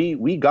when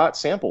we got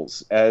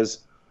samples as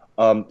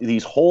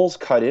these holes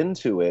cut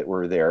into it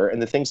were there,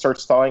 and the thing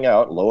starts thawing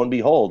out, lo and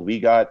behold, we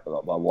got a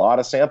lot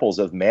of samples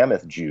of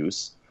mammoth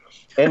juice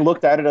and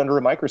looked at it under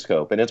a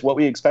microscope. And it's what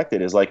we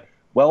expected, is like,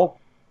 well,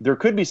 there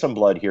could be some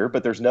blood here,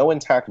 but there's no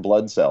intact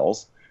blood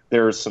cells.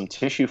 There's some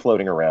tissue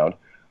floating around.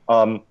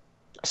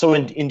 So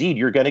indeed,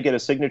 you're going to get a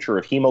signature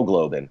of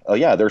hemoglobin. Oh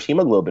yeah, there's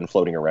hemoglobin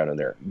floating around in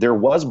there. There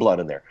was blood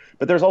in there.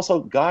 But there's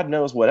also God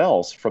knows what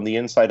else from the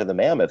inside of the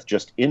mammoth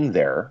just in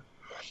there.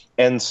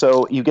 And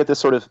so you get this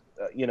sort of,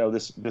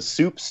 this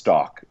soup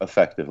stock,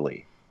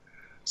 effectively.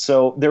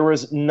 So there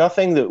was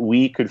nothing that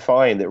we could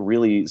find that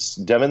really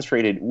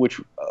demonstrated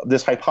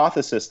this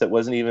hypothesis that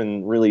wasn't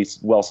even really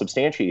well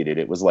substantiated.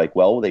 It was like,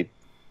 well, when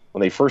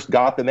they first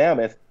got the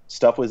mammoth,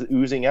 stuff was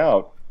oozing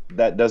out.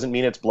 That doesn't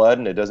mean it's blood,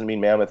 and it doesn't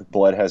mean mammoth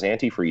blood has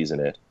antifreeze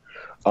in it.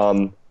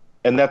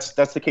 And that's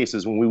the case.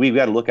 Is when we've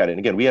got to look at it. And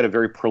again, we had a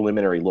very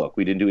preliminary look.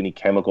 We didn't do any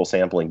chemical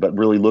sampling, but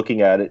really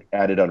looking at it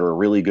under a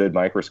really good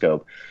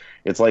microscope,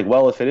 it's like,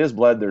 well, if it is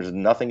blood, there's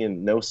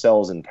no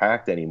cells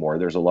intact anymore.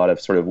 There's a lot of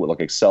sort of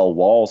like cell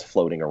walls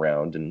floating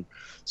around and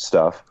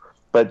stuff.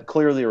 But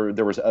clearly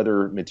there was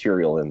other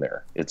material in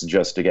there. It's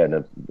just, again,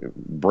 a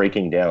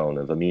breaking down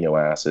of amino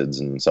acids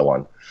and so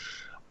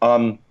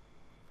on.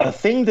 A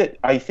thing that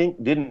I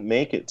think didn't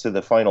make it to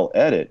the final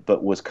edit,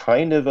 but was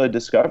kind of a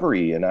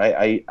discovery, and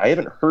I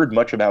haven't heard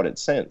much about it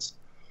since.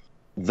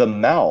 The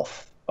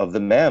mouth of the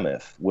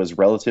mammoth was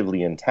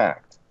relatively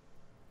intact,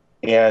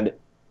 and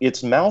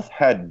its mouth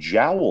had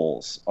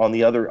jowls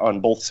on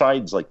both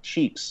sides, like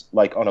cheeks,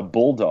 like on a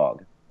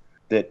bulldog,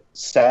 that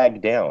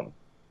sagged down.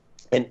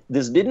 And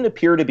this didn't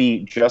appear to be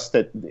just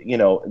that,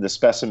 the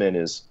specimen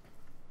is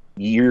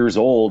years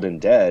old and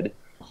dead,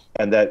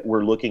 and that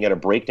we're looking at a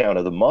breakdown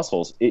of the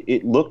muscles.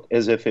 It looked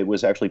as if it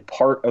was actually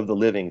part of the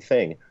living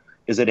thing,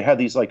 is that it had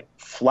these like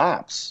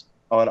flaps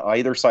on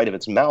either side of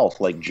its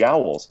mouth, like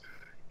jowls.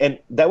 And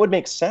that would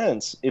make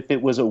sense if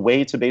it was a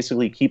way to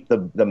basically keep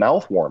the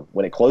mouth warm.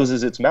 When it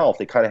closes its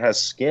mouth, it kind of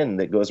has skin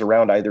that goes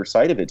around either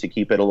side of it to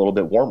keep it a little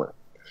bit warmer.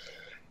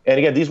 And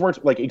again, these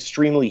weren't like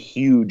extremely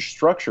huge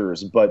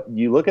structures, but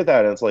you look at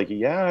that and it's like,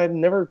 yeah, I'd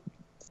never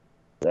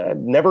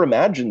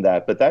imagined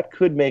that, but that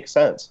could make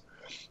sense.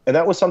 And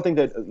that was something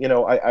that,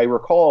 I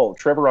recall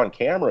Trevor on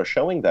camera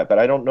showing that, but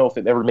I don't know if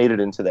it ever made it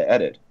into the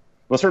edit.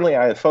 Well, certainly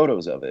I have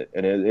photos of it,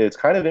 and it's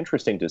kind of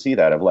interesting to see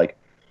that, of like,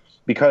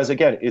 because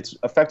again, it's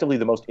effectively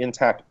the most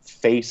intact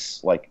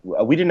face. Like,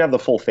 we didn't have the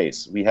full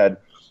face. We had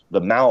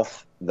the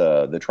mouth,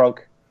 the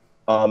trunk,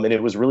 and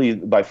it was really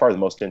by far the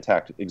most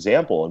intact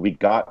example. And we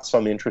got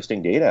some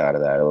interesting data out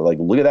of that. Like,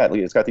 look at that.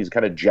 It's got these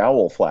kind of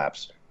jowl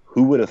flaps.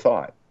 Who would have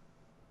thought?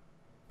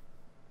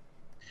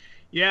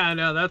 Yeah,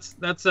 no,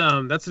 that's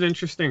an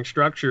interesting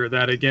structure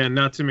that, again,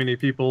 not too many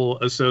people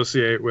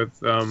associate with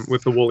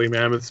the woolly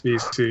mammoth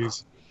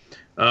species.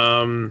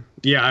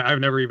 Yeah, I've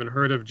never even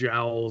heard of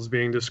jowls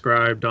being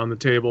described on the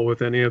table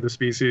with any of the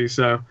species.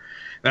 So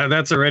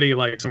that's already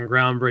like some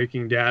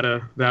groundbreaking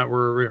data that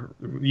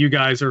you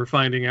guys are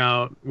finding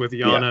out with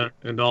Yana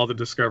and all the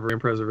discovery and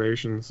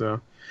preservation.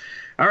 So,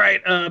 all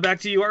right, back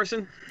to you,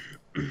 Arson.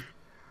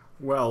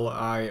 Well,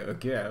 I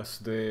guess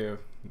the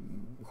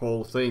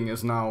whole thing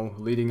is now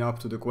leading up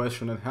to the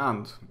question at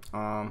hand.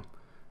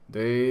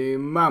 The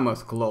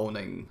mammoth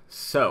cloning.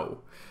 So,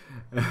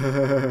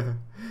 the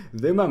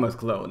mammoth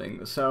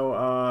cloning.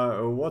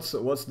 So,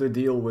 what's the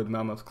deal with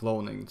mammoth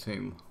cloning,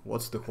 Tim?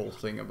 What's the whole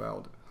thing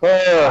about?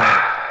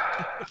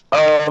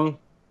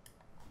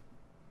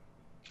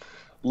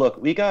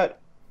 Look, we got.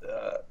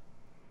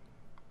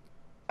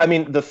 I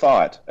mean, the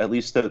thought, at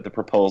least the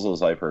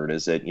proposals I've heard,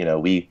 is that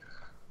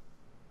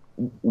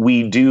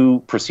we do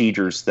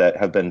procedures that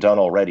have been done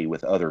already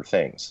with other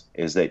things.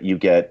 Is that you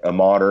get a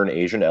modern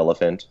Asian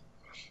elephant,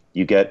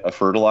 you get a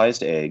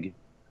fertilized egg,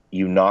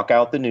 you knock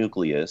out the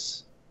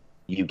nucleus,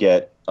 you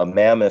get a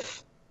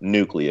mammoth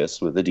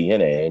nucleus with the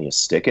DNA, and you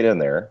stick it in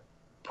there,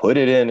 put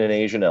it in an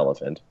Asian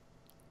elephant,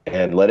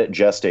 and let it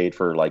gestate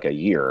for like a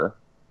year,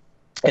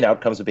 and out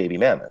comes a baby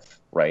mammoth,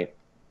 right?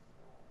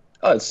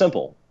 Oh, it's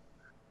simple.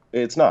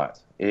 It's not.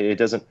 It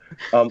doesn't.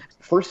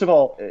 First of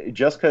all,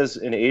 just because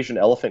an Asian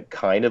elephant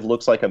kind of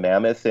looks like a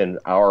mammoth in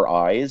our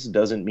eyes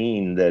doesn't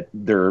mean that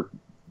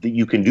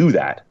you can do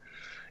that.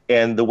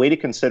 And the way to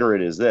consider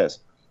it is this,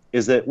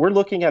 is that we're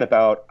looking at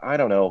about,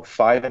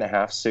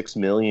 5.5, 6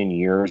 million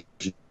years.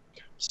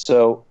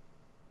 So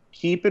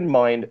keep in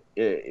mind,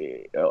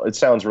 it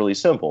sounds really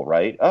simple,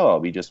 right? Oh,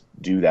 we just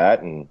do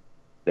that and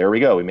there we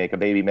go. We make a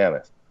baby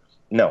mammoth.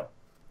 No.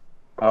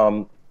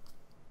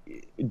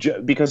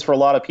 Because for a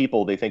lot of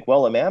people, they think,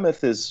 well, a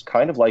mammoth is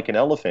kind of like an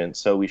elephant,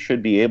 so we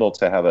should be able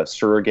to have a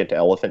surrogate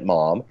elephant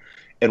mom.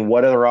 And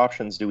what other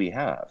options do we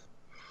have?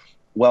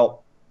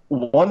 Well,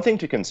 one thing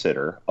to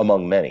consider,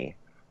 among many,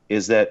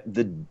 is that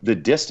the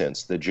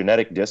distance, the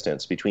genetic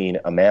distance between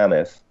a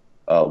mammoth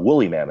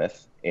woolly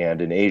mammoth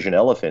and an Asian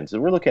elephant,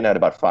 and we're looking at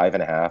about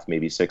 5.5,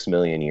 maybe 6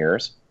 million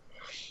years.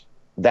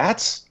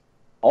 That's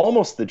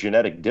almost the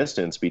genetic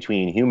distance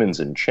between humans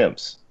and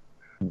chimps.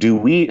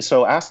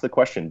 So ask the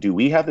question, do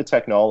we have the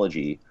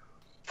technology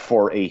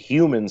for a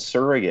human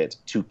surrogate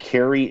to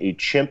carry a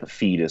chimp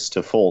fetus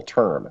to full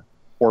term,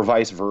 or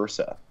vice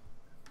versa?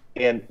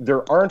 And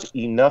there aren't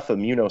enough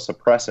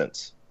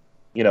immunosuppressants.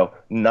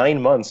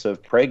 9 months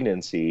of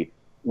pregnancy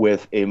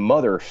with a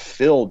mother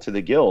filled to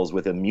the gills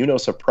with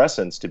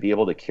immunosuppressants to be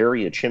able to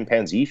carry a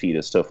chimpanzee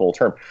fetus to full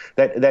term.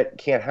 That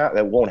can't happen.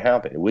 That won't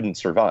happen. It wouldn't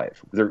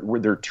survive.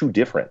 They're too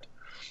different.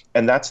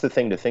 And that's the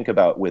thing to think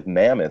about with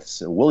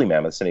mammoths, woolly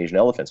mammoths, and Asian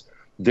elephants.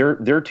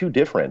 They're too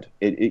different.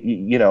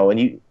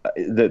 The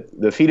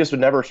fetus would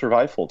never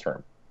survive full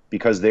term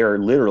because they're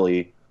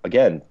literally,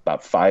 again,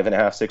 about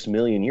 5.5, 6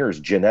 million years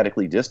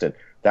genetically distant.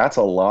 That's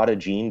a lot of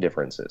gene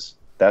differences.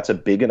 That's a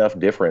big enough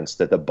difference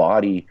that the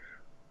body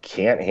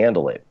can't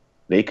handle it.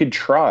 They could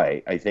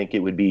try. I think it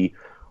would be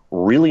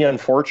really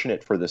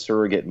unfortunate for the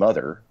surrogate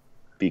mother,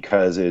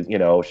 because enough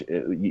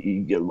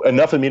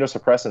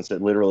immunosuppressants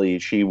that literally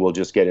she will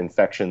just get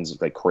infections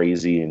like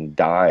crazy and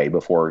die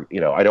before,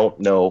 I don't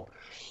know.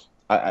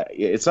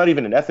 It's not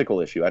even an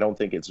ethical issue. I don't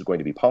think it's going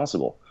to be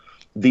possible.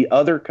 The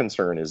other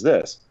concern is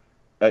this.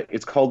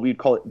 We'd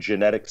call it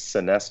genetic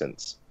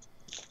senescence.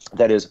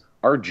 That is,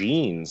 our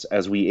genes,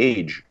 as we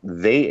age,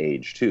 they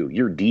age too.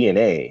 Your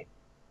DNA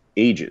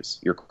ages.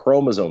 Your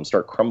chromosomes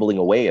start crumbling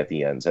away at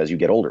the ends as you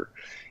get older.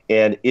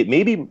 And it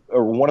may be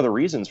one of the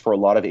reasons for a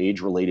lot of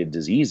age-related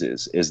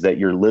diseases is that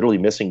you're literally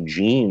missing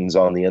genes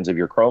on the ends of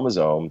your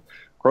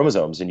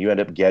chromosomes, and you end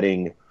up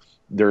getting,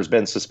 there's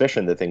been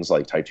suspicion that things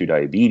like type 2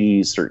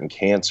 diabetes, certain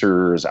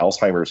cancers,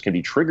 Alzheimer's can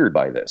be triggered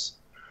by this.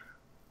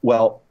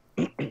 Well,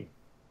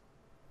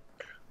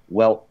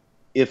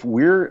 if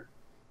we're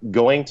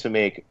going to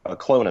make a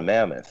clone a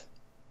mammoth,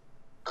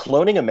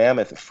 cloning a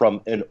mammoth from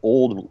an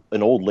old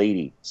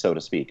lady, so to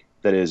speak,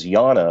 that is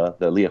Yana,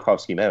 the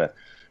Liakovsky mammoth,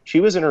 she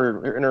was in her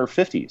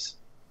 50s.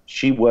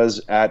 She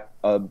was at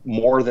a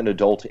more than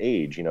adult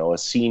age, a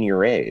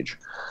senior age.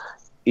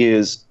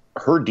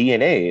 Her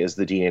DNA is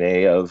the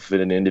DNA of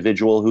an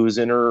individual who's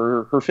in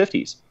her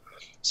 50s.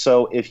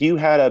 So if you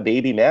had a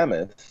baby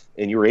mammoth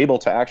and you were able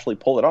to actually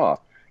pull it off,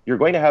 you're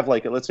going to have,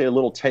 like, let's say, a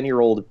little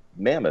 10-year-old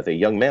mammoth, a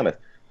young mammoth.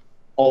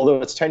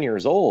 Although it's 10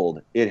 years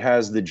old, it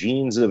has the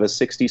genes of a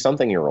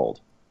 60-something-year-old.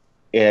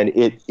 And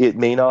it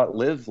may not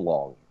live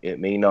long. It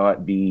may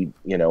not be,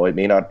 it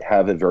may not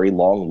have a very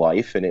long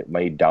life, and it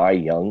may die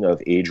young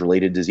of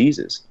age-related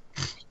diseases.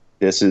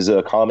 This is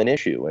a common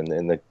issue.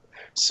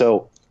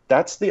 So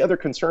that's the other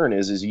concern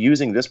is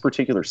using this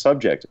particular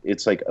subject.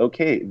 It's like,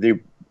 okay,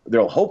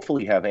 they'll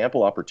hopefully have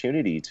ample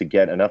opportunity to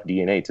get enough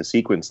DNA to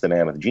sequence the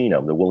mammoth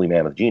genome, the woolly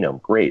mammoth genome.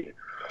 Great.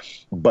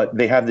 But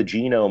they have the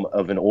genome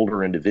of an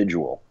older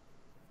individual.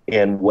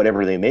 And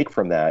whatever they make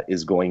from that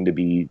is going to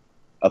be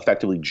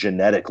effectively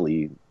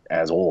genetically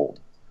as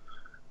old.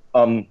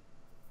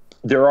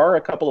 There are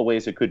a couple of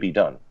ways it could be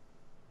done.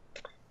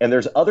 And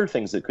there's other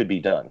things that could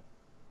be done.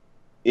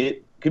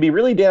 It could be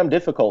really damn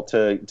difficult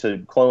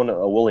to clone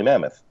a woolly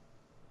mammoth.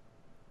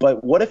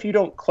 But what if you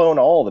don't clone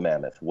all the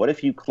mammoth? What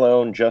if you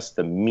clone just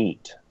the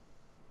meat?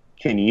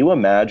 Can you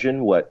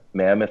imagine what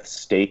mammoth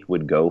steak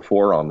would go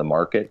for on the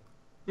market?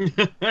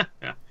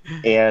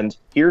 And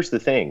here's the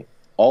thing.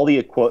 All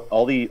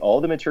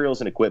the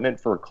materials and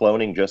equipment for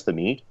cloning just the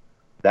meat,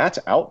 that's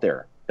out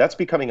there. That's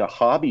becoming a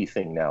hobby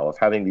thing now, of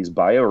having these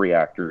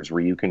bioreactors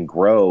where you can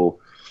grow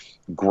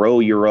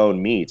your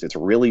own meats. It's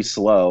really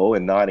slow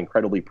and not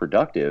incredibly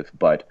productive,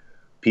 but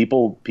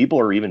people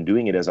are even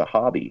doing it as a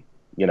hobby.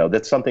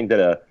 That's something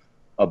that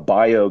a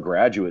bio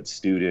graduate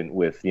student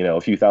with,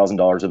 a few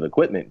 $1,000s of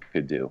equipment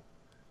could do.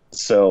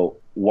 So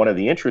one of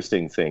the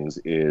interesting things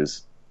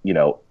is,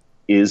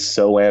 is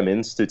SOAM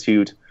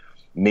Institute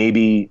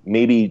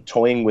maybe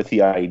toying with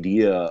the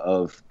idea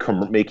of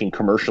making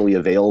commercially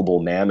available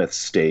mammoth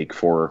steak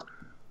for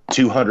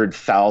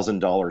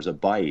 $200,000 a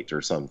bite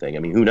or something. I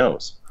mean, who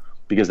knows?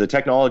 Because the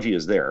technology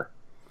is there.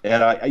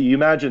 And you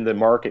imagine the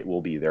market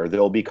will be there.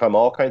 There'll become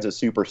all kinds of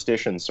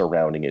superstitions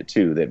surrounding it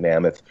too, that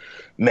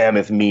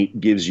mammoth meat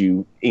gives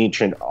you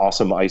ancient,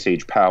 awesome Ice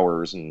Age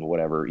powers and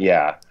whatever.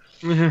 Yeah.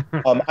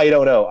 I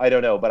don't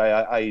know, but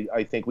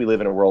I think we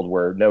live in a world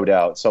where no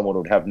doubt someone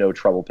would have no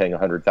trouble paying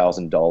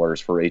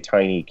 $100,000 for a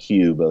tiny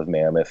cube of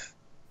mammoth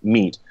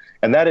meat,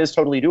 and that is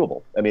totally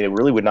doable. I mean, it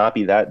really would not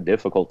be that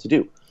difficult to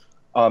do.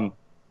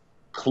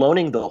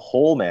 Cloning the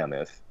whole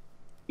mammoth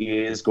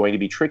is going to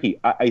be tricky.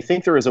 I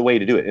think there is a way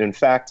to do it. And in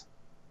fact,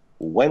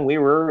 when we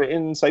were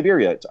in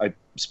Siberia, I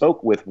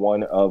spoke with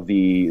one of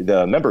the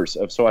members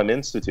of SOAM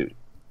Institute.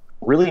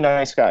 Really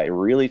nice guy,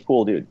 really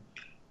cool dude,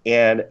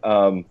 and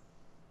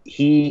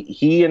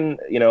he and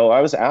I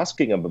was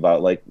asking him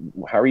about, like,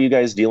 how are you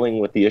guys dealing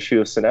with the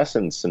issue of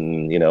senescence?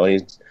 And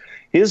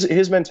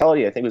his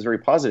mentality, I think, was very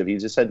positive. He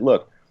just said,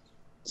 look,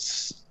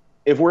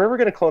 if we're ever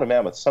going to clone a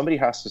mammoth, somebody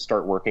has to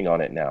start working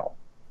on it now.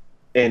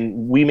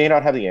 And we may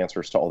not have the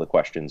answers to all the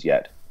questions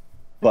yet,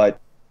 but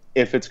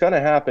if it's going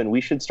to happen,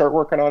 we should start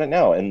working on it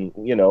now. And,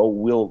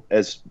 we'll,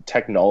 as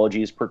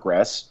technologies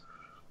progress,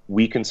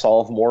 we can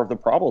solve more of the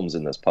problems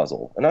in this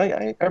puzzle. And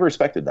I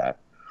respected that.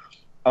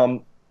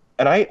 And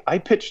I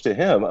pitched to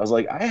him, I was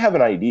like, I have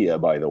an idea,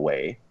 by the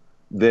way,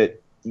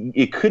 that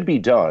it could be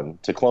done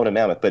to clone a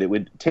mammoth, but it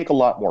would take a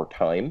lot more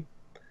time.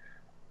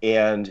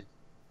 And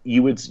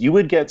you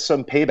would get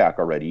some payback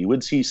already. You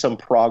would see some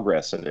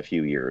progress in a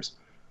few years.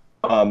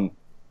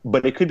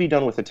 But it could be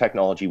done with the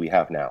technology we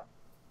have now.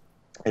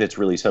 And it's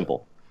really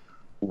simple.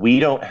 We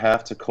don't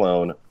have to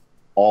clone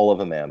all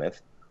of a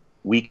mammoth.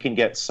 We can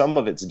get some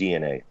of its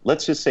DNA.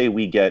 Let's just say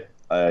we get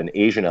an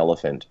Asian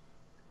elephant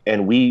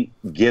and we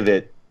give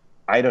it,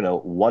 I don't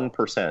know,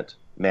 1%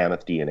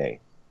 mammoth DNA,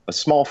 a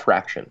small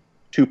fraction,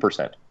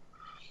 2%.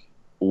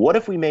 What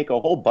if we make a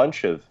whole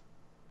bunch of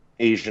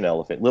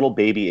little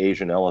baby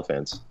Asian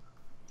elephants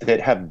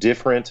that have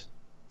different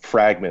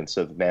fragments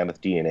of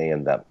mammoth DNA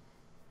in them,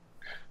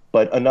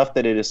 but enough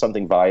that it is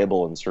something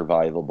viable and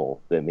survivable,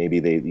 that maybe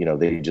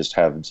they just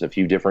have a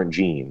few different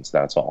genes,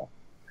 that's all.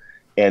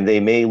 And they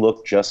may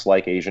look just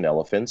like Asian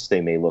elephants.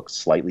 They may look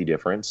slightly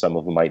different. Some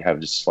of them might have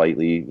just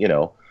slightly,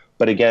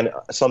 but again,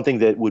 something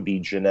that would be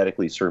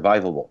genetically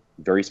survivable,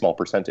 very small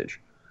percentage.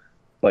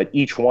 But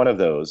each one of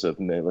those,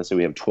 let's say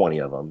we have 20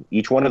 of them,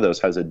 each one of those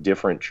has a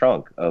different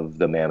chunk of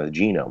the mammoth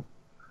genome.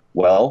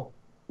 Well,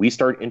 we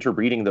start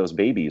interbreeding those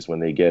babies when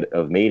they get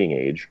of mating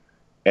age,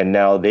 and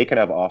now they can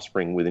have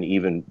offspring with an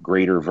even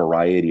greater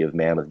variety of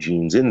mammoth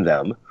genes in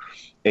them.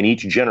 And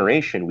each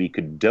generation, we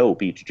could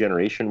dope each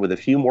generation with a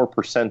few more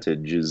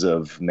percentages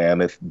of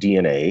mammoth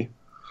DNA.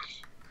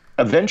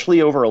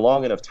 Eventually, over a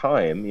long enough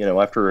time,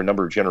 after a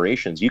number of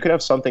generations, you could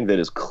have something that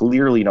is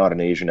clearly not an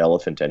Asian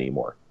elephant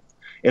anymore,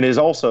 and is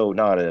also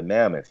not a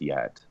mammoth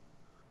yet.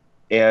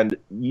 And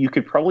you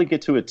could probably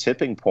get to a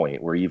tipping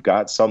point where you've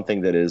got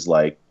something that is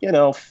like,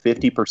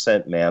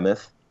 50%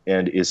 mammoth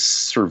and is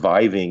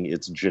surviving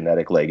its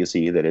genetic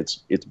legacy, that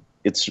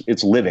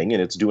it's living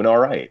and it's doing all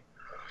right.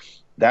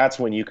 That's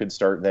when you could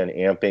start then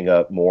amping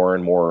up more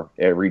and more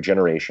every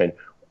generation.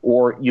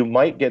 Or you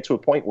might get to a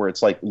point where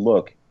it's like,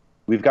 look,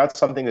 we've got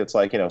something that's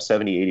like,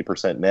 70,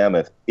 80%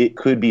 mammoth. It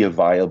could be a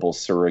viable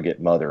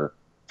surrogate mother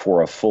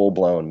for a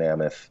full-blown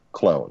mammoth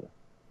clone.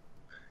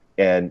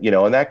 And,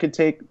 and that could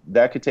take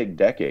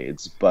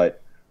decades,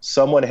 but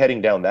someone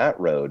heading down that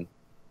road,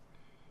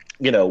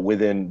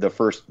 within the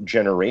first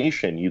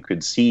generation, you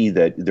could see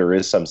that there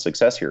is some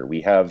success here.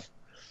 We have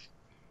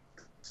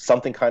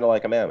something kind of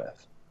like a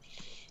mammoth.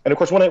 And of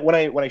course, when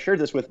I shared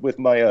this with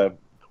my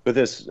with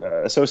this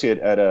associate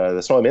at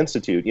the Snow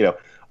Institute,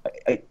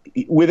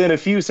 within a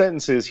few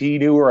sentences, he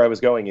knew where I was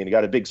going and he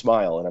got a big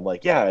smile. And I'm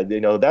like, yeah,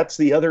 that's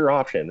the other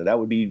option.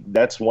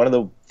 That's one of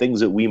the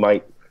things that we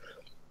might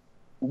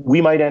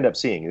end up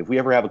seeing. If we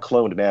ever have a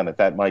cloned mammoth,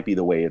 that might be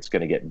the way it's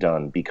going to get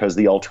done, because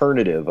the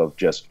alternative of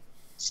just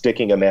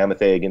sticking a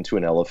mammoth egg into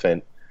an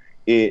elephant,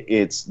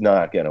 it's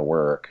not going to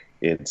work.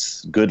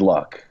 It's good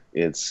luck.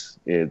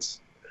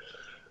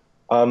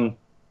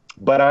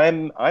 But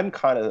I'm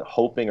kind of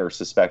hoping or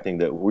suspecting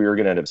that we're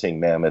going to end up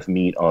seeing mammoth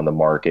meat on the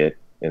market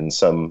in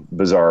some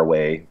bizarre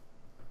way.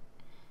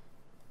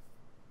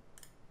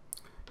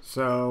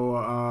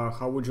 So,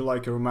 how would you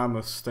like your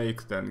mammoth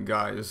steak then,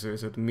 guys?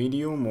 Is it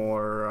medium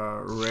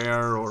or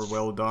rare or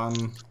well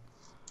done?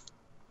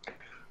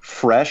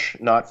 Fresh,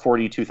 not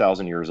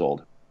 42,000 years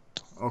old.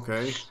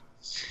 Okay,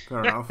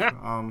 fair enough.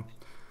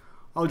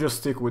 I'll just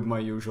stick with my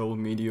usual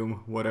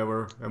medium,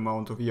 whatever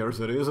amount of years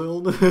it is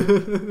old.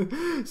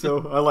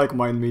 So I like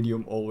mine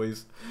medium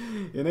always.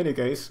 In any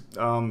case,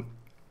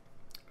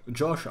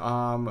 Josh,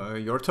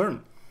 your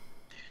turn.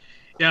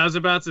 Yeah, I was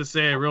about to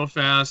say real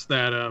fast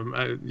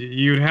that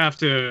you'd have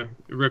to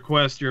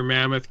request your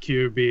mammoth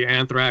cube be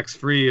anthrax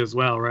free as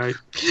well, right?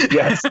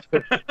 Yes.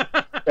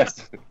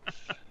 Yes.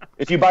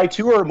 If you buy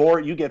 2 or more,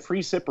 you get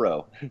free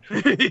Cipro.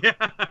 Yeah,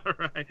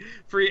 right.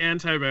 Free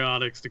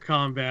antibiotics to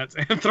combat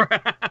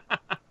anthrax.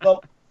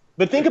 Well,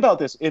 but think about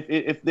this.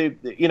 If they,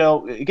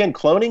 again,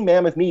 cloning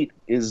mammoth meat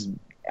is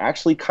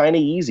actually kind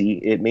of easy.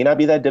 It may not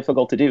be that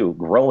difficult to do,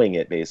 growing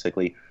it,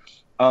 basically.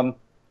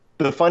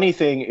 The funny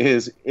thing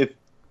is,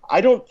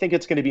 I don't think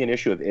it's going to be an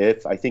issue of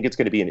if. I think it's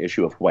going to be an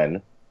issue of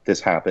when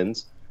this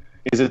happens.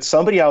 Is that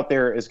somebody out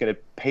there is going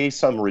to pay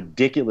some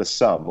ridiculous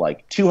sum,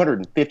 like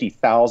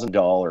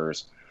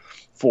 $250,000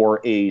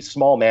 for a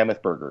small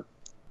mammoth burger.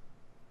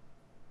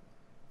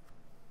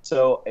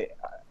 So,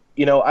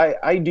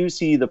 I do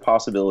see the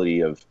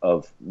possibility of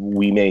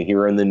we may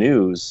hear in the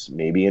news,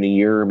 maybe in a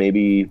year,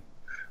 maybe,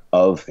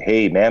 of,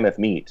 hey, mammoth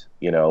meat.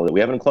 We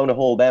haven't cloned a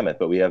whole mammoth,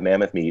 but we have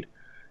mammoth meat.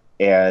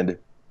 And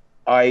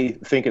I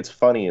think it's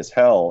funny as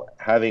hell,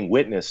 having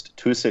witnessed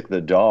Tusik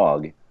the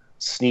dog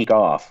sneak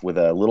off with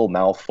a little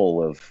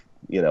mouthful of,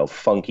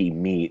 funky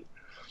meat.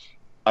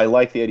 I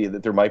like the idea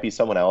that there might be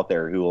someone out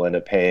there who will end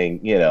up paying,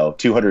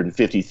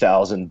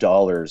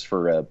 $250,000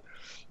 for a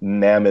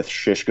mammoth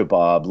shish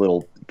kebab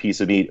little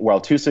piece of meat,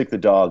 while Tusik the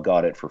dog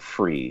got it for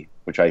free,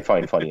 which I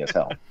find funny as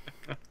hell.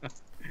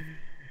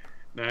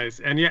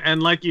 Nice. And yeah,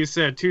 and like you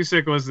said,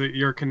 Tusik was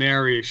your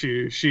canary.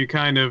 She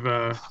kind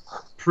of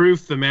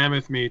proof the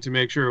mammoth meat to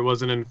make sure it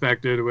wasn't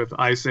infected with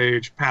Ice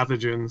Age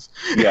pathogens.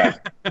 Yeah.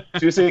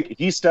 Tusik,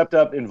 he stepped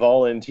up and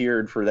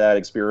volunteered for that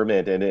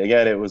experiment. And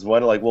again, it was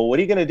one like, well, what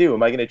are you going to do?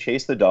 Am I going to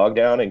chase the dog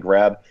down and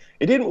grab...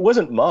 It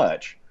wasn't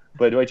much,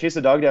 but do I chase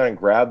the dog down and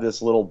grab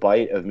this little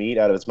bite of meat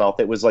out of its mouth?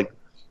 It was like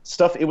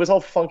stuff, it was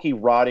all funky,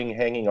 rotting,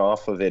 hanging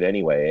off of it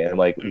anyway. And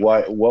like,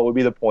 what would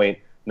be the point?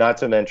 Not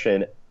to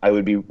mention, I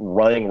would be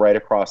running right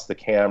across the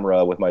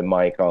camera with my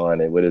mic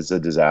on. It was a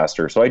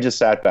disaster. So I just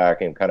sat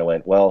back and kind of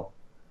went, well,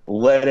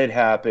 let it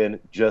happen.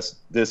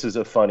 This is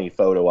a funny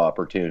photo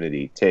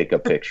opportunity. Take a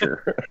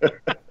picture.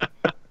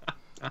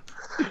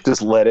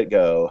 Just let it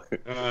go.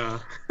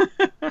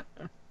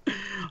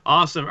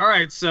 Awesome. All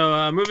right.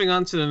 So moving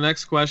on to the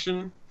next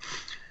question.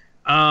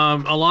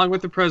 Along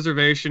with the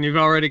preservation, you've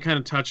already kind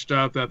of touched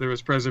up that there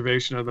was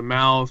preservation of the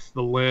mouth,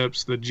 the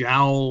lips, the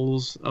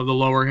jowls of the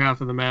lower half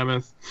of the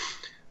mammoth.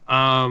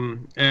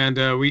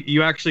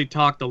 You actually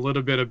talked a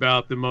little bit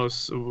about the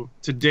most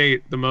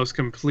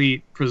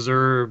complete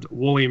preserved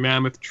woolly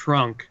mammoth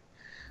trunk.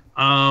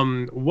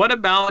 What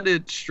about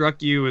it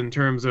struck you in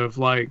terms of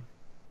like,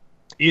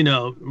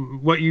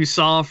 what you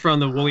saw from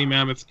the woolly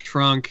mammoth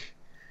trunk,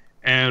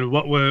 and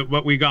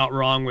what we got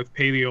wrong with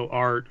paleo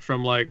art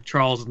from like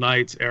Charles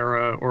Knight's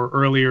era or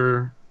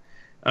earlier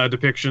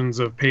depictions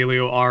of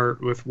paleo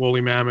art with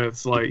woolly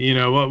mammoths? Like,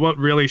 what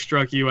really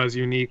struck you as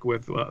unique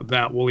with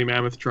that woolly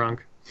mammoth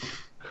trunk?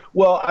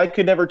 Well, I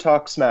could never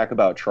talk smack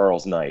about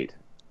Charles Knight.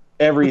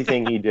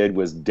 Everything he did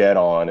was dead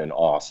on and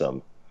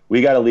awesome.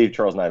 We got to leave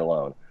Charles Knight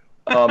alone.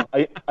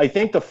 I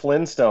think the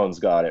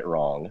Flintstones got it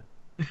wrong.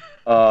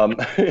 No,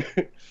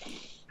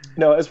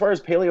 as far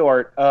as paleo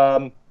art,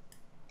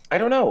 I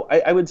don't know.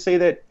 I would say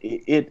that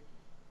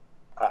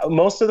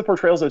most of the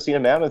portrayals I've seen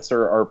of mammoths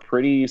are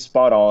pretty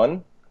spot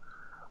on.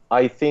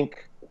 I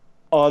think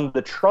on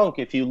the trunk,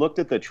 if you looked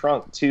at the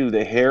trunk too,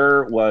 the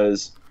hair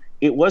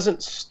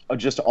wasn't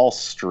just all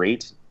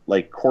straight,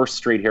 like coarse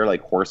straight hair,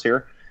 like horse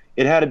hair.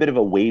 It had a bit of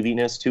a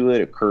waviness to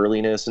it, a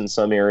curliness in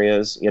some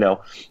areas,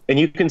 and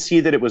you can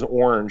see that it was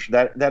orange.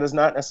 That is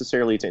not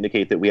necessarily to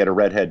indicate that we had a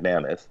redhead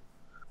mammoth.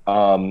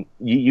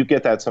 You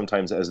get that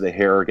sometimes as the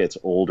hair gets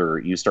older,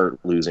 you start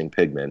losing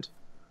pigment.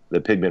 The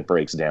pigment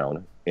breaks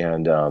down.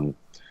 And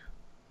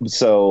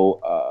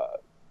so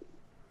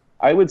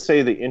I would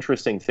say the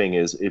interesting thing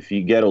is if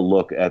you get a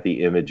look at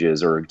the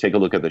images or take a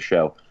look at the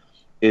show,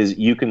 is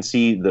you can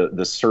see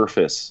the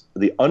surface,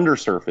 the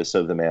undersurface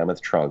of the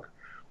mammoth trunk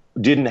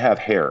didn't have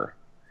hair.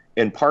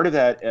 And part of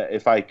that,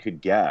 if I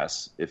could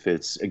guess, if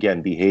it's,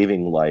 again,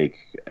 behaving like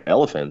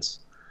elephants,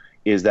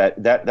 is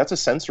that's a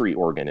sensory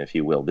organ, if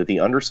you will, that the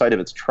underside of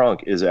its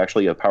trunk is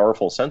actually a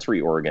powerful sensory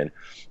organ,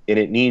 and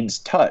it needs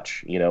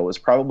touch. It was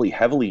probably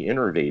heavily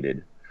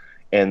innervated.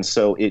 And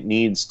so it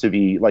needs to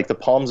be like the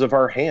palms of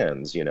our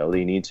hands,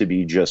 they need to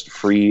be just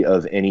free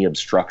of any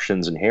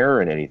obstructions and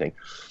hair and anything,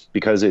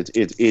 because it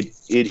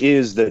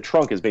is, the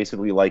trunk is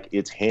basically like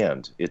its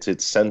hand. It's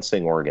its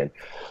sensing organ.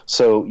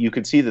 So you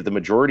could see that the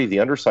majority of the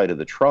underside of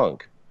the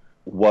trunk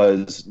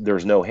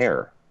there's no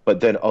hair,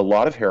 but then a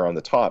lot of hair on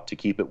the top to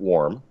keep it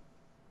warm,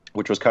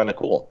 which was kind of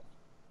cool.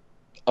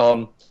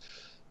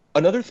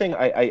 Another thing,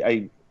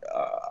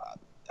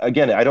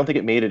 again, I don't think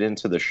it made it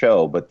into the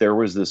show, but there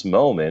was this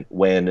moment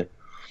when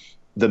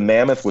the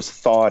mammoth was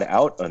thawed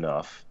out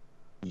enough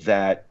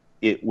that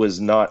it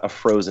was not a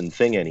frozen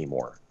thing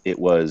anymore. It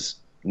was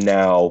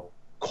now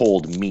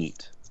cold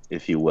meat,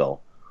 if you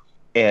will.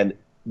 And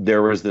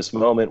there was this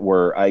moment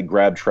where I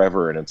grabbed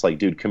Trevor and it's like,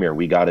 dude, come here,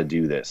 we got to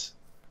do this.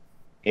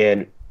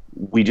 And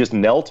we just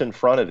knelt in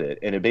front of it.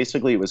 And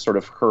it was sort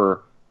of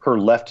her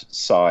left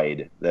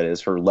side, that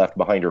is her left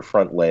behind her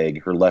front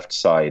leg, her left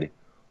side.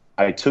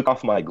 I took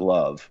off my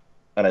glove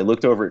and I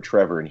looked over at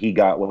Trevor and he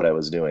got what I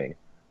was doing.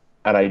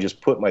 And I just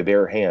put my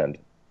bare hand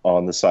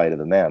on the side of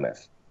the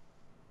mammoth.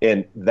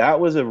 And that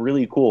was a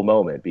really cool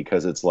moment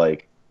because it's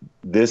like,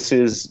 this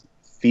is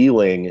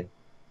feeling,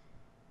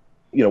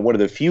 one of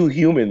the few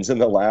humans in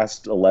the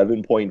last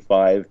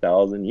 11.5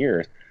 thousand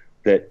years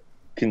that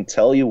can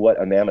tell you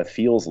what a mammoth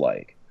feels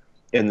like.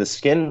 And the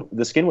skin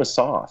was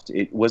soft.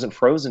 It wasn't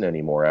frozen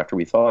anymore after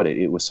we thawed it.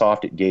 It was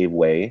soft. It gave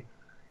way.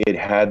 It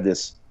had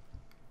this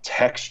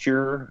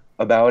texture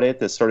about it,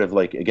 this sort of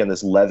like, again,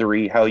 this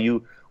leathery, how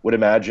you would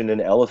imagine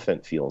an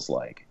elephant feels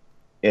like.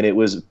 And it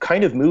was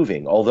kind of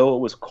moving. Although it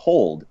was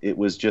cold, it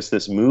was just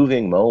this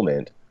moving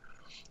moment,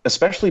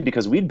 especially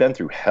because we'd been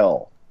through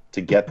hell to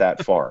get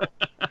that far.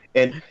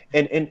 And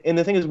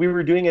the thing is, we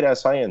were doing it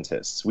as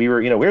scientists. We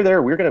were, we're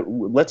there,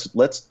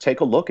 let's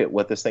take a look at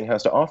what this thing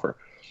has to offer.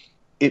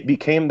 It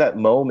became that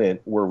moment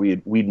where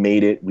we'd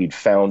made it, we'd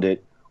found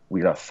it,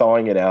 we're not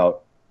thawing it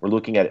out, we're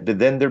looking at it. But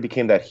then there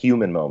became that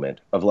human moment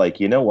of like,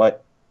 you know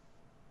what?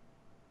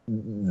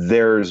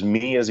 There's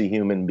me as a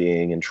human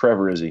being and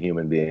Trevor as a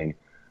human being.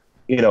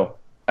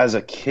 As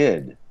a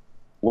kid,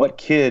 what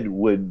kid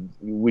would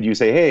you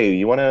say,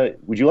 hey,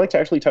 would you like to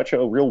actually touch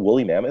a real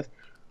woolly mammoth?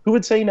 Who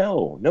would say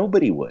no?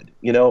 Nobody would,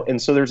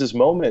 And so there's this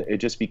moment, it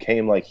just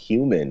became like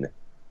human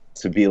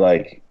to be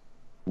like,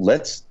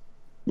 let's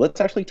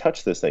let's actually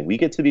touch this thing. We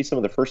get to be some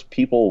of the first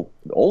people,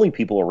 the only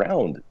people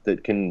around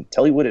that can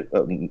tell you what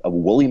a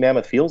woolly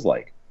mammoth feels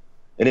like.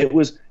 And it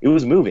was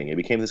moving. It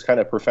became this kind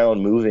of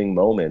profound, moving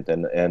moment,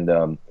 and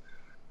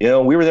you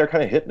know, we were there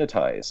kind of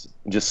hypnotized,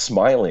 just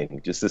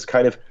smiling, just this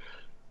kind of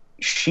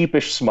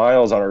sheepish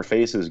smiles on our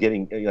faces,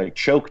 getting like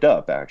choked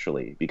up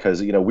actually,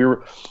 because you know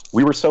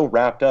we were so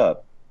wrapped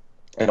up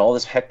in all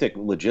this hectic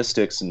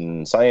logistics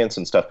and science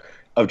and stuff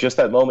of just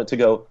that moment to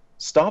go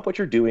stop what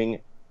you're doing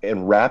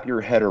and wrap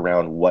your head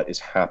around what is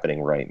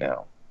happening right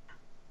now.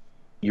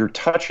 You're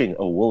touching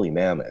a woolly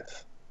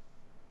mammoth,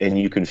 and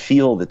you can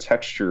feel the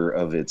texture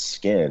of its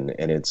skin,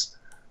 and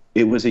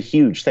it was a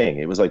huge thing.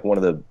 It was like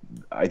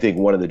I think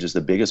one of the just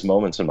the biggest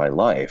moments in my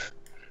life.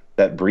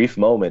 That brief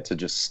moment to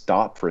just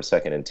stop for a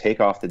second and take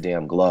off the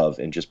damn glove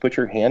and just put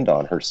your hand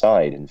on her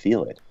side and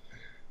feel it.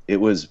 It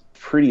was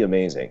pretty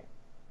amazing.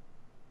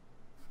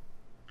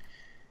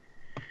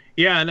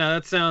 Yeah, no,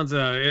 that sounds.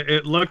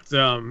 It looked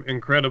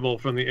incredible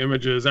from the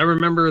images. I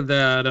remember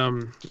that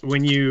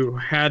when you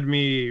had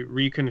me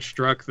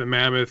reconstruct the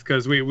mammoth,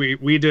 because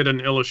we did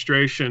an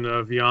illustration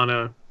of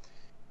Yana,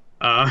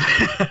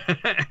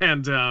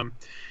 and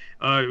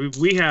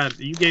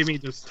you gave me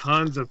just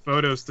tons of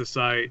photos to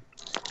cite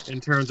in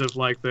terms of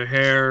like the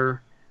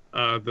hair,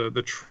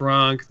 the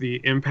trunk, the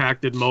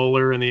impacted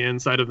molar in the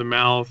inside of the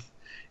mouth.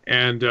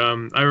 And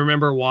I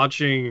remember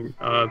watching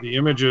the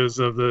images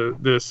of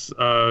this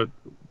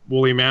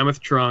woolly mammoth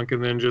trunk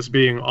and then just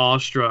being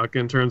awestruck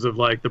in terms of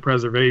like the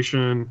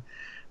preservation,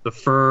 the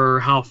fur,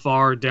 how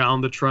far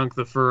down the trunk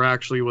the fur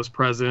actually was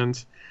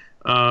present,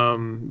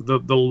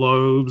 the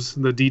lobes,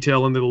 the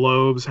detail in the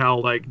lobes, how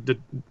like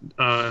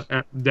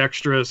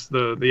dexterous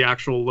the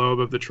actual lobe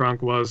of the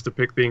trunk was to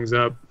pick things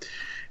up.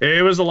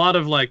 It was a lot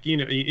of like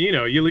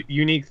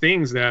unique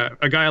things that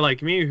a guy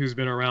like me who's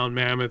been around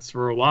mammoths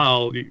for a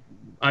while,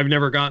 I've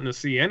never gotten to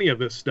see any of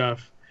this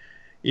stuff,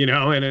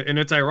 and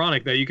it's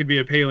ironic that you could be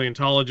a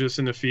paleontologist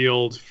in the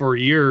field for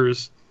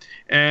years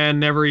and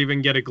never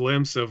even get a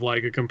glimpse of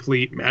like a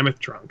complete mammoth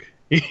trunk.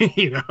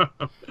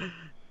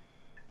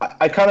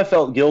 I kind of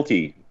felt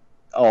guilty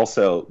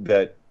also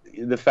that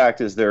the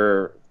fact is there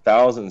are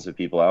thousands of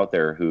people out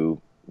there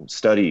who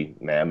study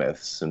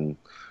mammoths,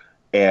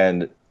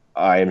 and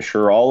I am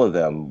sure all of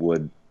them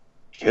would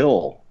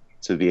kill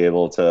to be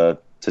able to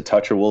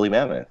touch a woolly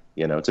mammoth,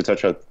 to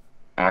touch a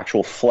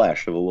actual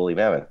flesh of a woolly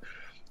mammoth.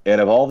 And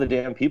of all the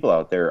damn people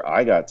out there,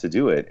 I got to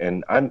do it.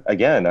 And I'm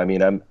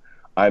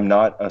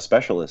not a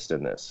specialist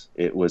in this.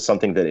 It was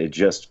something that it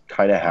just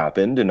kind of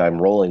happened, and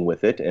I'm rolling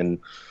with it and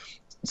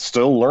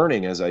still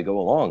learning as I go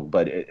along.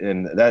 But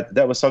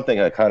that was something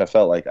I kind of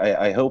felt like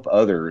I hope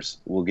others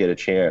will get a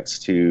chance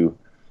to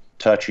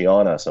touch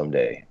Yana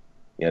someday,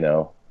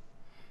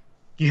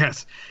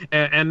 Yes,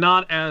 and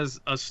not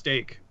as a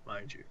steak,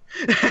 mind you.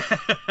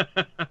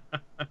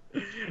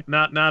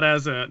 not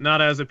as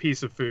a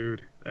piece of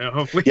food.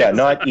 Hopefully. Yeah,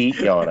 not eat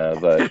Yana,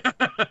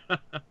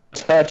 but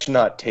touch,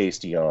 not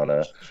taste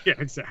Yana. Yeah,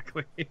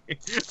 exactly.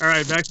 All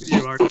right, back to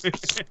you, Art.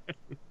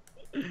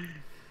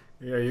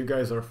 Yeah, you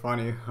guys are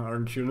funny,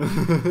 aren't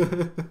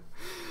you?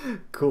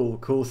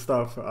 Cool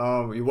stuff.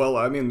 Well,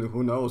 I mean,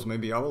 who knows?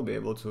 Maybe I will be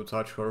able to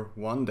touch her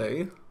one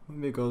day,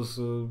 because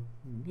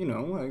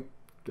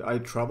I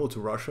travel to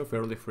Russia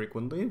fairly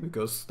frequently,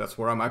 because that's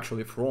where I'm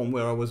actually from,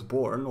 where I was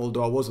born.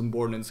 Although I wasn't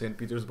born in St.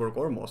 Petersburg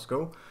or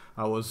Moscow,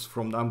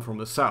 I'm from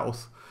the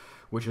south,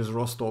 which is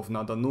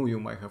Rostov-na-Donu. You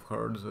might have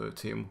heard,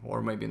 Tim,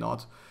 or maybe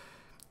not.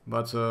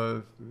 But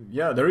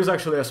yeah, there is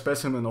actually a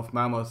specimen of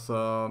mammoth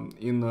I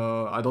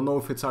don't know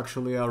if it's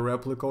actually a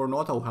replica or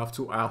not. I'll have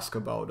to ask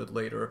about it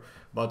later.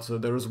 But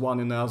there is one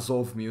in the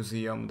Azov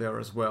Museum there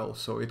as well,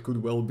 so it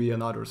could well be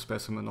another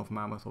specimen of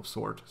mammoth of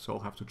sort. So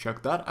I'll have to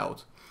check that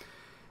out.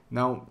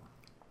 Now,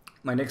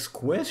 my next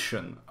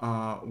question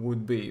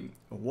would be,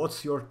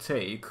 what's your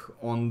take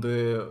on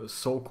the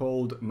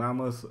so-called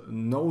mammoth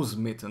nose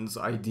mittens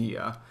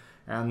idea?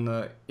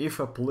 And if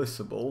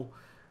applicable,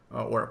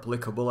 or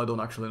applicable, I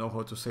don't actually know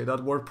how to say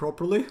that word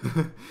properly,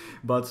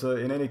 but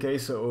in any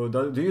case,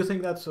 do you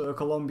think that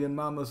Colombian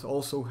mammoth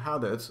also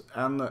had it?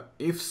 And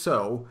if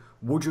so,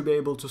 would you be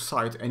able to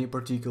cite any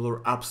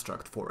particular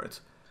abstract for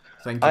it?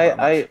 Thank you very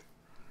much.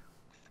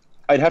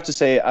 I'd have to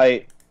say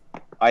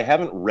I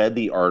haven't read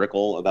the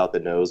article about the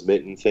nose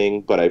mitten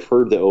thing, but I've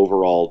heard the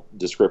overall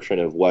description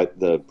of what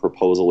the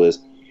proposal is.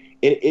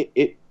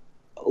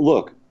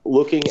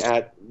 Looking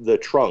at the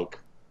trunk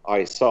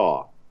I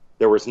saw,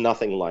 there was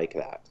nothing like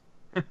that.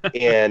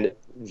 And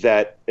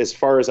that, as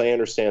far as I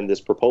understand, this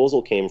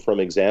proposal came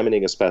from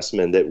examining a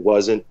specimen that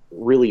wasn't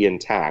really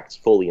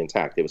fully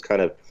intact. It was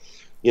kind of,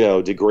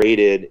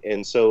 degraded,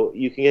 and so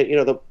you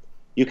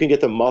can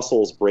get the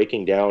muscles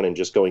breaking down and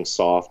just going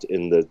soft,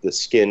 and the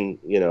skin,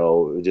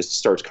 just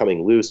starts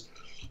coming loose.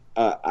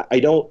 I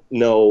don't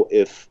know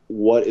if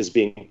what is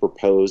being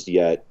proposed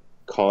yet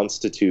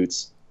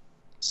constitutes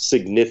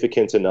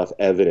significant enough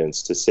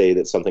evidence to say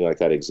that something like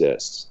that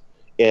exists.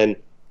 And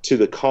to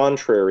the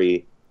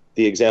contrary,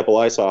 the example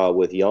I saw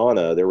with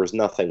Yana, there was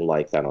nothing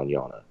like that on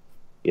Yana.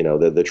 You know,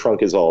 the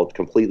trunk is all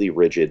completely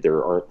rigid.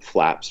 There aren't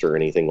flaps or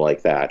anything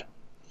like that.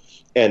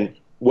 And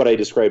what I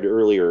described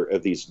earlier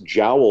of these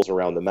jowls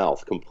around the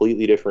mouth,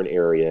 completely different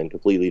area and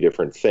completely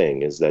different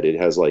thing, is that it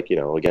has like, you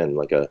know, again,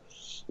 like a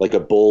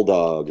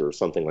bulldog or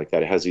something like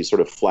that. It has these sort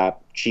of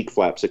cheek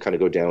flaps that kind of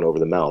go down over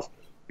the mouth.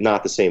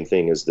 Not the same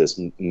thing as this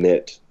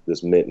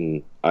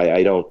mitten.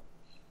 I don't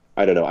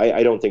know.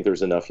 I don't think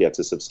there's enough yet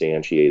to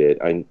substantiate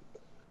it.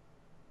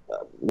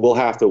 We'll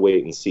have to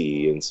wait and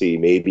see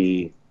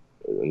maybe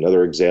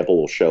another example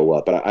will show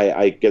up. But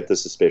I get the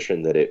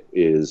suspicion that it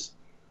is,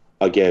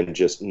 again,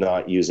 just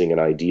not using an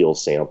ideal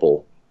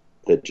sample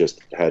that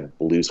just had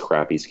loose,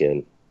 crappy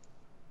skin.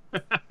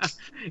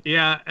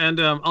 Yeah, and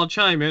I'll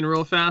chime in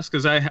real fast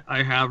because I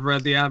have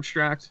read the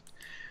abstract,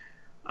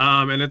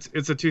 and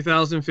it's a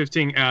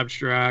 2015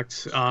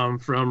 abstract from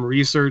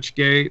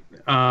ResearchGate,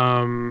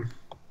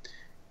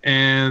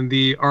 and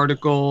the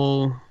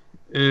article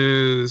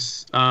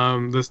is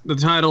the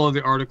title of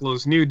the article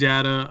is "New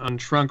Data on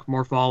Trunk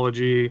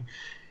Morphology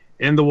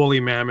in the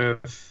Woolly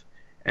Mammoth,"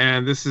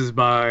 and this is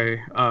by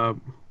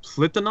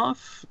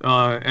Plitonov,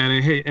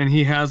 and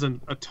he has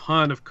a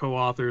ton of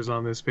co-authors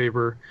on this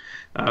paper,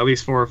 at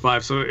least 4 or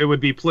 5. So it would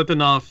be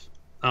Plitonov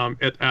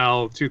et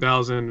al.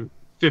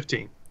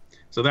 2015.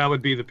 So that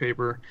would be the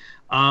paper.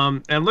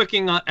 And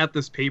looking at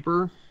this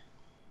paper,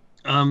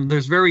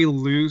 there's very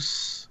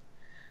loose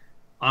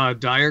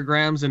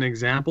diagrams and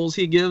examples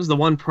he gives. The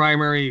one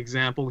primary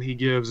example he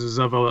gives is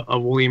of a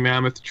woolly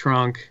mammoth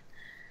trunk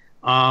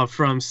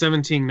from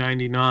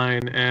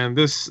 1799, and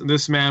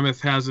this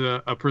mammoth has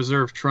a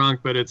preserved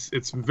trunk, but it's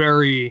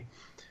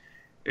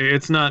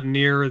not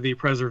near the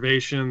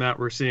preservation that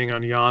we're seeing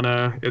on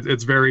Yana.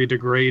 It's very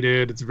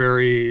degraded. It's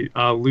very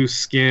loose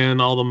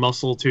skin. All the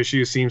muscle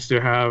tissue seems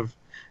to have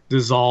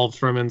dissolved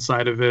from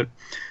inside of it.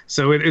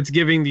 So it's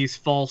giving these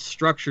false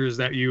structures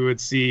that you would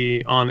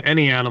see on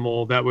any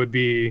animal that would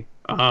be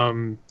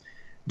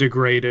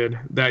degraded,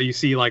 that you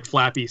see like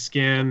flappy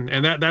skin,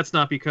 and that's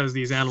not because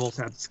these animals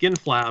have skin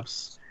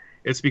flaps.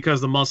 It's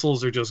because the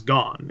muscles are just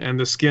gone and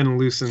the skin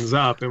loosens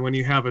up. And when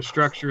you have a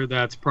structure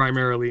that's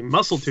primarily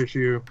muscle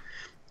tissue,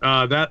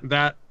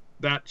 that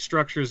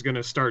structure is going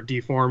to start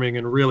deforming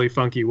in really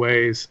funky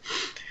ways.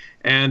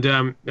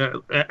 And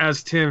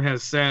as Tim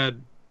has said,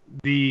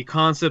 the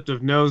concept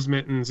of nose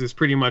mittens is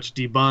pretty much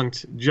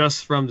debunked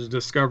just from the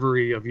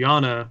discovery of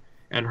Yana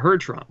and her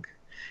trunk.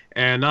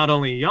 And not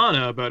only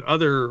Yana, but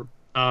other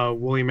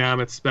woolly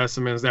mammoth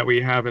specimens that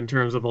we have in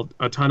terms of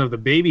a ton of the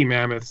baby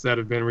mammoths that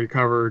have been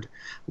recovered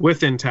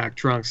with intact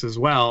trunks as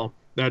well,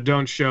 that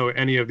don't show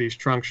any of these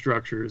trunk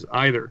structures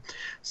either.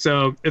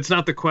 So it's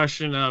not the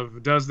question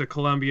of does the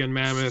Columbian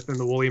mammoth and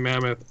the woolly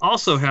mammoth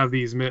also have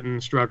these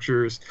mitten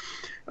structures.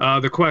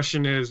 The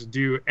question is,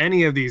 do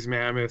any of these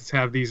mammoths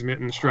have these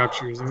mitten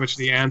structures, in which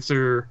the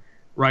answer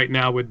right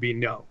now would be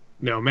no.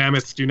 No,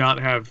 mammoths do not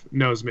have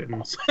nose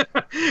mittens.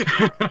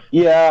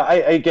 Yeah,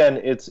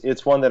 again,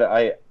 it's one that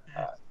I'm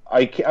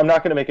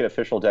not going to make an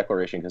official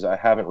declaration because I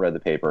haven't read the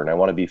paper, and I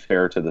want to be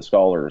fair to the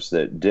scholars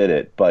that did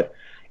it. But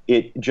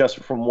it just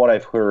from what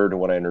I've heard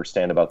and what I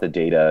understand about the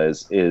data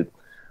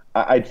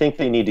I think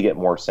they need to get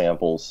more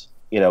samples,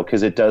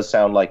 because it does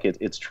sound like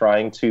it's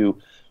trying to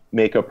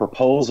make a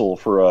proposal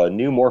for a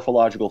new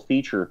morphological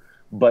feature,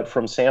 but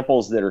from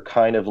samples that are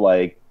kind of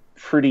like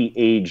pretty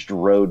aged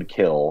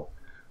roadkill,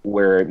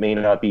 where it may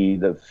not be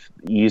the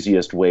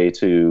easiest way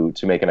to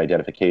make an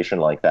identification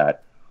like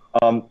that.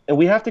 And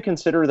we have to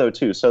consider, though,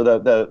 too, so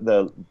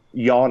the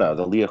Yana,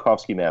 the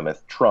Liakovsky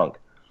mammoth trunk,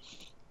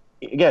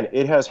 again,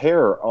 it has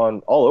hair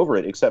on all over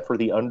it except for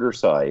the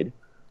underside.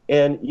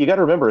 And you got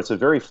to remember, it's a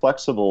very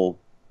flexible,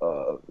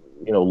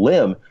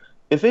 limb.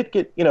 If it's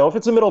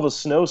the middle of a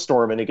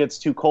snowstorm and it gets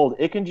too cold,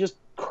 it can just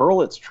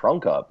curl its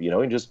trunk up,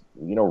 and just,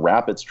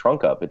 wrap its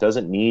trunk up. It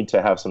doesn't need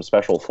to have some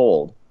special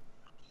fold.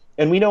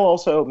 And we know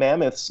also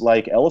mammoths,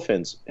 like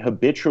elephants,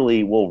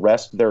 habitually will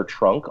rest their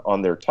trunk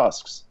on their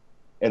tusks.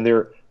 And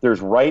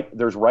there's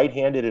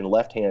right-handed and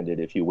left-handed,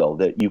 if you will,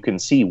 that you can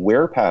see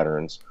wear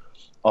patterns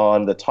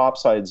on the top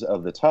sides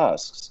of the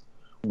tusks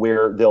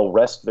where they'll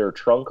rest their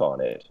trunk on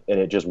it, and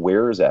it just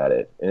wears at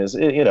it. And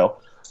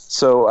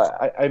so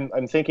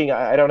I'm thinking,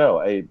 I don't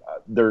know,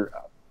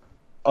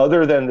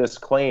 other than this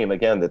claim,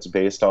 again, that's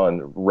based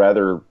on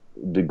rather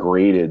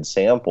degraded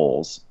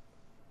samples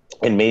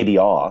and maybe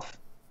off,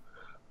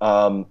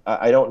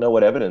 I don't know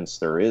what evidence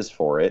there is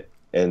for it.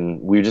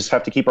 And we just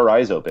have to keep our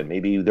eyes open.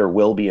 Maybe there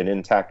will be an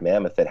intact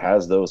mammoth that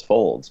has those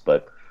folds,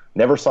 but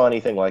never saw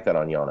anything like that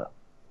on Yana.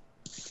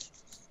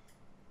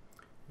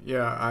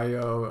 Yeah,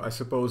 I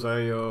suppose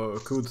I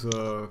could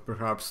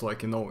perhaps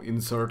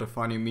insert a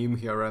funny meme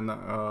here and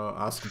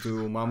ask,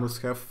 do mammoths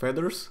have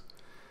feathers?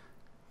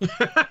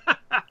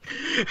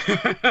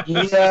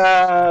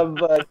 Yeah,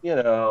 but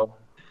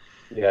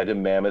do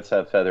mammoths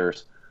have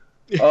feathers?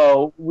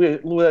 Oh,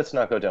 let's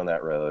not go down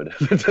that road.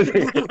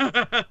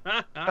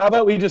 How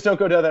about we just don't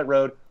go down that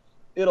road?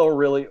 it'll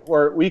really,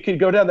 or we could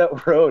go down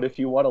that road if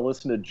you want to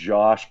listen to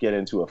Josh get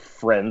into a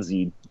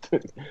frenzy.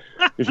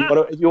 If you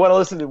want to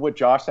listen to what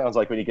Josh sounds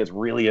like when he gets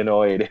really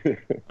annoyed.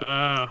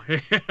 Oh.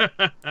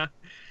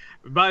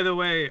 By the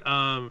way,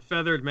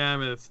 feathered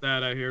mammoths,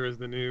 that I hear is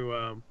the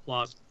new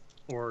plot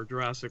for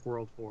Jurassic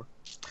World 4.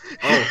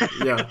 Oh,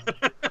 yeah.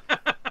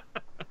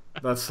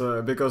 That's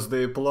because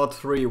the plot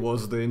 3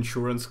 was the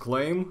insurance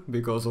claim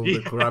because of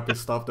the crappy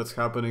stuff that's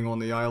happening on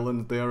the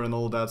island there and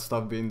all that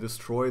stuff being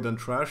destroyed and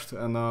trashed.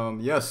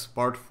 And yes,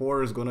 part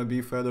 4 is gonna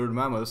be feathered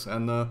mammoths,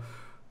 and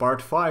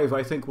part 5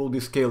 I think will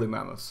be scaly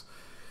mammoths.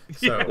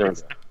 So,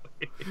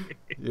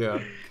 yeah.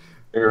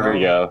 There we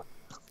go.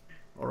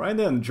 Alright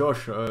then,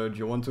 Josh, do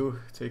you want to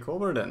take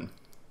over then?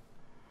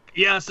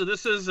 Yeah, so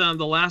this is the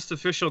last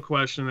official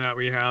question that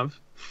we have.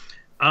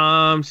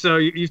 So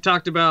you've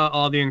talked about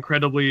all the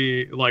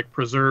incredibly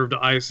preserved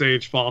Ice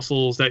Age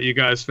fossils that you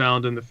guys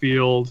found in the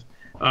field,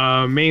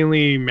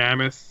 mainly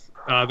mammoth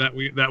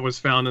that was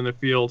found in the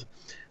field.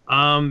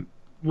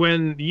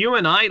 When you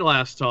and I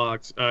last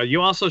talked,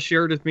 you also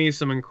shared with me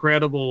some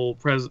incredible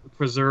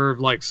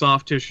preserved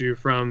soft tissue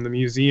from the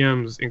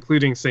museums,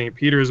 including St.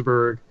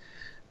 Petersburg,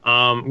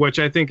 which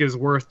I think is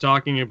worth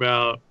talking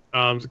about.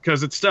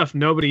 Because it's stuff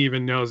nobody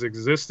even knows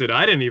existed.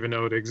 I didn't even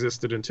know it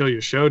existed until you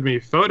showed me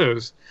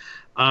photos.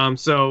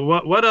 So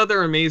what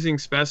other amazing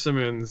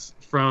specimens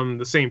from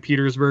the St.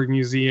 Petersburg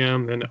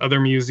Museum and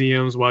other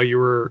museums while you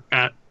were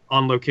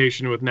on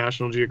location with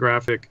National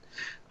Geographic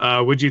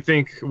would you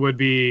think would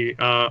be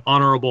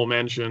honorable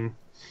mention?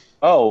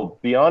 Oh,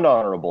 beyond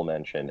honorable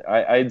mention.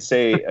 I'd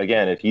say,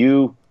 again, if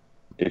you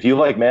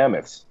like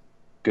mammoths,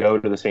 go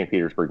to the St.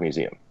 Petersburg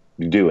Museum.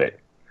 Do it.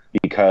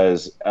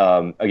 Because,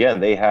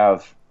 again, they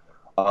have...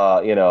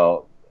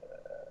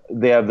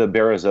 they have the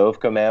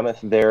Berezovka mammoth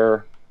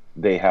there.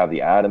 They have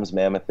the Adams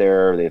mammoth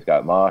there. They've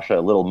got Masha,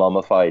 a little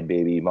mummified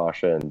baby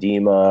Masha and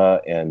Dima.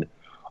 And,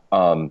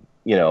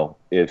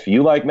 if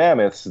you like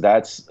mammoths,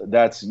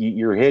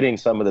 you're hitting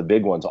some of the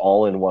big ones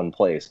all in one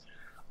place.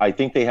 I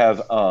think they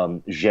have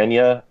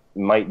Zhenya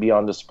might be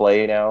on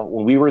display now.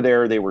 When we were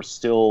there, they were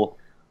still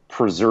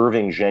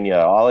preserving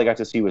Zhenya. All I got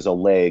to see was a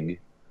leg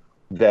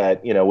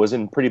that was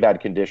in pretty bad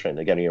condition.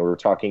 Again, we were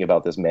talking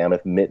about this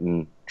mammoth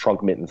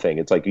trunk mitten thing.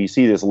 It's like you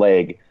see this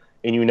leg,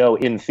 and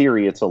in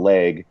theory it's a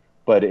leg,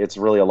 but it's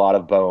really a lot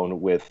of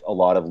bone with a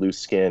lot of loose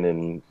skin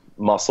and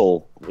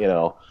muscle,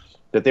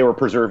 that they were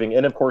preserving.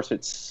 And of course,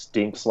 it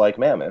stinks like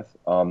mammoth.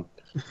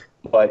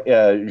 But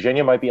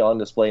Zhenya might be on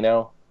display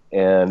now,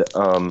 and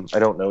I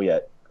don't know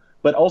yet.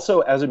 But also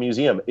as a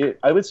museum,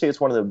 I would say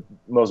it's one of the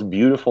most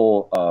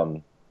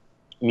beautiful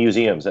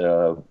museums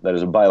that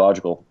is a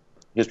biological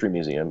history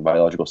museum,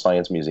 biological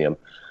science museum,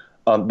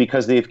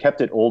 because they've kept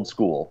it old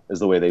school, is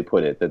the way they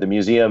put it. That the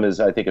museum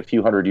is, I think, a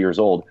few hundred years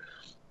old,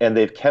 and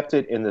they've kept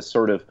it in this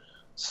sort of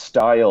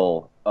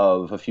style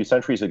of a few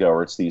centuries ago,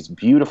 where it's these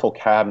beautiful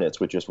cabinets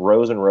with just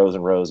rows and rows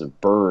and rows of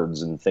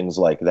birds and things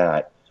like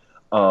that.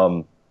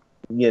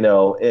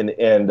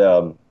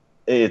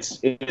 It's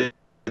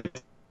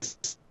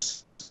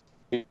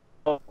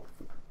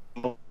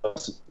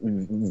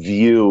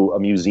view a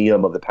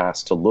museum of the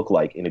past to look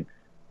like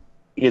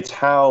it's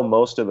how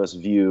most of us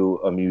view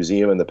a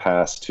museum in the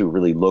past to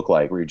really look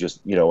like, where you're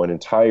just, an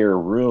entire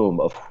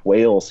room of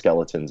whale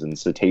skeletons and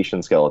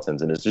cetacean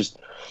skeletons. And it's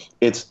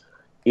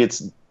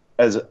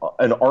as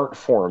an art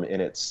form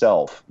in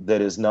itself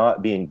that is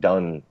not being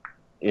done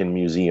in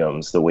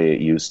museums the way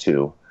it used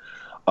to.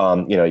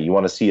 You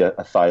want to see a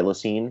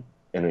thylacine,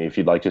 and if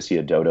you'd like to see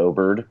a dodo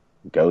bird,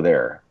 go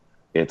there.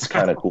 It's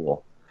kind of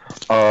cool.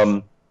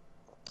 And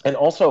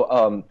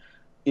also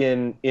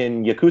in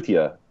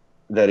Yakutia,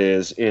 that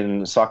is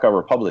in Sakha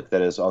Republic,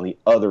 that is on the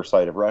other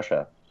side of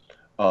Russia,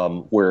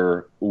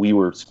 where we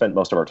spent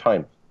most of our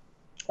time,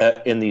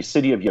 in the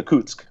city of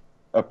Yakutsk,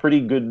 a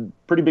pretty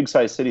big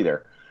sized city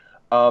there.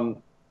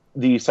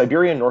 The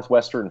Siberian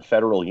Northwestern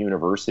Federal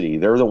University,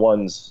 they're the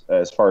ones,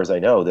 as far as I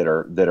know, that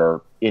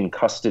are in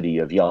custody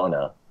of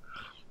Yana,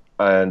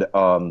 and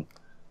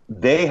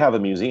they have a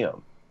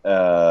museum.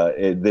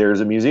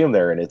 There's a museum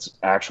there, and it's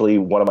actually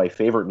one of my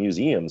favorite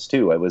museums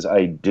too.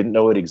 I didn't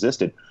know it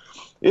existed.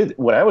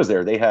 When I was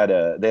there, they had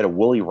a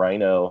woolly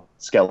rhino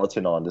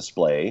skeleton on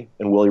display,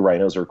 and woolly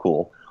rhinos are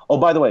cool. Oh,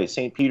 by the way,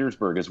 St.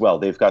 Petersburg as well.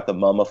 They've got the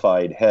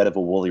mummified head of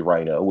a woolly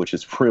rhino, which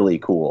is really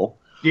cool.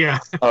 Yeah.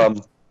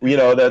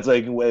 That's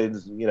like,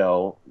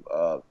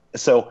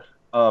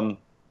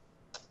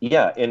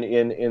 yeah. In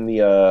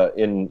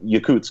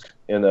Yakutsk,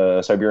 in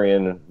the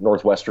Siberian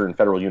Northwestern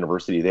Federal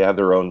University, they have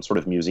their own sort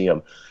of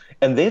museum,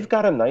 and they've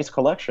got a nice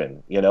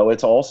collection.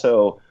 It's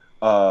also.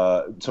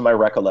 To my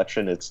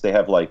recollection, they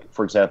have,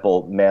 for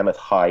example, mammoth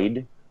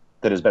hide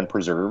that has been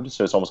preserved,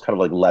 so it's almost kind of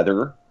like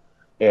leather,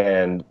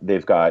 and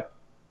they've got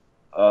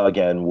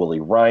again woolly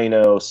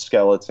rhino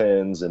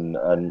skeletons and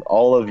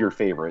all of your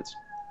favorites.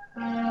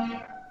 Do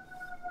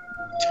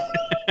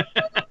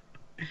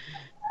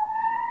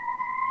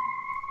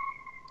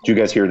you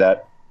guys hear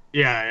that?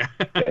 Yeah.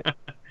 Okay.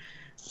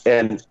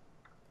 And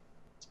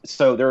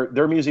so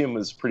their museum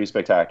was pretty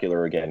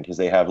spectacular again, because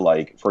they have,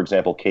 for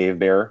example, cave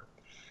bear.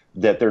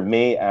 that there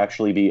may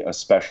actually be a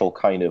special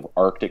kind of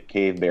Arctic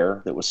cave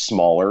bear that was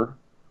smaller.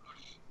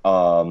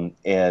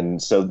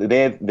 And so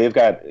they've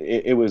got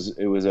it was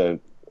a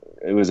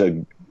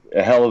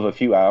hell of a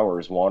few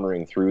hours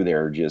wandering through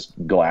there, just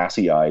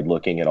glassy-eyed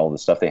looking at all the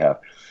stuff they have,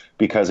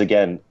 because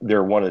again,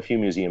 they're one of the few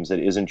museums that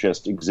isn't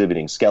just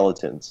exhibiting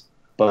skeletons,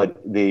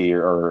 but they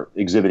are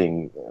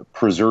exhibiting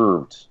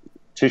preserved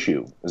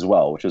tissue as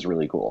well, which is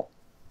really cool.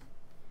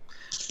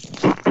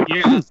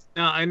 Yeah,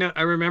 no, I know.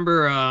 I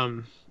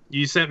remember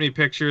you sent me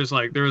pictures.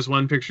 Like there was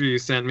one picture you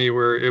sent me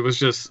where it was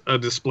just a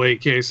display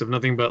case of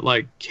nothing but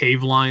like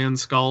cave lion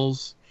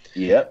skulls.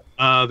 Yep.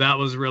 That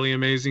was really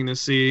amazing to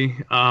see.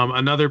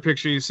 Another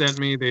picture you sent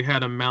me, they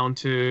had a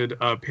mounted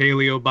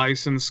paleo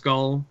bison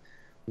skull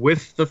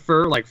with the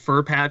fur, like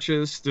fur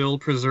patches still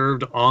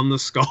preserved on the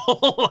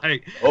skull.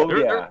 Like,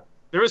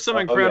 there was some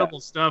incredible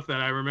stuff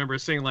that I remember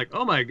seeing, like,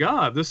 oh my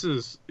God, this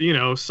is,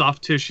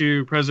 soft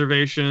tissue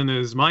preservation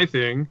is my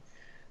thing.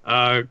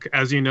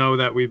 As you know,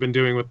 that we've been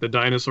doing with the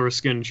dinosaur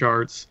skin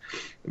charts.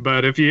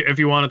 But if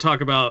you want to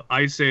talk about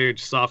Ice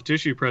Age soft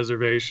tissue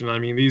preservation, I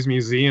mean, these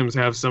museums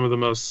have some of the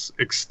most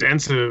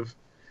extensive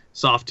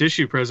soft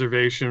tissue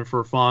preservation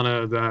for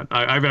fauna that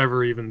I've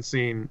ever even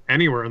seen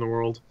anywhere in the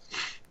world.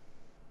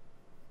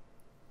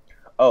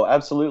 Oh,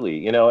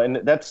 absolutely. And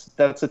that's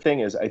the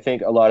thing is, I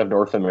think a lot of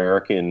North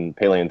American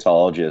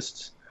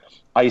paleontologists,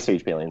 Ice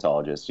Age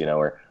paleontologists,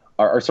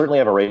 are certainly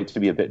have a right to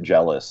be a bit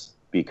jealous,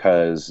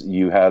 because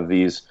you have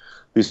these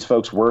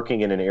folks working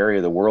in an area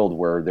of the world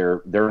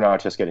where they're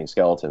not just getting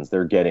skeletons,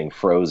 they're getting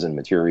frozen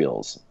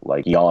materials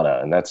like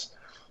Yana, and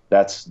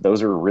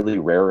those are really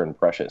rare and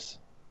precious.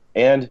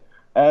 And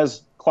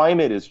as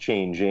climate is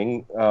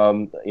changing,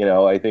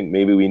 I think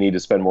maybe we need to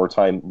spend more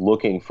time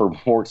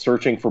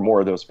searching for more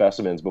of those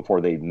specimens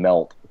before they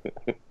melt.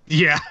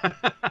 Yeah.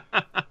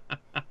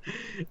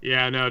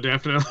 Yeah, no,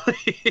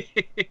 definitely.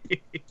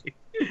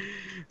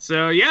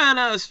 So yeah,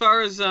 no, as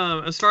far as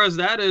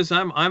that is,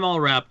 I'm all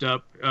wrapped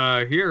up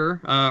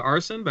here.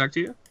 Arson, back to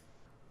you.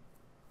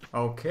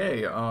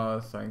 Okay,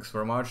 thanks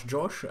very much,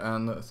 Josh,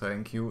 and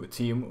thank you,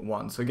 team,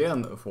 once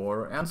again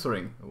for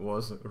answering. It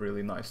was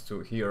really nice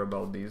to hear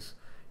about these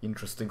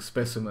interesting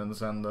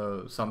specimens,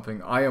 and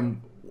something I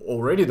am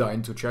already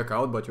dying to check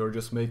out, but you're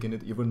just making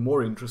it even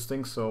more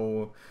interesting,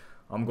 so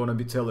I'm gonna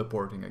be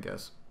teleporting, I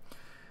guess.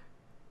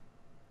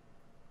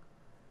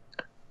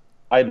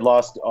 I'd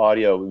lost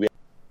audio.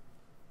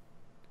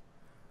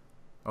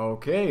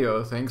 Okay,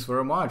 thanks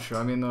very much.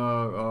 I mean,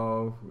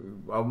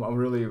 I'm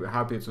really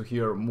happy to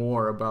hear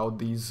more about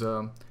these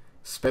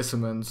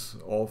specimens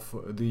of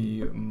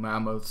the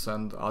mammoths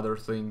and other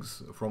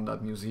things from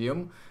that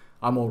museum.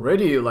 I'm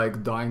already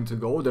like dying to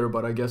go there,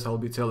 but I guess I'll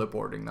be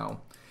teleporting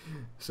now.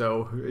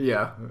 So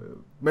yeah,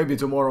 maybe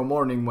tomorrow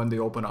morning when they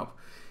open up.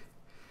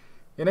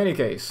 In any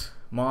case,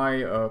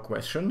 my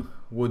question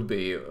would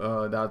be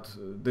that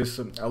this,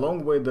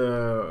 along with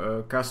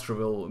the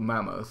Castroville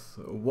mammoth,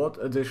 what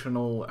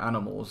additional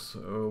animals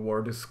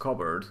were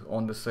discovered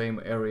on the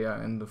same area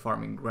in the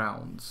farming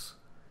grounds,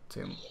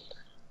 Tim?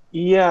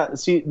 Yeah,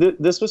 see,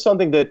 this was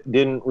something that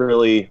didn't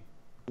really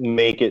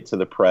make it to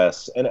the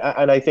press, and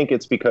I think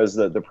it's because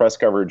the press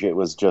coverage, it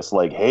was just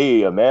like,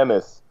 hey, a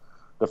mammoth,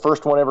 the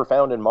first one ever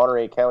found in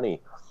Monterey County.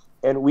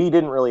 And we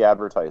didn't really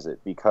advertise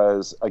it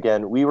because,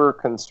 again, we were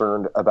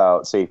concerned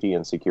about safety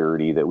and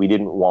security, that we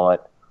didn't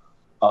want,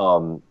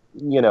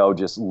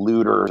 just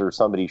looters or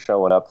somebody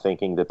showing up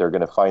thinking that they're going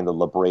to find the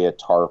La Brea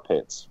tar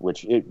pits,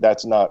 which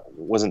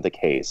wasn't the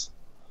case.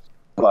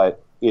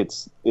 But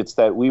it's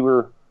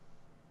that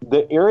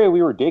the area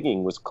we were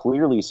digging was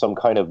clearly some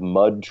kind of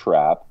mud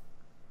trap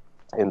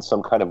in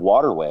some kind of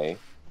waterway.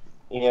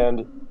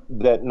 And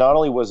that not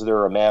only was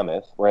there a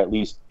mammoth, or at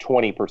least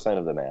 20%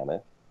 of the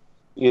mammoth,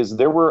 is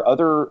there were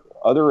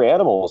other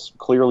animals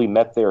clearly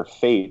met their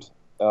fate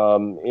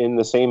in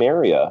the same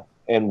area.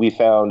 And we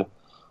found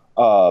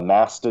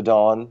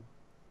mastodon,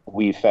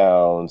 we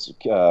found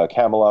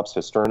Camelops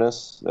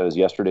histernus, that was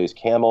yesterday's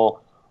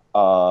camel.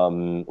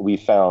 We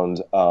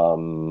found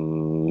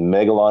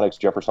Megalonyx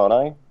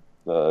jeffersoni,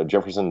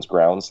 Jefferson's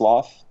ground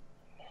sloth,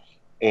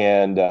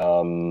 and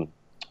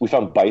we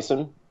found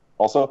bison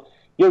also.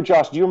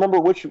 Josh, do you remember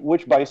which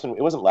bison?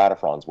 It wasn't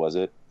Latifrons, was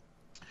it?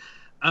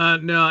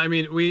 No, I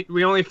mean,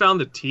 we only found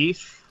the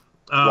teeth,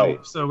 right.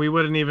 So we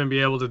wouldn't even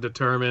be able to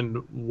determine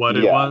what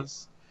it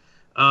was.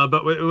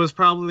 But it was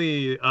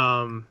probably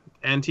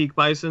antique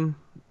bison.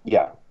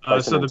 Yeah.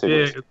 So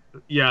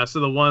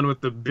the one with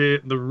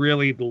the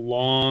really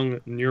long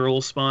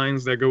neural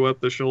spines that go up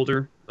the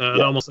shoulder. It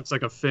almost looks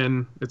like a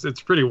fin.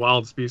 It's pretty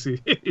wild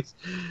species.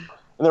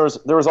 And there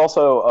was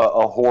also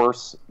a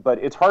horse, but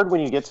it's hard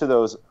when you get to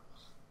those.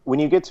 When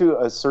you get to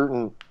a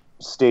certain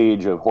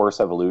stage of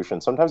horse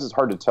evolution, sometimes it's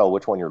hard to tell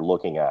which one you're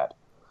looking at.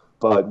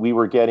 But we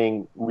were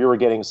getting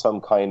some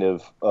kind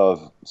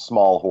of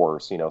small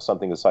horse,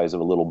 something the size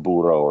of a little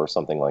burro or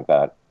something like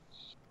that.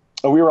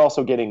 And we were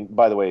also getting,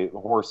 by the way,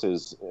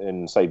 horses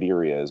in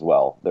Siberia as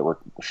well that were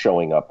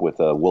showing up with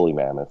woolly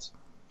mammoths.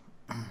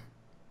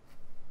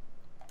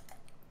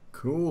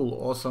 Cool,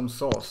 awesome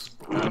sauce.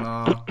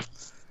 And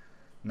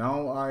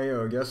Now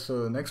I guess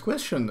next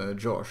question,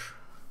 Josh.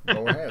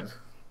 Go ahead.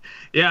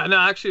 Yeah, no,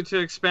 actually, to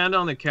expand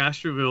on the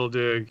Castroville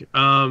dig,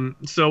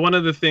 so one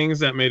of the things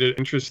that made it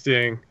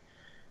interesting,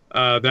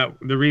 that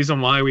the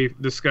reason why we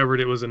discovered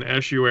it was an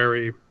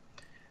estuary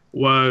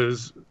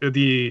was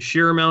the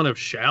sheer amount of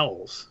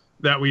shells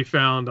that we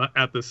found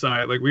at the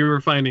site. Like we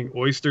were finding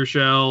oyster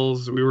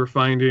shells, we were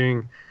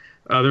finding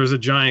there was a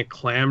giant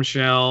clam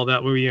shell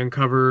that we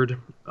uncovered.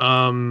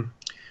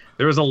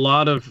 There was a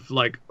lot of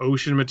like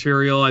ocean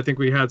material. I think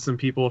we had some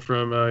people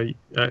from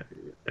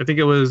I think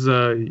it was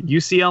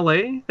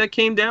UCLA that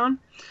came down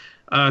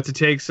to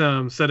take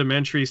some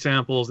sedimentary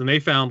samples, and they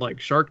found like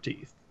shark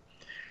teeth.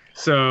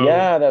 So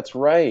Yeah, that's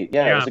right.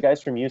 Yeah, it yeah, was the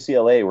guys from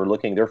UCLA were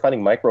looking. They're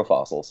finding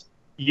microfossils.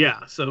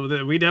 yeah.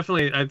 So we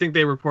definitely, I think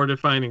they reported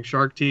finding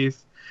shark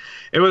teeth.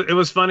 It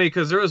was funny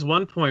because there was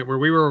one point where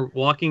we were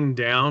walking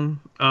down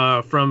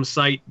from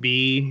site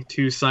B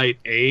to site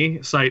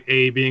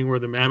A being where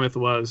the mammoth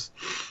was,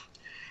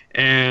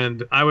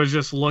 and I was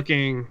just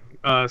looking,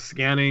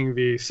 scanning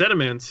the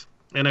sediments,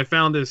 and I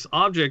found this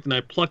object, and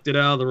I plucked it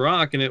out of the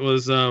rock, and it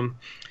was a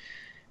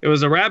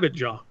rabbit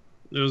jaw.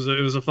 It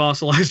was a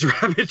fossilized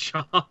rabbit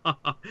jaw,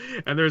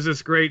 and there's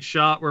this great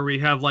shot where we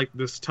have like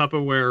this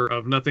Tupperware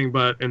of nothing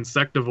but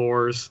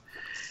insectivores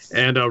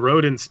and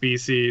rodent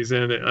species,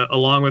 and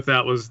along with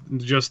that was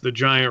just the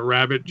giant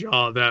rabbit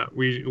jaw that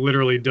we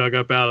literally dug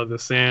up out of the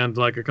sand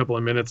like a couple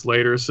of minutes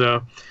later.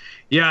 So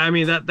yeah, I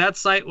mean that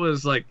site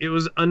was like, it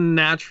was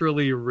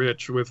unnaturally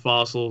rich with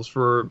fossils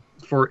for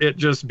it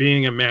just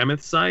being a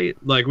mammoth site.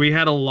 Like we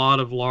had a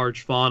lot of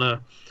large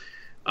fauna.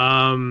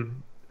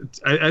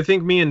 I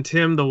think me and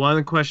Tim, the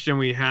one question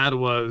we had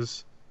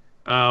was,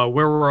 where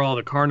were all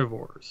the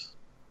carnivores?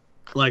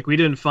 Like we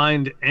didn't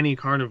find any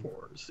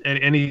carnivores and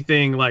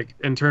anything like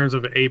in terms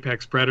of an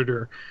apex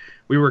predator.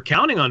 We were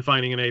counting on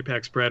finding an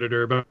apex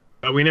predator, but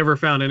we never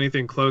found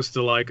anything close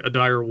to like a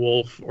dire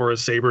wolf or a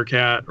saber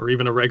cat or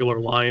even a regular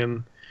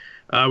lion,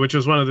 which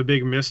was one of the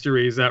big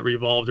mysteries that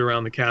revolved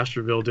around the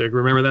Castroville dig.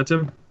 Remember that,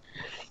 Tim?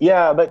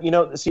 Yeah, but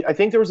see, I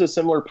think there was a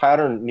similar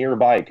pattern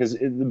nearby because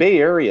the Bay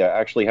Area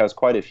actually has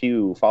quite a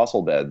few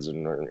fossil beds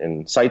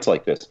and sites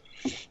like this.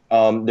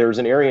 There's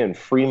an area in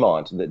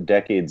Fremont that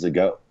decades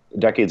ago,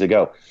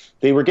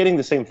 they were getting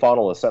the same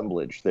faunal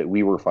assemblage that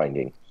we were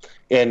finding,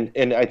 and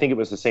I think it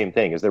was the same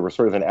thing, as there was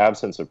sort of an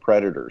absence of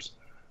predators.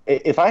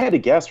 If I had to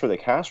guess for the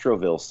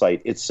Castroville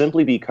site, it's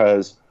simply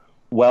because,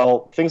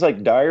 well, things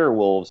like dire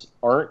wolves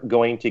aren't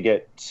going to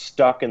get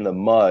stuck in the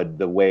mud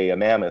the way a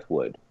mammoth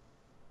would.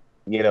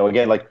 You know,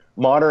 again, like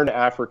modern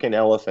African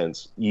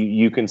elephants,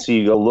 you can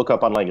see, go look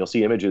up online, you'll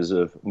see images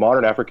of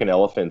modern African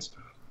elephants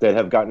that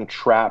have gotten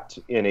trapped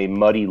in a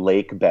muddy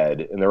lake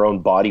bed and their own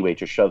body weight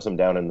just shoves them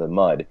down in the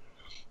mud.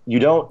 You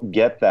don't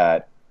get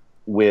that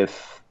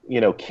with,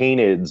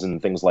 canids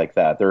and things like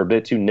that. They're a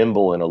bit too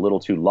nimble and a little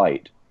too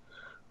light.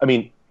 I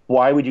mean,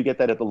 why would you get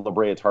that at the La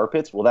Brea tar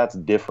pits? Well, that's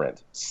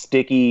different.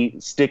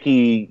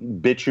 Sticky,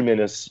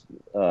 bituminous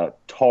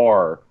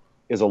tar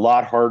is a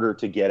lot harder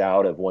to get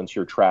out of once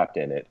you're trapped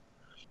in it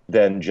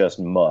than just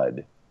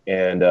mud.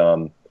 And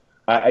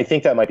I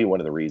think that might be one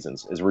of the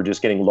reasons, is we're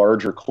just getting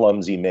larger,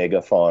 clumsy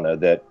megafauna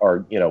that are,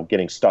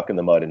 getting stuck in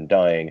the mud and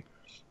dying.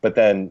 But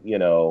then,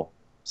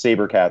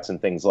 saber cats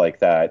and things like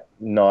that,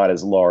 not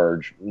as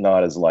large,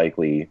 not as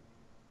likely,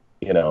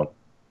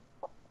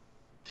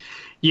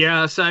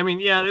 Yeah, so I mean,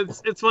 yeah,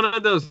 it's one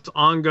of those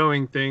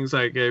ongoing things.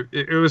 Like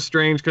it was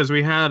strange because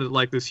we had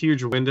like this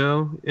huge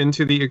window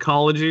into the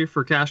ecology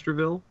for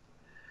Castroville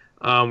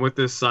with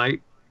this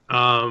site.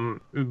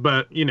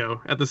 But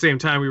at the same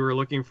time, we were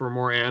looking for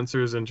more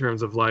answers in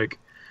terms of like,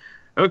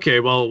 okay,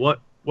 well, what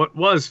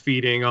was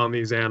feeding on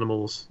these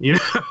animals?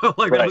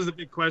 Like that was the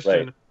big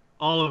question. Right.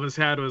 All of us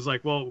had was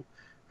like, well,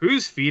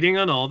 who's feeding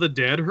on all the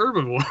dead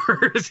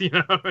herbivores?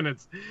 And it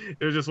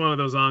was just one of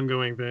those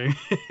ongoing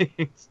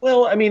things.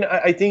 Well, I mean,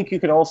 I think you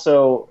can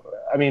also,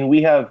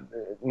 we have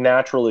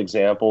natural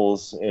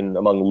examples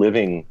among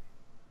living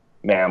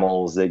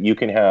mammals that you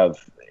can have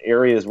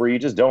areas where you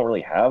just don't really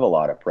have a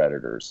lot of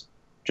predators.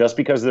 Just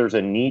because there's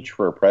a niche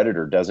for a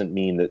predator doesn't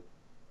mean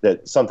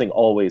that something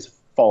always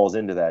falls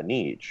into that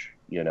niche.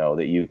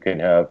 That you can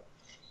have,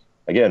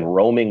 again,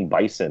 roaming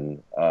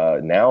bison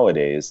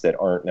nowadays that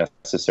aren't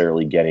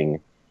necessarily getting,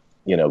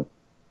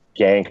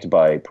 ganked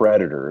by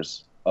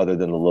predators, other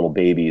than the little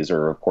babies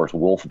or, of course,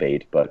 wolf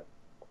bait. But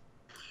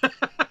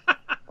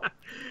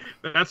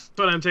that's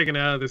what I'm taking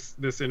out of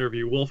this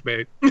interview: wolf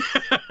bait.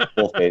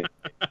 Wolf bait.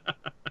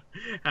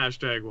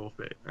 Hashtag wolf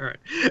bait. All right.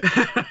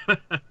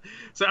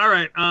 So, all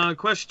right.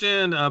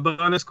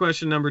 Bonus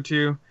question number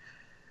 2.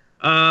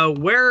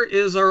 Where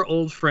is our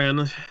old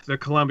friend, the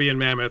Columbian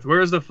mammoth?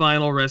 Where is the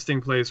final resting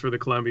place for the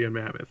Columbian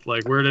mammoth?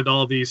 Like, where did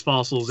all these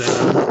fossils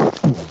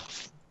end?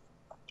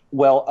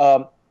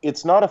 Well,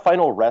 it's not a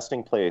final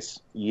resting place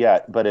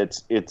yet, but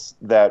it's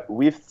that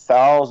we've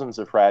thousands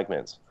of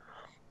fragments.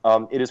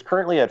 It is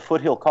currently at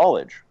Foothill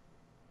College,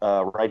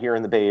 right here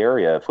in the Bay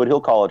Area.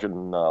 Foothill College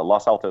in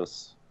Los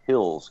Altos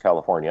Hills,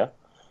 California.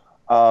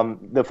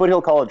 The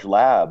Foothill College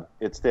lab,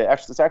 it's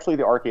actually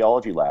the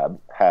archaeology lab,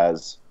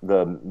 has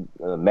the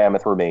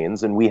mammoth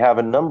remains, and we have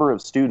a number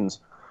of students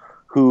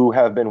who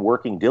have been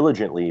working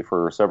diligently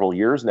for several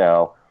years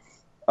now,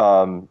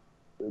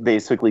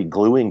 basically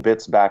gluing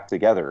bits back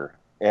together.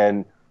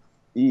 And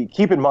you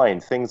keep in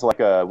mind things like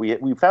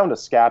we found a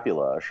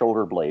scapula, a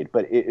shoulder blade,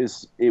 but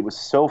it was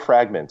so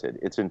fragmented.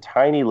 It's in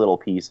tiny little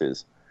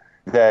pieces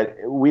that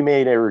we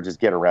may never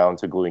just get around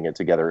to gluing it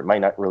together. It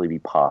might not really be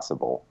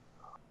possible.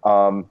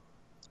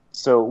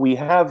 So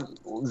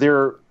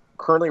they're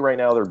currently right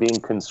now they're being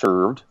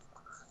conserved,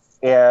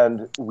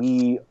 and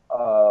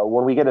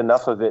when we get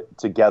enough of it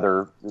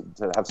together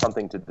to have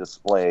something to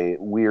display,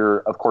 we're,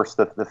 of course,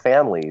 the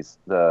families,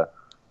 the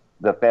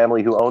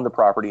family who own the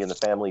property and the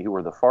family who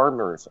are the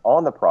farmers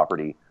on the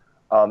property,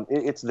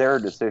 it's their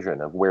decision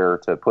of where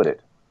to put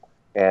it.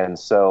 And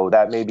so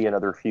that may be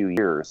another few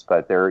years,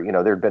 but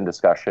there'd been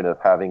discussion of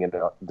having it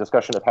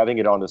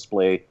on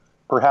display,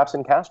 perhaps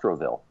in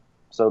Castroville,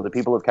 so the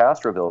people of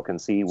Castroville can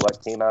see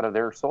what came out of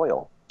their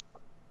soil.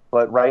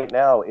 But right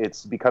now,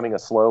 it's becoming a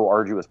slow,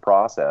 arduous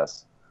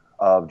process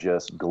of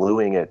just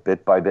gluing it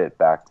bit by bit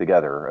back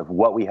together of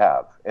what we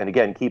have. And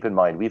again, keep in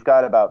mind, we've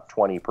got about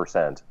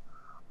 20%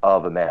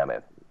 of a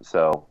mammoth.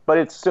 So, but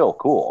it's still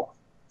cool.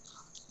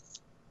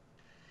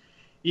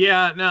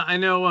 Yeah, no, I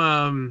know.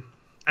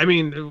 I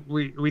mean,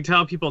 we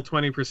tell people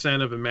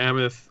 20% of a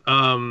mammoth.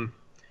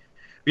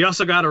 We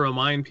also got to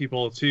remind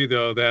people, too,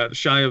 though, that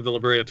shy of the La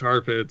Brea tar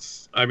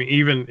pits, I mean,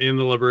 even in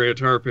the La Brea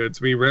tar pits,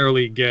 we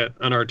rarely get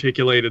an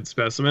articulated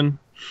specimen.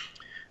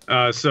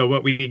 So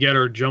what we get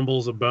are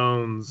jumbles of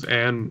bones,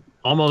 and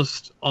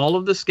almost all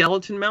of the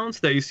skeleton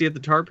mounts that you see at the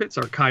tar pits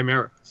are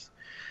chimeras.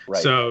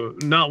 Right. So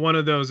not one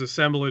of those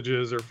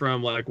assemblages are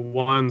from like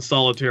one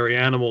solitary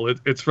animal.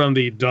 It's from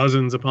the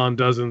dozens upon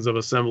dozens of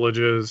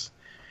assemblages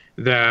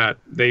that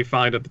they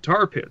find at the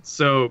tar pits.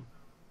 So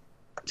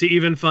to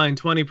even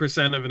find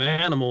 20% of an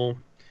animal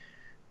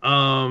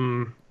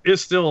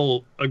is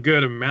still a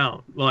good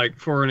amount. Like,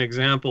 for an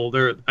example,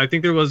 I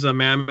think there was a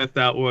mammoth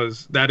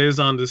that is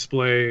on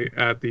display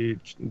at the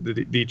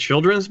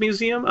Children's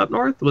Museum up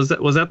north. Was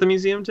that the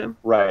museum, Tim?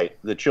 Right,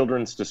 the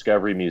Children's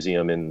Discovery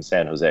Museum in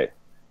San Jose.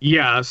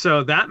 Yeah,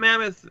 so that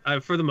mammoth,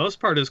 for the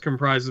most part, is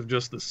comprised of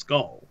just the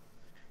skull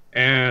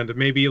and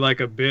maybe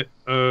like a bit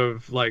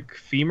of like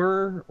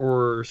femur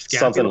or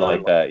scapula. Something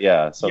like that,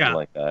 yeah, something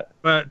like that.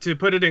 But to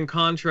put it in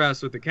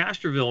contrast with the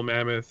Castroville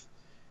mammoth,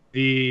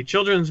 the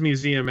Children's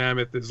Museum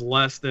mammoth is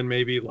less than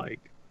maybe like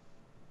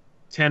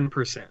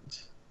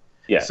 10%.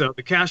 Yeah. So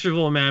the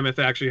Castroville mammoth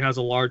actually has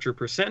a larger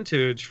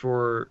percentage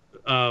for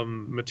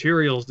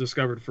materials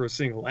discovered for a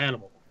single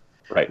animal.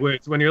 Right.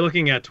 Which, when you're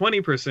looking at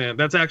 20%,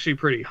 that's actually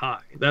pretty high.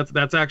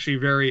 That's actually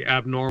very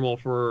abnormal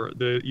for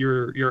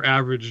your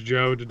average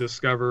Joe to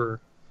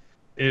discover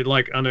it,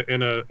 like in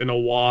a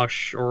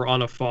wash or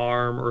on a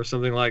farm or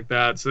something like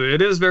that. So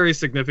it is very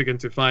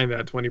significant to find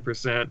that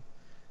 20%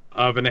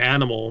 of an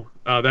animal.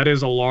 That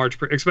is a large,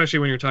 especially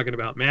when you're talking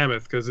about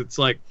mammoth, because it's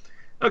like,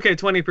 okay,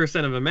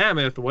 20% of a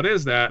mammoth, what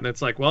is that? And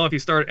it's like, well, if you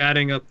start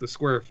adding up the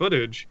square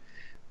footage,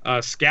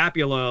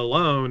 scapula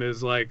alone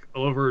is like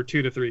over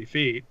 2 to 3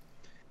 feet.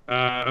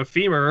 A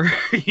femur,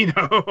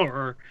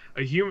 or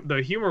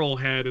the humeral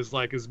head is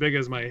like as big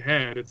as my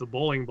head. It's a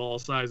bowling ball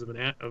size of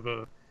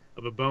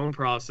a bone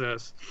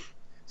process.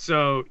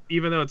 So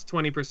even though it's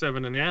 20% of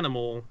an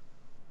animal,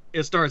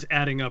 it starts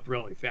adding up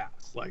really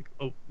fast. Like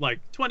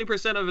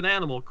 20% of an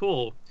animal,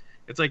 cool.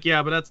 It's like,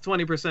 yeah, but that's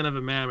 20% of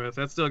a mammoth.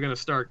 That's still going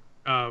to start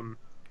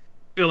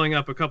filling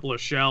up a couple of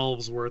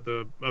shelves worth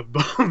of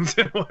bones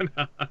and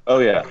whatnot. Oh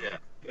yeah.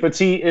 But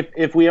see,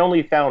 if we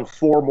only found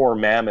 4 more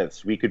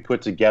mammoths, we could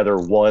put together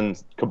one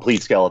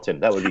complete skeleton.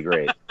 That would be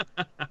great.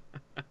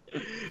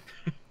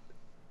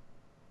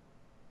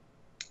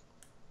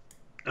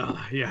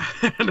 Yeah.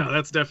 No,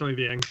 that's definitely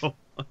the angle.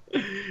 All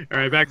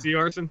right, back to you,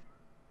 Arson.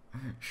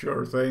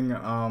 Sure thing.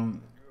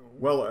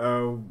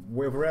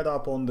 We've read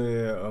up on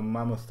the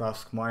mammoth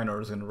tusk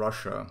miners in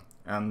Russia,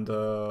 and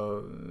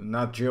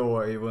Nat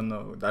Geo,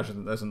 even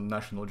as in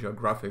National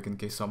Geographic, in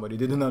case somebody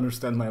didn't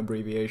understand my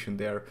abbreviation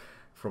there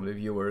from the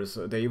viewers,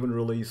 they even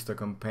released a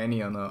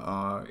companion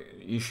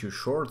issue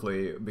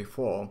shortly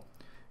before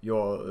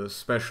your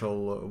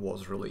special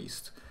was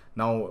released.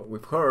 Now,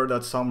 we've heard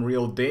that some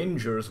real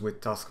dangers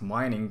with tusk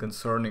mining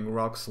concerning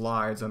rock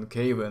slides and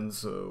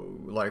cave-ins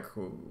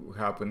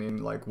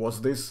happening. Like,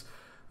 was this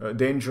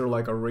danger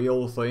like a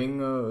real thing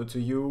to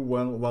you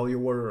while you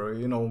were,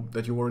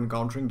 that you were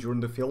encountering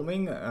during the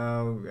filming?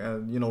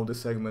 The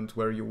segment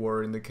where you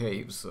were in the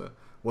caves.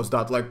 Was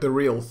that like the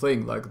real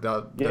thing, like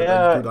that? Yeah,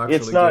 that you could actually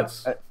it's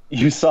not.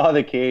 You saw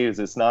the caves.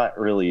 It's not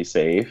really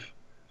safe.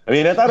 I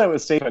mean, I thought it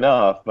was safe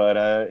enough, but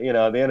at the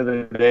end of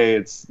the day,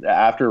 it's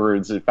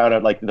afterwards. I found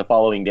out like the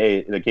following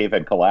day the cave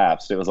had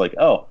collapsed. It was like,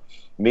 oh,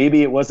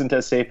 maybe it wasn't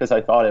as safe as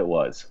I thought it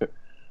was.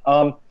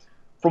 From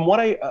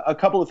what a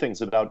couple of things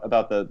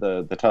about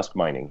the tusk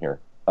mining here,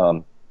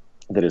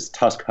 that is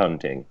tusk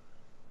hunting,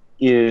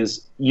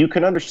 is you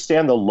can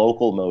understand the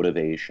local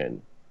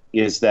motivation.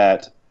 Is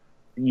that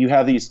you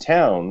have these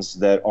towns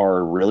that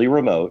are really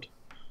remote.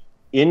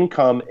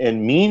 Income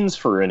and means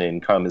for an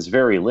income is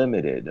very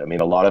limited. I mean,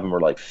 a lot of them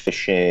are like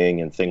fishing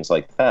and things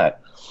like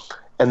that.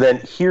 And then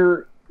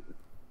here,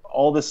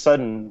 all of a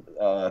sudden,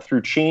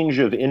 through change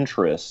of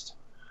interest,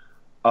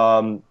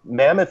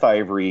 mammoth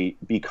ivory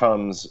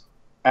becomes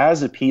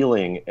as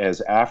appealing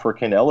as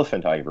African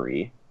elephant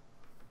ivory.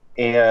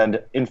 And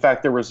in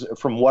fact, there was,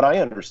 from what I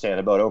understand,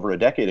 about over a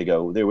decade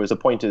ago, there was a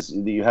point is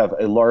that you have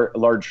a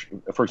large,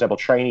 for example,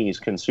 Chinese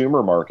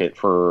consumer market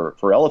for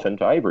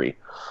elephant ivory.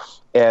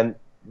 And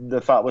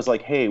the thought was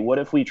like, hey, what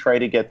if we try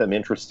to get them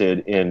interested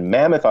in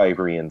mammoth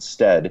ivory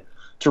instead,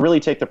 to really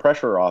take the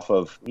pressure off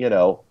of,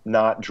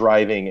 not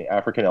driving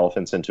African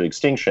elephants into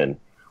extinction,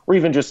 or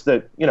even just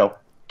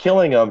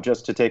killing them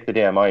just to take the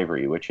damn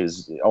ivory, which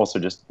is also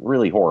just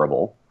really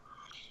horrible.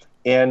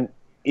 And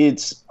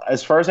it's,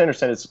 as far as I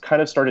understand, it's kind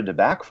of started to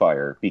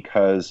backfire,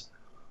 because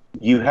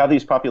you have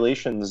these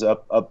populations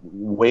up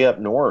way up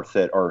north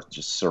that are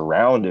just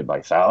surrounded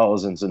by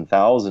thousands and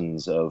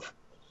thousands of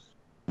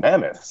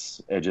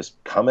mammoths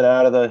just coming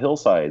out of the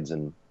hillsides,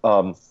 and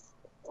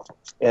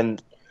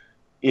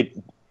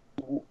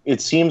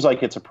it seems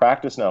like it's a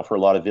practice now for a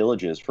lot of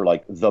villages for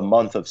like the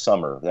month of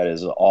summer, that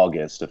is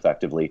August,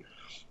 effectively,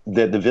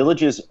 that the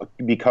villages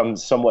become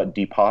somewhat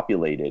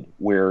depopulated,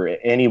 where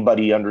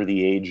anybody under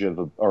the age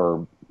of,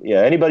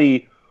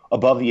 anybody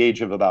above the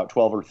age of about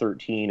 12 or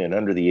 13 and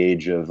under the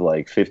age of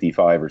like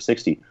 55 or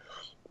 60,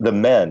 the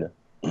men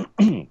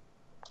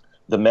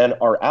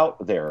are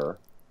out there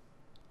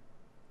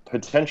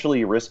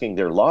potentially risking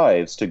their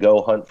lives to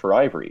go hunt for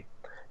ivory.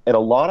 And a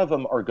lot of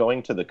them are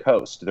going to the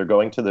coast. They're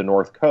going to the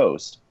North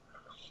Coast.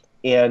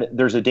 And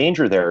there's a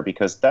danger there,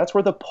 because that's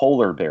where the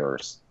polar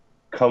bears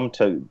come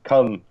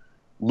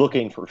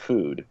looking for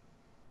food.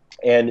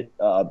 And,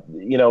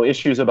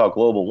 issues about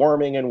global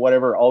warming and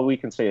whatever, all we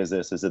can say is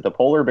this, is that the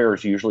polar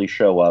bears usually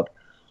show up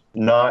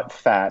not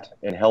fat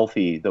and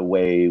healthy the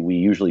way we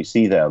usually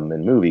see them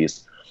in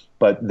movies,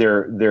 but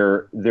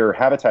their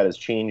habitat is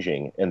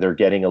changing, and they're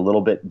getting a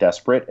little bit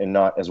desperate and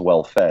not as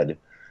well fed,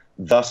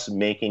 thus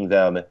making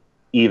them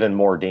even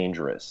more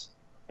dangerous.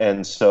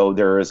 And so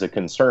there is a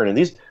concern. And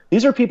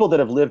these are people that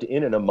have lived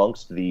in and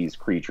amongst these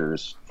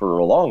creatures for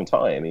a long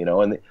time,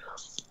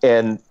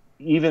 and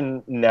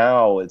even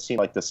now it seems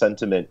like the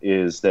sentiment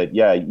is that,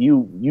 yeah,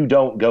 you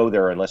don't go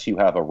there unless you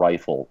have a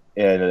rifle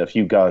and a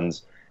few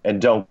guns,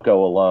 and don't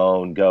go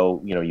alone,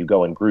 you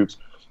go in groups,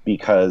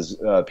 because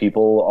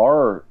people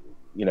are,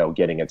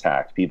 getting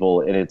attacked. And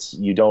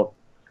you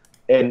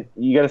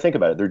got to think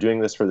about it. They're doing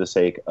this for the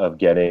sake of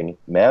getting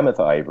mammoth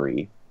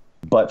ivory.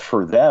 But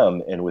for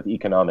them, and with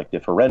economic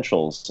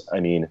differentials, I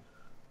mean,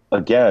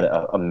 again,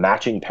 a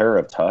matching pair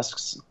of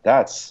tusks,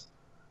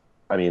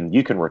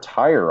 you can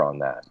retire on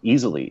that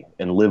easily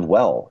and live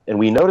well. And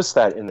we noticed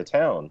that in the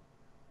town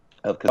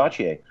of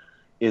Castroville,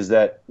 is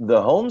that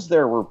the homes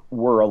there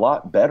were a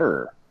lot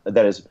better.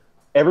 That is,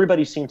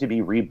 everybody seemed to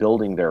be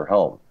rebuilding their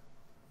home.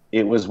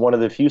 It was one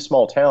of the few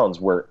small towns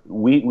where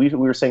we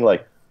were seeing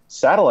like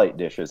satellite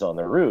dishes on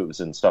the roofs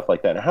and stuff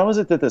like that. And how is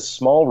it that this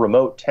small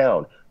remote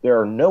town, there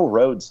are no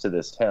roads to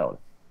this town,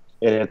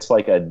 and it's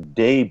like a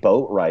day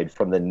boat ride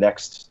from the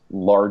next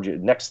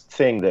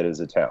thing that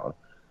is a town?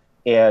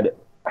 And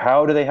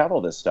how do they have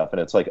all this stuff? And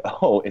it's like,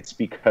 oh, it's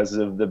because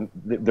of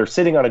they're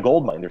sitting on a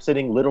gold mine. They're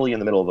sitting literally in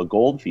the middle of a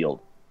gold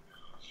field.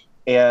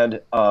 And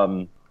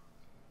of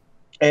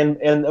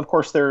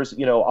course there's,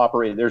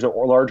 there's a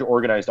large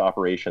organized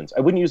operations. I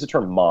wouldn't use the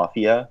term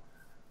mafia.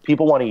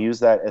 People want to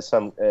use that as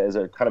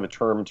a kind of a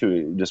term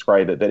to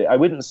describe it, but I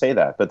wouldn't say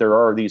that. But there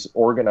are these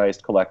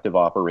organized collective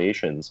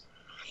operations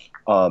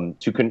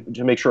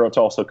to make sure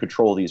to also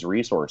control these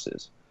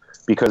resources,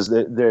 because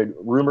the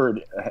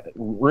rumored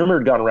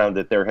gone around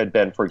that there had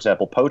been, for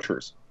example,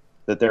 poachers,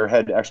 that there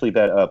had actually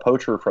been a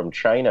poacher from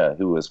China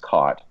who was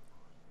caught,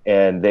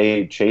 and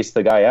they chased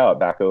the guy out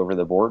back over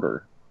the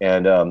border,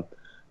 and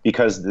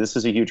because this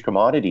is a huge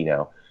commodity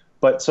now.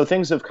 But so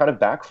things have kind of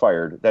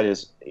backfired. That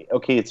is,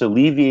 okay, it's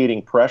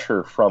alleviating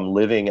pressure from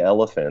living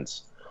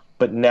elephants,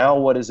 but now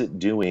what is it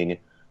doing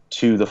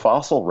to the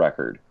fossil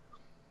record?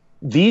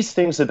 These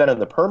things have been in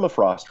the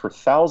permafrost for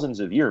thousands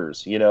of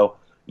years.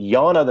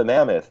 Yana the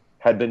mammoth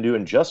had been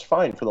doing just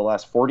fine for the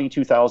last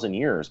 42,000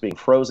 years, being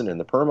frozen in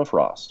the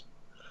permafrost.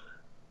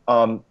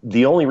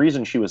 The only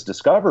reason she was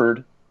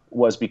discovered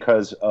was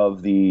because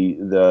of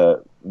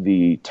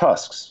the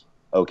tusks.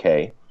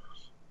 Okay.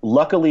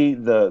 Luckily,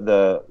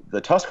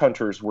 the tusk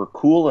hunters were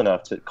cool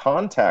enough to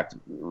contact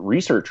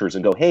researchers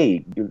and go,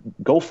 hey,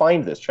 go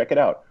find this, check it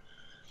out.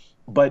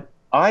 But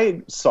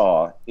I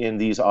saw in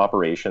these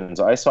operations,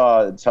 I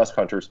saw tusk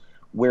hunters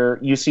where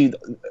you see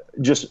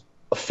just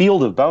a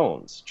field of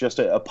bones, just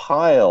a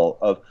pile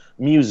of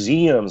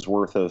museums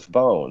worth of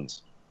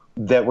bones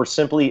that were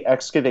simply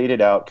excavated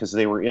out because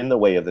they were in the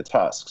way of the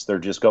tusks. They're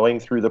just going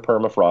through the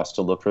permafrost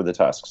to look for the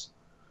tusks.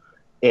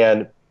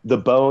 And the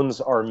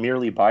bones are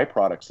merely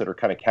byproducts that are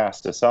kind of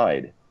cast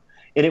aside.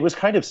 And it was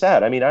kind of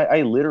sad. I mean,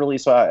 I literally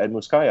saw at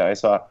Muskaya, I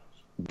saw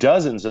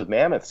dozens of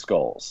mammoth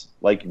skulls,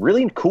 like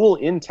really cool,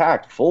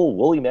 intact, full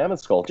woolly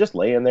mammoth skull, just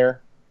laying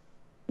there,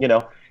 you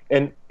know.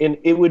 And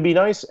it would be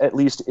nice, at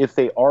least if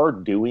they are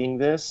doing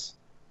this,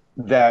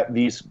 that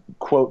these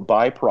quote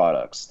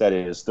byproducts, that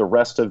is the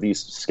rest of these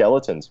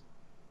skeletons,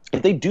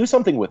 if they do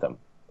something with them,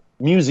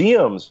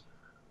 museums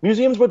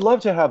would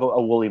love to have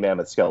a woolly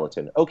mammoth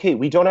skeleton. Okay,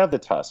 we don't have the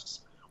tusks.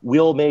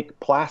 We'll make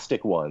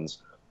plastic ones,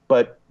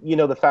 but you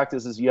know the fact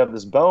is you have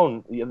this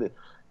bone, you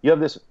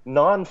have this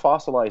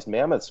non-fossilized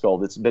mammoth skull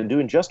that's been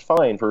doing just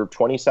fine for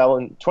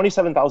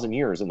 27,000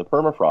 years in the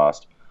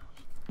permafrost.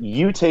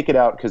 You take it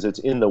out because it's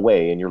in the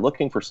way and you're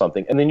looking for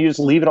something, and then you just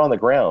leave it on the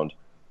ground.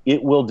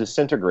 It will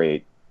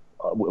disintegrate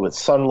with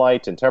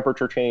sunlight and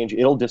temperature change.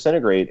 It'll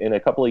disintegrate in a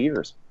couple of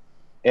years.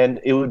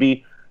 And it would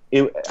be,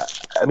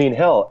 I mean,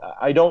 hell,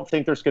 I don't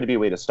think there's going to be a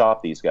way to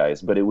stop these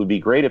guys, but it would be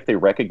great if they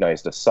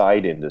recognized a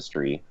side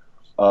industry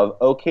of,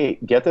 okay,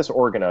 get this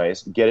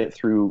organized, get it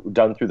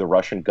done through the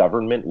Russian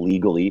government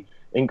legally,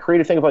 and create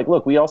a thing of like,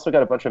 look, we also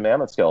got a bunch of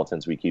mammoth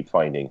skeletons we keep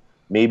finding.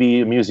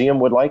 Maybe a museum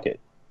would like it,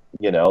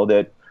 you know,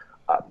 that.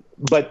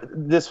 But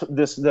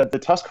the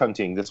tusk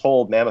hunting, this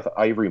whole mammoth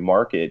ivory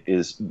market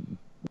is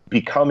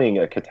becoming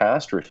a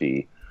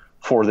catastrophe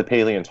for the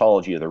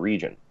paleontology of the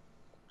region.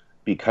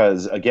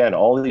 Because, again,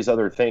 all of these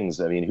other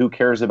things, I mean, who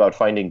cares about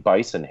finding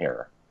bison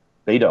hair?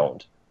 They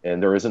don't,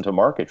 and there isn't a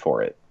market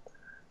for it.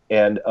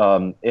 And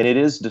it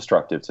is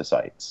destructive to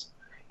sites,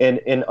 and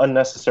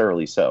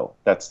unnecessarily so.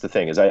 That's the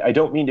thing, is I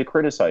don't mean to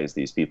criticize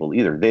these people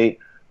either.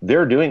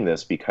 They're doing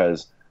this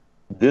because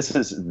this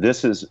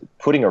is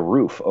putting a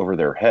roof over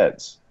their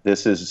heads.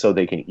 This is so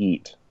they can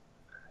eat.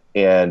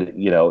 And,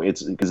 you know,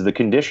 it's because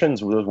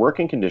those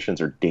working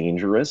conditions are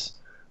dangerous.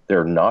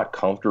 They're not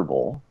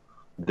comfortable.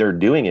 They're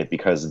doing it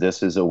because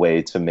this is a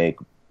way to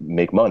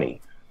make money.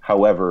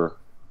 However,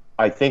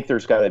 I think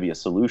there's got to be a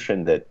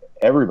solution that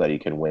everybody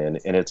can win.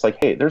 And it's like,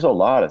 hey, there's a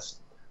lot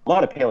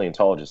of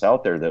paleontologists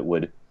out there that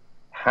would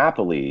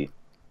happily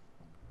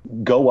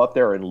go up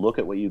there and look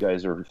at what you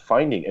guys are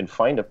finding and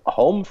find a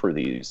home for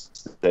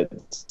these, that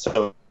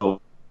so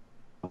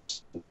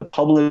the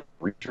public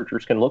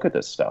researchers can look at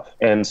this stuff.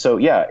 And so,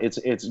 yeah,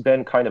 it's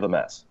been kind of a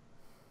mess.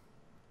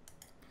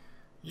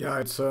 Yeah,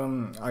 it's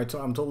I'm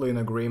totally in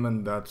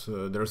agreement that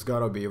there's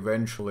gotta be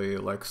eventually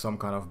like some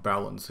kind of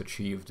balance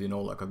achieved, you know,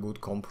 like a good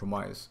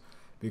compromise,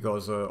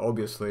 because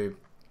obviously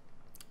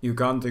you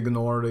can't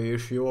ignore the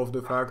issue of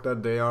the fact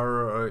that they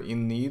are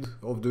in need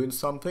of doing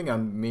something.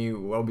 And me,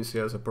 obviously,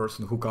 as a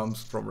person who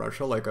comes from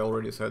Russia, like I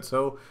already said,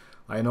 so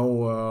I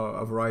know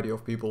a variety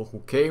of people who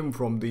came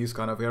from these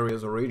kind of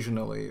areas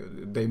originally.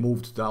 They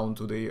moved down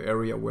to the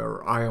area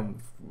where I am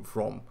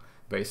from,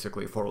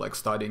 basically, for like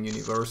studying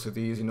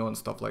universities, you know, and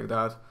stuff like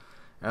that.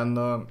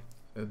 And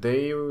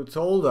they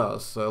told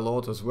us a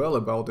lot as well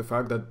about the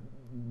fact that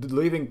the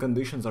living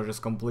conditions are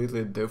just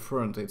completely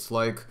different. It's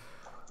like,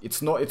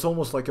 it's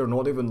almost like you're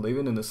not even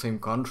living in the same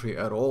country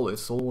at all.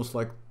 It's almost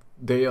like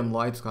day and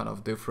night kind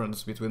of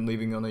difference between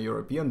living on a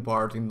European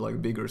part in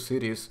like bigger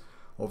cities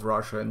of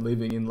Russia and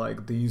living in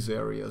like these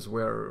areas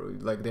where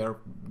like they're,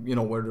 you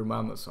know, where the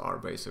mammoths are,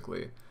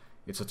 basically.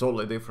 It's a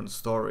totally different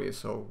story.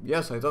 So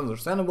yes, it's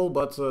understandable,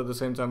 but at the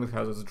same time it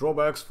has its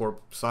drawbacks for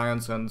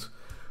science, and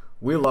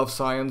we love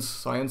science.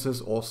 Science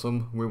is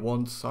awesome. We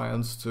want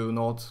science to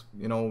not,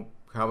 you know,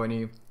 have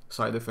any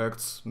side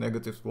effects,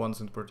 negative ones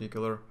in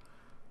particular.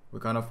 We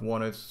kind of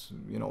want it,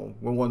 you know,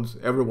 we want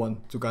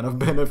everyone to kind of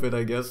benefit,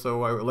 I guess. So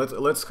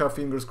let's have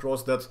fingers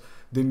crossed that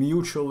the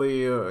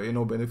mutually, you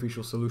know,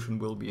 beneficial solution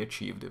will be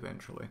achieved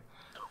eventually.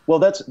 Well,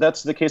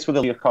 that's the case with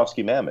the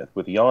Liakovsky mammoth,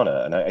 with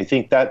Yana, and I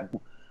think that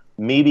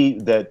maybe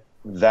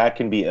that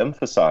can be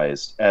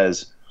emphasized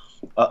as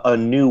a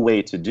new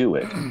way to do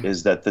it.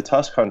 Is that the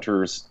tusk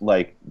hunters,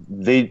 like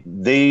they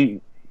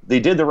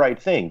did the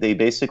right thing. They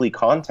basically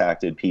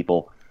contacted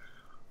people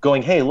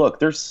going, hey,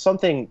 look, there's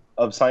something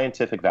of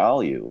scientific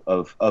value,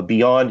 of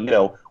beyond, you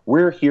know,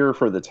 we're here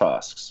for the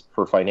tusks,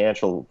 for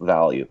financial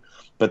value,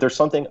 but there's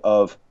something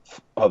of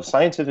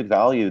scientific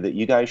value that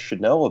you guys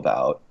should know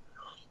about.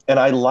 And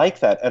I like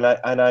that. And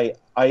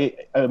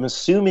I'm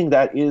assuming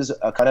that is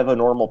a kind of a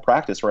normal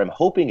practice, or I'm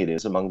hoping it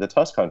is among the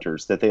tusk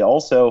hunters, that they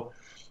also,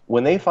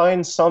 when they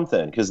find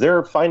something, because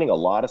they're finding a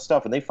lot of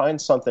stuff, and they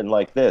find something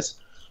like this,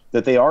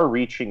 that they are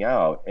reaching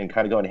out and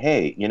kind of going,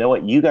 hey, you know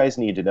what, you guys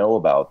need to know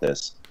about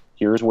this.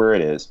 Here's where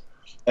it is.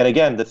 And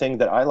again, the thing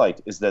that I liked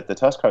is that the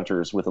tusk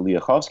hunters with the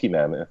Liakovsky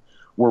mammoth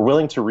were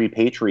willing to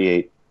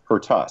repatriate her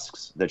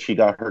tusks, that she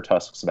got her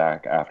tusks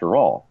back after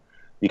all,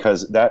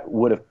 because that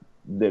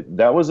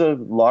was a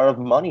lot of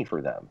money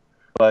for them.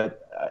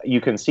 But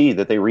you can see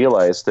that they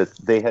realized that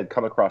they had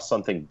come across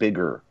something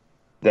bigger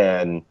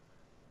than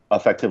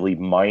effectively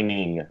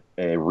mining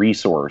a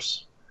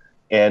resource,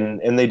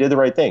 and they did the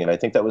right thing. And I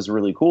think that was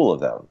really cool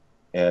of them,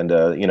 and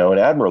you know, and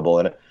admirable.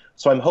 And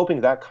so I'm hoping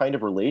that kind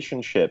of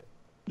relationship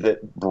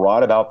that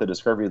brought about the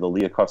discovery of the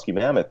Liakovsky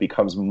mammoth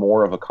becomes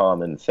more of a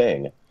common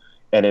thing.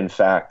 And in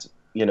fact,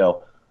 you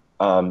know,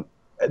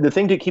 the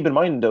thing to keep in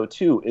mind though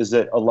too is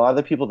that a lot of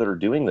the people that are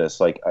doing this,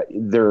 like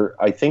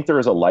I think there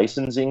is a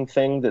licensing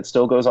thing that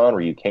still goes on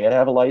where you can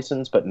have a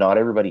license, but not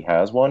everybody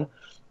has one.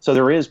 So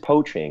there is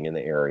poaching in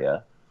the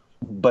area,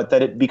 but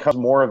that it becomes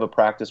more of a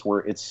practice where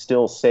it's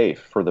still safe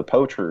for the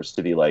poachers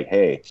to be like,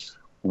 hey,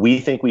 we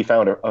think we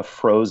found a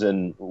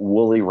frozen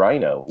woolly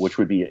rhino, which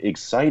would be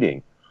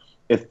exciting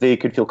if they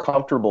could feel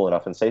comfortable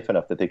enough and safe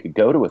enough that they could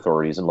go to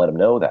authorities and let them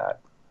know that.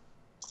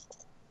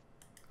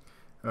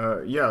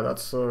 Yeah,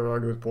 that's a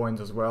good point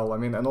as well. I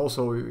mean, and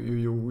also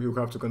you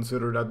have to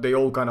consider that they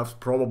all kind of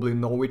probably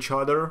know each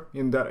other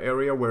in that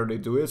area where they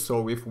do it.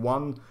 So if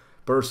one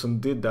person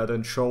did that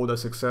and showed a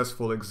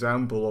successful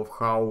example of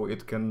how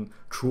it can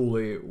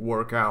truly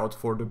work out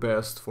for the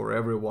best for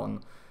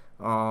everyone,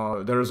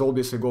 there is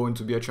obviously going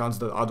to be a chance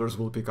that others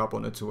will pick up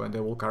on it too and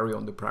they will carry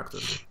on the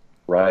practice.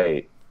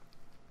 Right.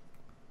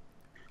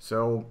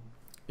 So,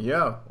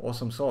 yeah,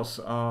 awesome sauce.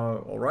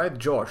 All right,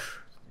 Josh,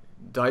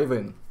 dive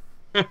in.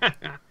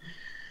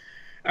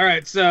 All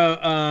right,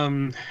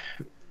 so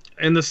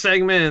in the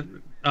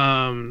segment,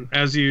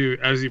 as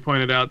you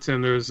pointed out,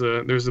 Tim, there's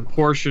a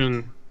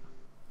portion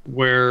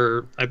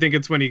where I think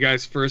it's when you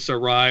guys first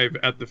arrive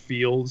at the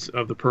fields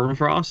of the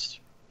permafrost,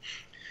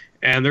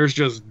 and there's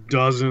just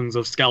dozens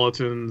of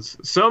skeletons,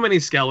 so many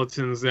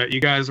skeletons that you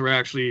guys were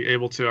actually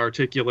able to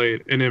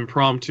articulate an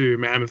impromptu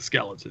mammoth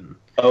skeleton.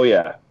 Oh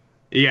yeah.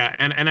 Yeah,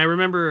 and I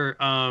remember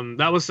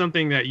that was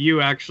something that you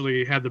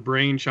actually had the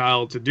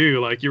brainchild to do.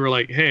 Like, you were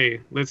like,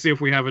 hey, let's see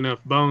if we have enough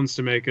bones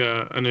to make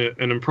an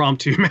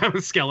impromptu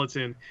mammoth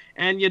skeleton.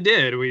 And you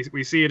did.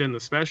 We see it in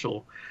the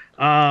special.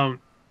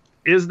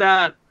 Is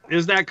that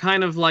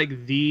kind of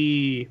like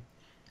the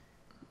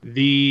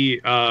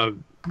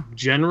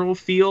general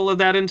feel of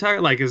that entire...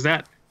 Like, is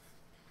that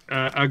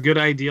a good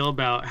idea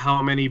about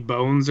how many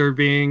bones are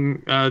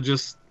being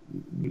just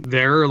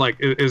there? Like,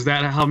 is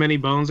that how many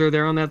bones are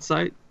there on that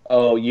site?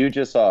 Oh, you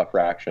just saw a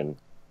fraction.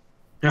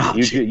 Oh,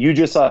 you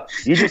just saw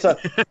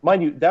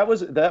mind you, that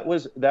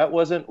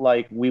wasn't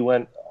like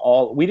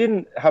we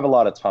didn't have a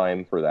lot of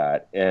time for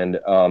that. And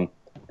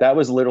that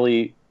was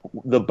literally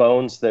the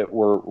bones that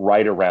were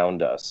right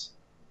around us.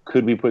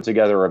 Could we put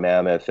together a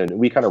mammoth? And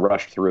we kind of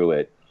rushed through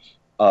it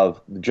of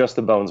just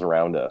the bones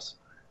around us.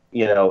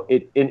 You know,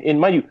 in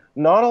mind you,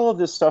 not all of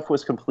this stuff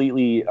was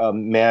completely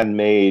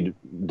man-made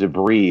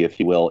debris, if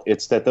you will.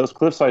 It's that those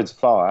cliff sides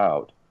thaw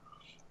out.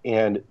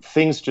 And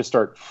things just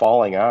start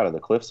falling out of the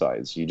cliff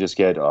sides. You just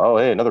get, oh,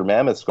 hey, another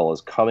mammoth skull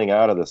is coming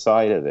out of the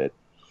side of it.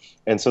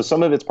 And so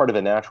some of it's part of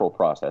a natural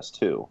process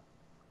too.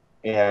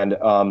 And,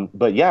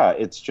 but yeah,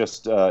 it's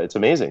just, it's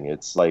amazing.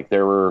 It's like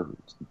there were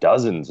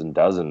dozens and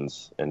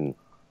dozens and,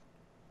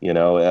 you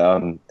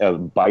know,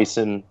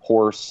 bison,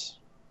 horse,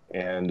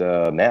 and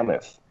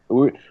mammoth.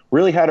 We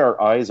really had our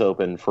eyes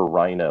open for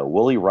rhino.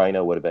 Woolly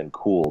rhino would have been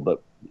cool,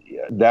 but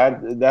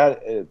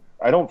that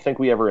I don't think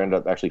we ever ended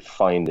up actually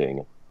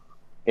finding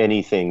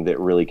anything that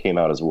really came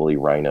out as woolly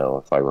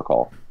rhino, if I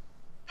recall.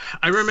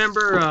 I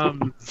remember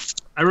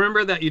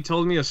that you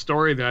told me a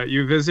story that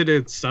you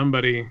visited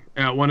somebody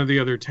at one of the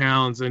other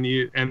towns, and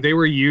they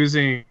were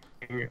using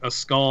a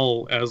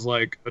skull as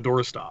like a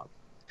doorstop.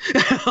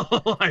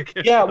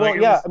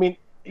 I mean,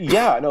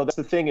 yeah, no, that's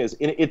the thing is,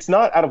 it's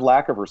not out of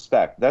lack of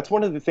respect. That's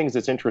one of the things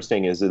that's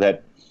interesting is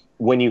that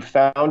when you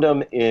found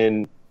them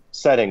in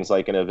settings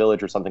like in a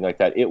village or something like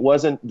that, it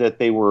wasn't that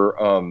they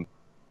were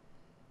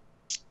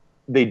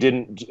they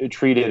didn't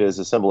treat it as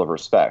a symbol of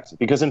respect,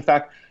 because in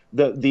fact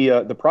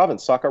the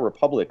province Sakha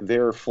Republic,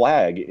 their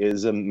flag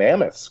is a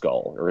mammoth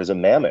skull, or is a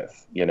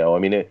mammoth, you know. I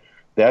mean,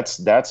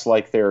 that's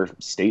like their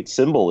state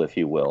symbol, if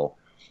you will.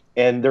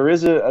 And there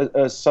is a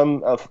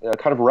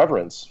kind of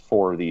reverence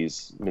for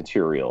these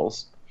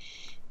materials,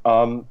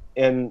 and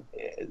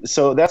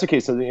so that's the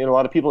case. So, you know, a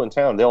lot of people in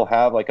town, they'll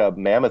have like a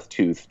mammoth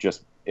tooth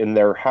just in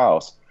their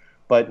house,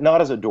 but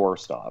not as a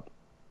doorstop.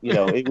 You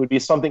know, it would be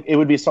something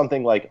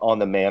like on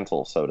the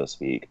mantle, so to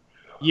speak.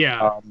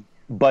 Yeah.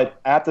 But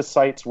at the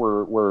sites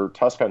where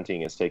tusk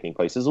hunting is taking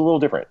place is a little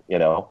different. You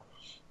know,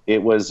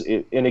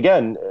 and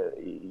again,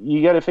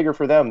 you got to figure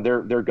for them,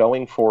 they're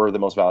going for the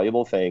most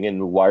valuable thing,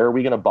 and why are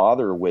we going to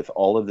bother with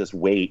all of this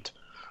weight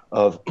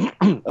of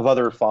of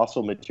other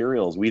fossil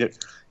materials?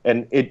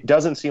 And it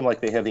doesn't seem like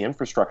they have the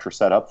infrastructure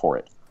set up for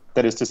it.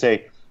 That is to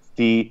say,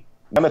 the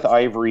mammoth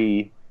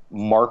ivory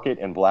market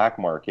and black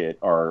market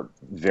are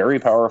very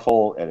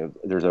powerful, and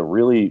there's a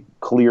really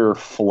clear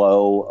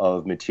flow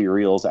of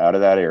materials out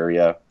of that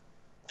area.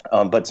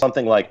 But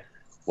something like,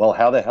 well,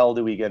 how the hell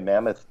do we get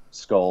mammoth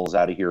skulls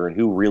out of here, and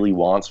who really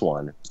wants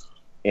one?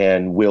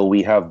 And will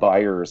we have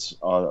buyers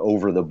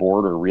over the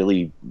border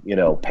really, you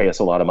know, pay us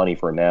a lot of money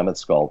for a mammoth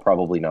skull?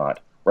 Probably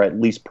not, or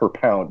at least per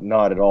pound,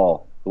 not at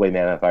all the way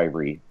mammoth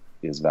ivory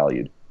is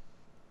valued.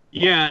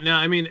 Yeah, no,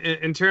 I mean,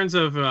 in terms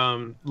of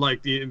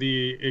like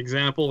the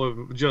example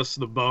of just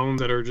the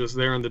bones that are just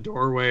there in the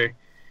doorway,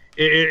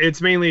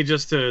 it's mainly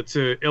just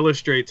to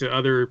illustrate to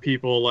other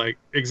people like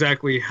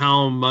exactly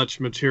how much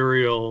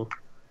material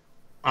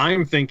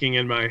I'm thinking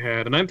in my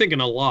head, and I'm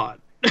thinking a lot.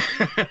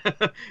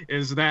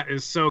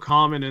 is so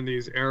common in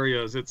these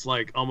areas. It's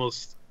like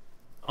almost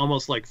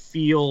almost like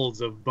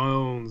fields of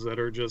bones that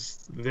are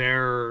just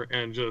there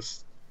and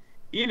just,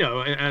 you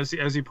know, as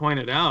you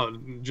pointed out,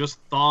 just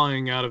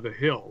thawing out of the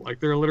hill. Like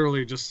they're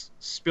literally just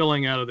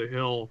spilling out of the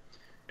hill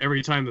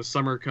every time the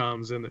summer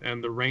comes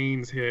and the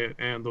rains hit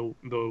and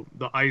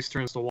the ice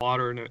turns to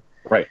water and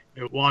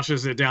it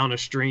washes it down a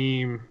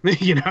stream,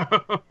 you know.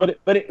 But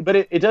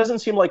it doesn't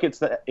seem like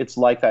it's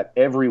like that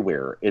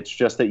everywhere. It's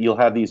just that you'll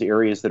have these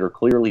areas that are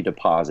clearly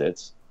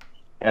deposits,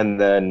 and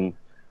then,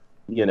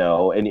 you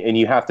know, and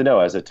you have to know,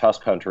 as a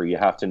tusk hunter, you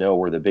have to know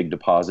where the big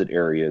deposit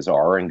areas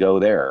are and go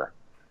there.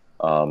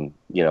 You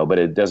know, but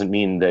it doesn't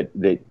mean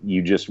that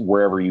you just,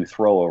 wherever you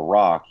throw a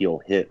rock,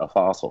 you'll hit a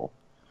fossil.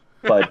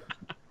 But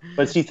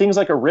but see, things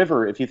like a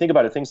river, if you think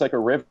about it, things like a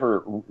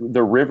river,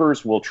 the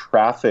rivers will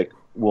traffic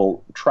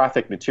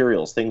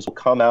materials. Things will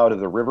come out of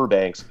the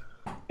riverbanks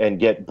and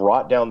get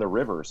brought down the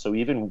river. So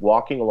even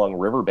walking along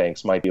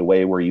riverbanks might be a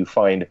way where you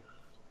find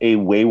a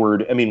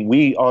wayward, I mean,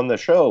 on the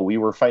show, we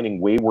were finding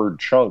wayward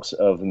chunks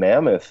of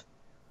mammoth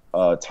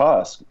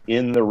tusk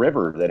in the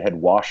river that had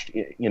washed,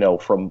 you know,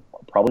 from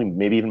probably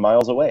maybe even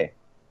miles away.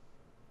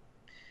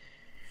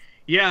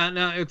 Yeah,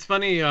 no, it's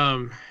funny.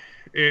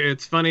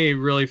 It's funny,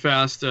 really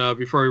fast,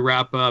 before we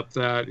wrap up,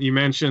 that you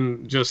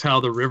mentioned just how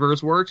the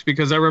rivers worked,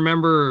 because I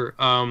remember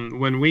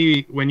when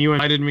you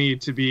invited me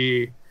to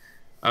be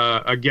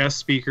a guest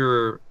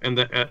speaker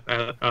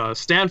at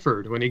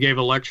Stanford, when he gave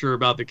a lecture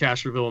about the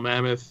Castroville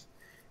mammoth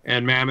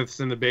and mammoths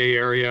in the Bay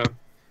Area.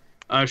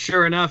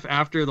 Sure enough,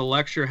 after the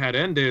lecture had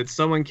ended,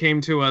 someone came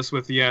to us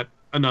with yet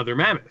another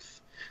mammoth.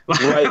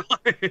 Right,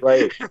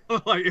 right.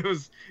 Like it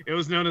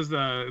was known as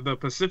the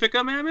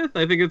Pacifica mammoth.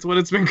 I think it's what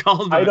it's been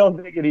called. I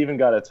don't think it even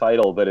got a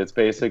title, but it's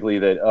basically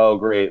that, oh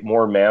great,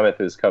 more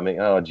mammoth is coming.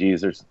 Oh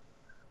geez, there's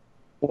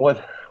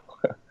what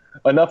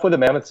enough with the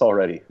mammoths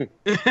already.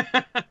 Well,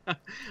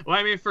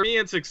 I mean, for me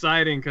it's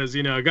exciting because,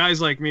 you know, guys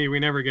like me, we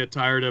never get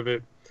tired of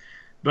it.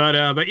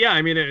 But yeah,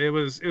 I mean, it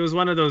was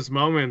one of those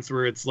moments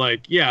where it's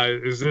like, yeah,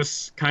 is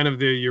this kind of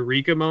the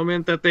eureka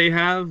moment that they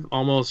have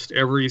almost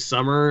every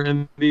summer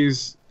in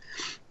these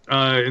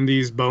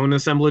bone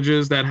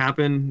assemblages that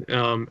happen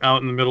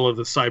out in the middle of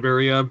the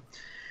Siberia?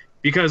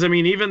 Because I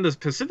mean, even the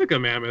Pacifica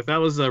mammoth, that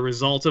was a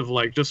result of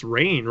like just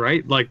rain,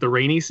 right? Like the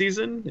rainy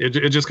season, it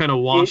just kind of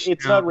washed.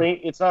 It's not rain.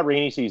 It's not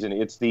rainy season.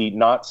 It's the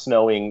not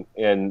snowing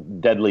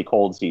and deadly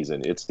cold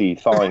season. It's the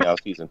thawing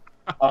out season.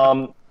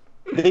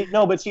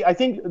 But see, I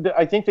think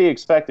they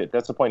expect it.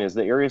 That's the point. Is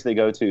the areas they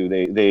go to,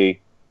 they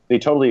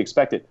totally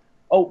expect it.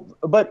 Oh,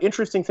 but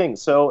interesting thing.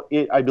 So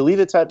I believe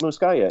it's at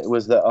Muskaya. It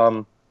was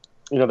the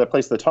you know, the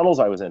place, the tunnels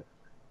I was in,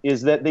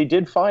 is that they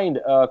did find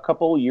a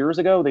couple years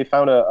ago. They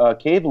found a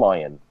cave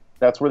lion.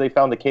 That's where they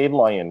found the cave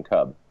lion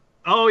cub.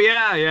 Oh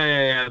yeah.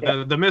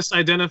 The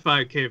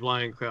misidentified cave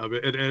lion cub.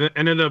 It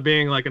ended up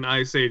being like an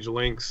Ice Age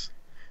lynx.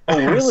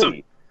 Oh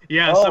really?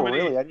 Yeah. Oh,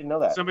 really? I didn't know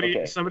that.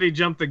 Somebody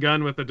jumped the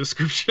gun with the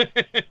description.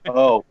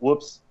 Oh,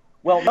 whoops.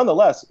 Well,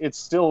 nonetheless, it's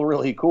still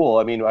really cool.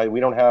 I mean, we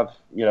don't have,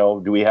 you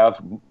know, do we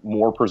have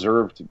more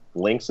preserved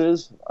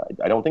lynxes?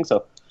 I don't think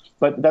so.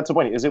 But that's the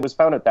point, is it was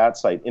found at that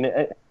site.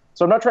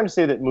 So I'm not trying to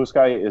say that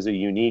Muskaya is a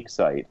unique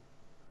site.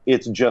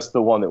 It's just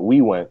the one that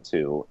we went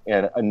to.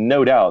 And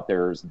no doubt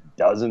there's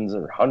dozens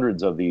or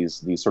hundreds of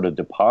these sort of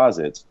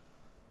deposits.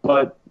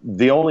 But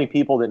the only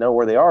people that know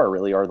where they are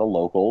really are the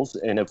locals.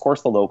 And of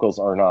course, the locals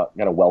are not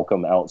going to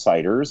welcome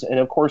outsiders. And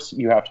of course,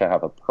 you have to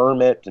have a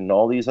permit and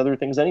all these other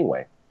things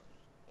anyway.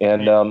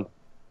 And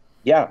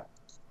yeah.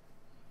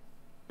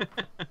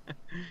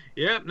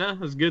 Yeah, no, it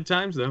was good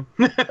times though.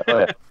 Oh,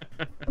 yeah.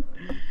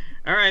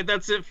 All right,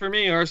 that's it for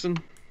me, Arson.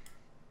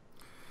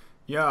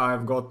 Yeah,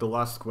 I've got the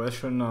last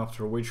question,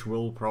 after which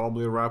we'll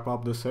probably wrap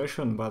up the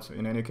session, but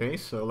in any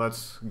case,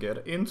 let's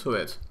get into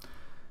it.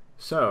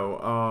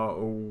 So,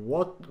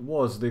 what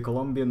was the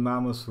Columbian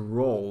mammoth's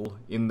role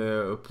in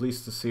the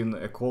Pleistocene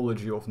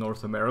ecology of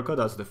North America?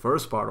 That's the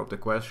first part of the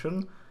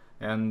question.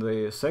 And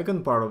the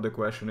second part of the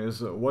question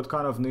is, what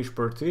kind of niche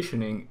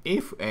partitioning,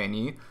 if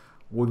any,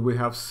 would we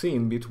have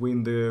seen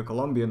between the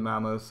Columbian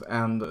mammoth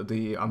and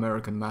the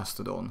American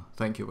mastodon?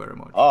 Thank you very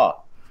much.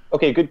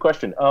 Okay, good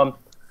question. The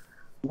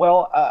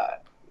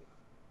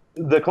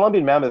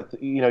Columbian mammoth,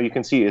 you know, you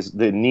can see is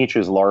the niche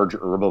is large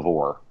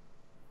herbivore.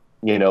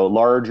 You know,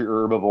 large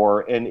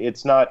herbivore, and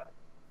it's not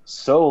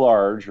so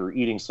large or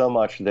eating so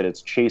much that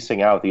it's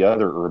chasing out the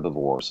other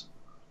herbivores.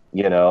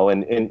 You know,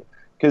 and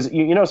because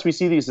you know, so we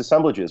see these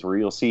assemblages where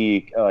you'll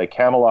see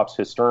Camelops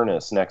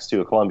histernus next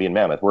to a Columbian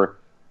mammoth, where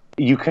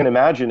you can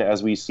imagine,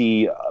 as we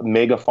see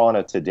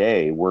megafauna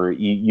today, where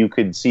you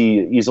could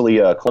see easily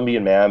a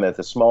Columbian mammoth,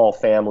 a small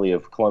family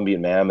of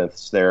Columbian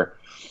mammoths there,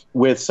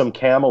 with some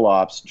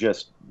Camelops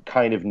just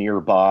kind of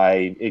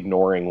nearby,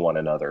 ignoring one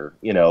another,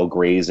 you know,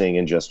 grazing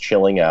and just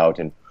chilling out,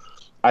 and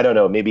I don't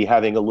know, maybe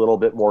having a little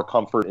bit more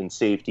comfort and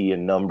safety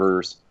in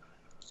numbers.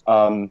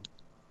 And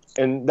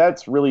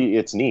that's really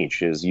its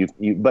niche, is you.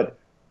 But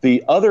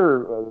the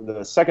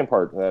second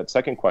part, that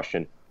second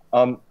question,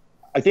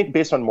 I think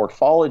based on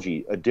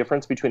morphology, a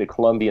difference between a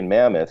Columbian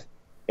mammoth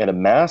and a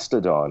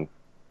mastodon,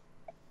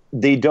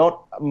 they don't,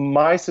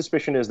 My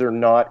suspicion is they're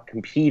not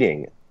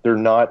competing. They're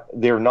not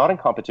in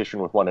competition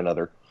with one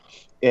another,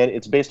 and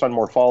it's based on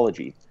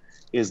morphology.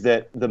 Is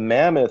that the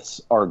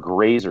mammoths are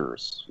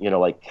grazers,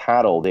 like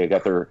cattle. They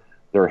got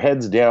their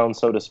heads down,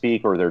 so to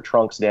speak, or their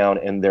trunks down,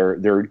 and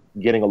they're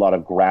getting a lot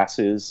of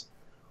grasses,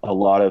 a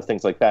lot of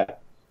things like that.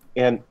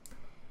 And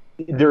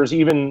there's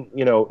even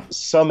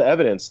some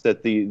evidence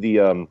that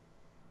the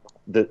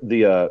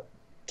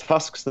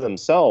tusks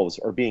themselves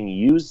are being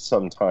used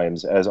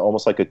sometimes as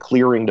almost like a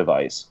clearing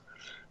device,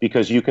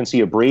 because you can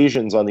see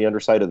abrasions on the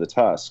underside of the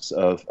tusks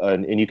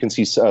and you can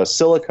see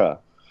silica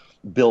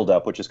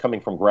buildup, which is coming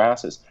from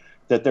grasses,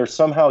 that they're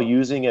somehow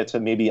using it to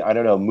maybe, I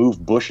don't know,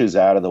 move bushes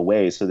out of the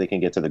way so they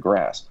can get to the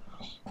grass.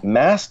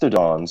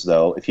 Mastodons,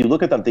 though, if you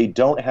look at them, they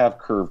don't have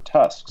curved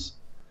tusks.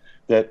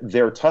 That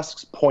their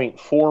tusks point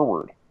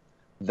forward.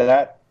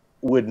 That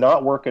would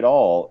not work at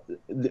all.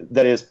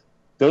 That is,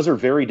 those are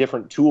very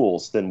different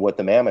tools than what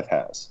the mammoth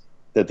has.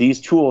 That these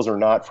tools are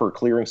not for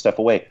clearing stuff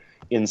away.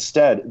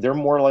 Instead, they're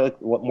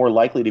more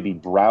likely to be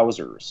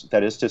browsers.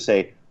 That is to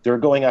say, they're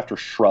going after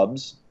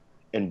shrubs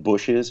and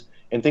bushes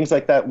and things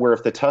like that, where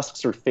if the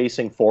tusks are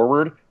facing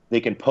forward, they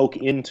can poke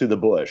into the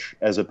bush,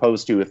 as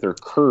opposed to if they're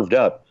curved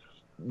up,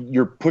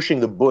 you're pushing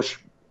the bush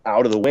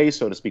out of the way,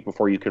 so to speak,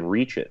 before you can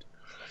reach it.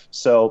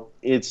 So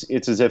it's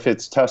as if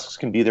its tusks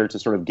can be there to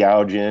sort of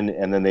gouge in,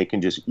 and then they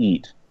can just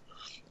eat.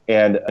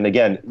 And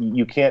again,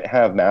 you can't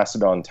have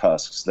mastodon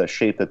tusks, the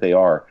shape that they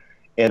are,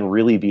 and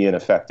really be an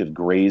effective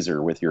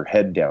grazer with your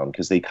head down,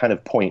 because they kind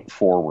of point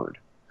forward.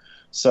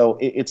 So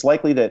it's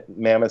likely that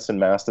mammoths and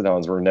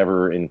mastodons were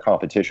never in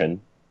competition,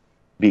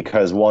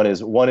 because one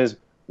is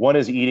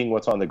eating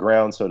what's on the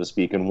ground, so to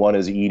speak, and one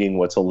is eating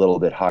what's a little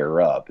bit higher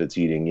up. It's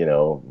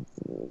eating,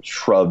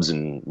 shrubs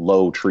and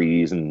low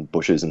trees and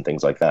bushes and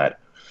things like that.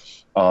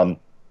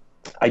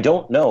 I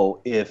don't know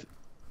if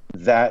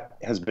that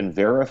has been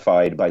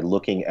verified by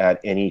looking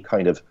at any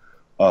kind of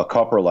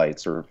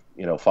coprolites or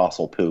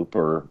fossil poop,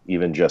 or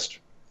even just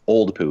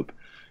old poop,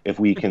 if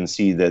we can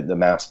see that the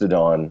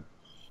mastodon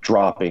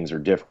droppings are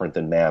different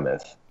than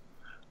mammoth.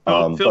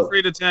 Feel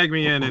free to tag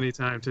me in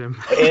anytime, Tim.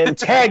 And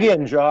tag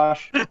in,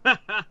 Josh.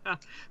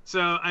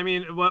 So, I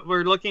mean, what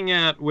we're looking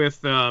at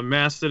with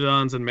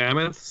mastodons and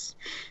mammoths,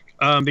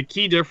 the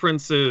key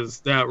differences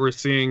that we're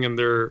seeing in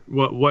their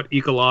what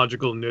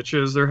ecological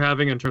niches they're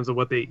having in terms of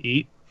what they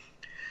eat,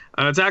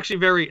 it's actually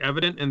very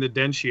evident in the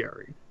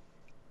dentiary.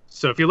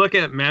 So if you look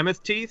at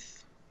mammoth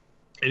teeth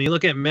and you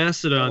look at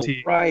mastodon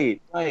teeth,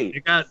 right. They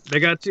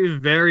got two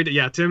very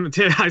Tim.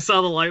 I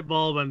saw the light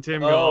bulb on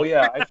Tim. Oh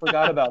yeah, I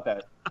forgot about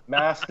that.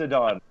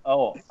 Mastodon.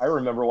 Oh, I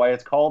remember why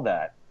it's called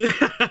that.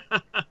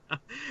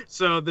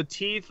 So the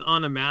teeth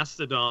on a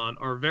mastodon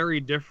are very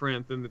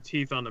different than the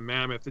teeth on a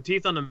mammoth. The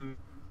teeth on a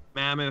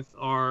mammoth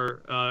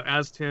are,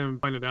 as Tim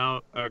pointed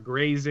out,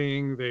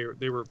 grazing.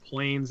 They were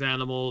plains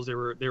animals. They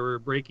were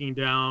breaking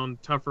down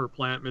tougher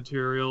plant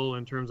material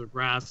in terms of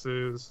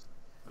grasses,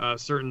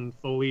 certain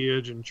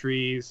foliage and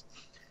trees.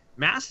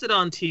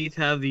 Mastodon teeth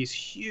have these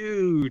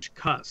huge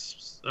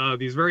cusps,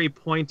 these very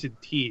pointed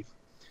teeth,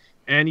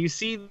 and you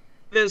see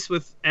this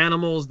with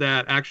animals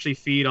that actually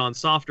feed on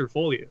softer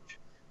foliage.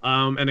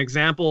 An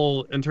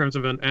example in terms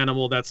of an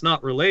animal that's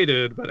not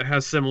related but it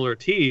has similar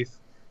teeth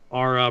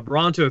are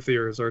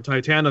brontotheres or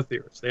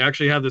titanotheres. They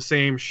actually have the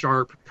same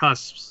sharp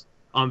cusps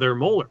on their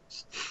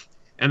molars.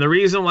 And the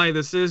reason why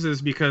this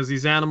is because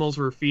these animals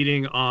were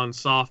feeding on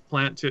soft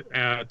plant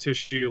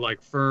tissue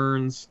like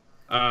ferns,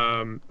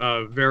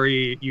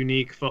 very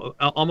unique,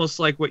 almost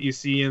like what you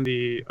see in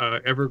the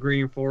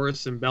evergreen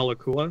forests in Bella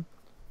Coola.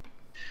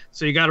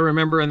 So you got to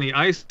remember, in the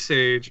Ice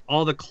Age,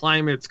 all the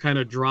climates kind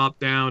of dropped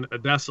down a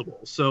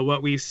decibel. So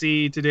what we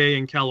see today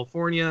in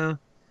California,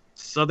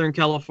 Southern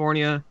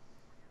California,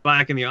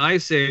 back in the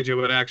Ice Age, it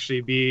would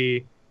actually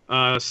be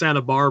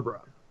Santa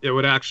Barbara. It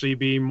would actually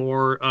be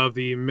more of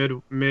the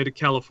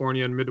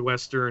mid-California and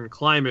Midwestern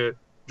climate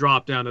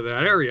drop down to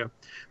that area.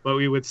 But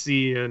we would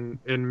see in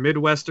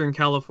Midwestern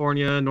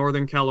California,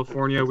 Northern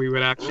California, we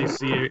would actually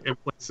see in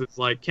places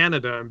like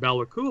Canada and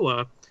Bella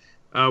Coola,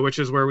 which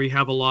is where we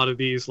have a lot of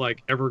these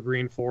like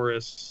evergreen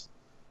forests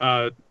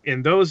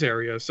in those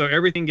areas. So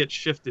everything gets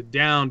shifted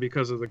down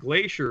because of the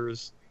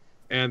glaciers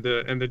and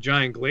the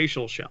giant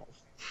glacial shelf.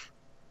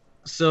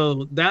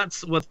 So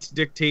that's what's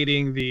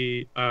dictating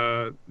the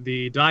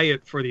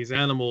diet for these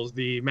animals.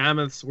 The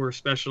mammoths were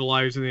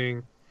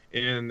specializing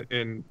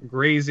in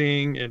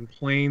grazing and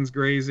plains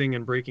grazing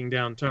and breaking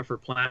down tougher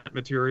plant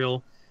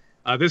material.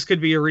 This could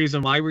be a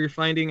reason why we're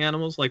finding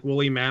animals like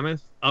woolly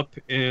mammoth up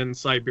in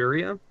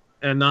Siberia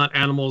and not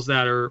animals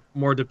that are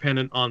more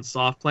dependent on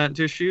soft plant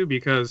tissue,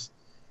 because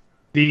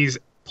these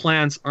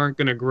plants aren't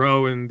going to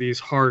grow in these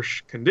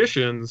harsh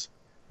conditions,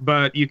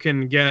 but you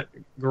can get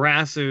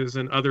grasses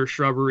and other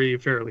shrubbery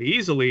fairly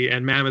easily,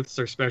 and mammoths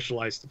are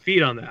specialized to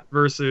feed on that.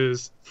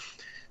 Versus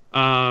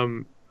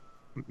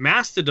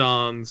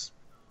mastodons,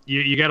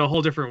 you get a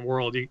whole different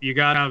world. You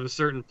got to have a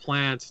certain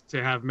plant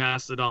to have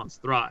mastodons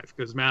thrive,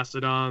 because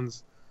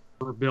mastodons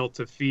were built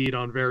to feed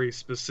on very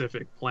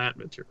specific plant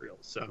materials.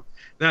 So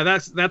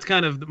that's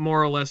kind of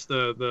more or less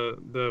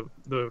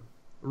the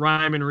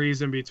rhyme and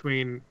reason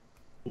between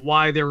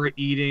why they were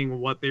eating,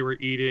 what they were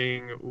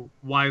eating,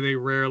 why they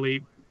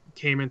rarely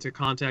came into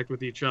contact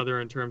with each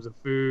other in terms of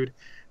food.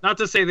 Not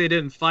to say they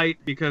didn't fight,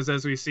 because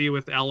as we see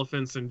with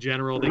elephants in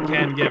general, they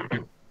can get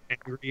very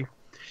angry.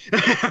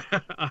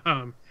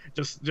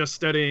 Just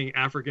studying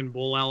African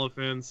bull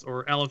elephants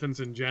or elephants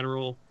in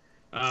general,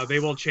 they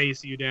will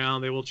chase you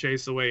down. They will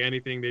chase away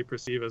anything they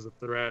perceive as a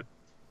threat,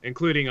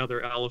 including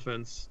other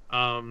elephants.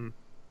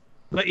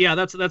 But yeah,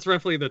 that's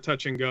roughly the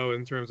touch and go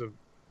in terms of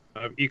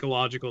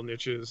ecological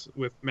niches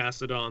with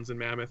mastodons and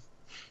mammoth.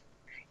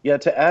 Yeah,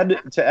 to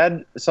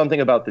add something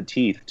about the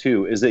teeth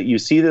too, is that you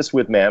see this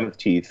with mammoth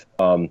teeth.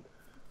 The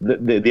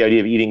idea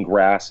of eating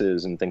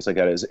grasses and things like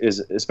that is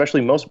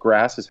especially most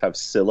grasses have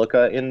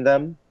silica in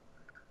them.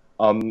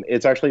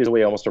 It's actually a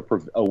way, almost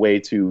a way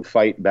to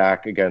fight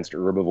back against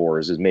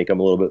herbivores, is make them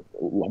a little bit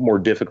more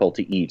difficult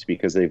to eat,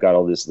 because they've got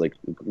all this, like,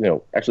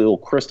 actually little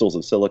crystals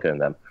of silica in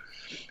them.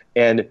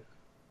 And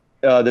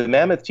the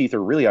mammoth teeth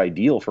are really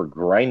ideal for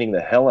grinding the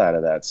hell out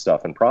of that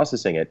stuff and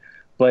processing it.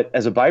 But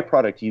as a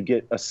byproduct, you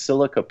get a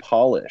silica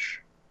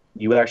polish.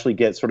 You actually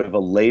get sort of a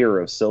layer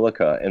of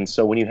silica. And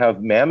so when you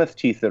have mammoth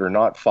teeth that are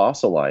not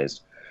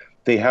fossilized,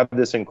 they have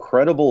this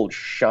incredible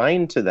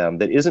shine to them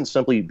that isn't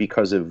simply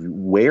because of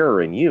wear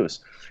and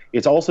use.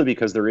 It's also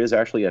because there is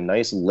actually a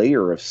nice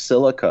layer of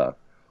silica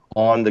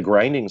on the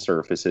grinding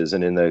surfaces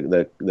and in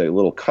the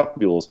little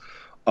cupules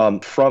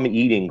from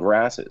eating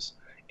grasses.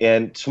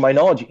 And to my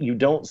knowledge, you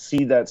don't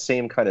see that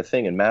same kind of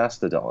thing in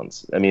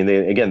mastodons. I mean,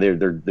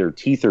 their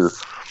teeth are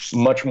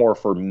much more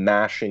for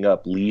mashing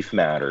up leaf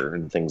matter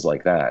and things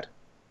like that.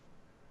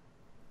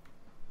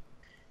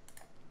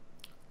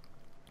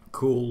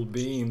 Cool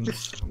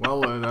beans.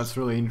 Well, that's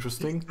really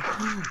interesting.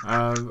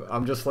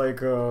 I'm just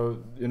like,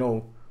 blown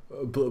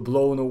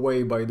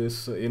away by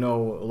this,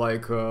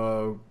 like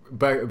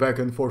back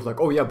and forth, like,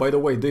 oh yeah, by the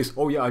way, this,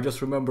 oh yeah, I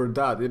just remembered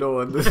that,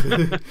 and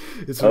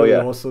it's really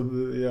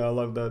awesome. Yeah, I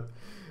love that.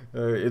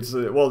 It's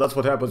well, that's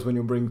what happens when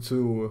you bring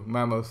two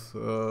mammoth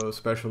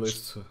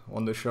specialists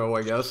on the show,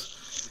 I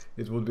guess.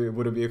 It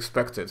would be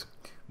expected.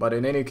 But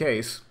in any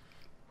case,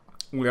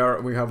 we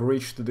have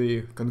reached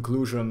the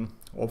conclusion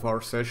of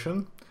our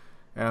session,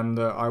 and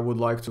I would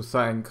like to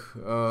thank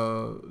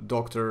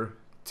Dr.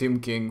 Tim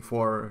King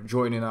for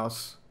joining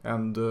us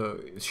and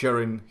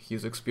sharing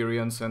his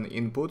experience and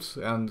input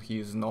and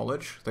his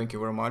knowledge. Thank you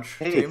very much.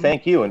 Hey, Tim.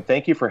 Thank you, and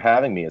thank you for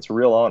having me. It's a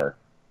real honor.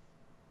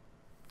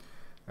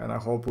 And I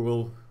hope we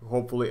will,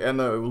 hopefully, and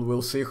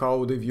we'll see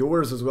how the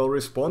viewers as well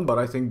respond, but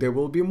I think they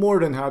will be more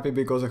than happy,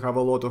 because I have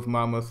a lot of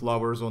mammoth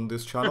lovers on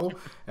this channel,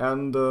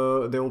 and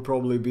they will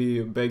probably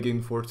be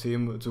begging for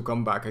Tim to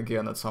come back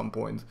again at some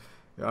point.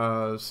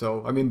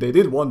 So, I mean, they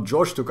did want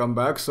Josh to come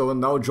back, so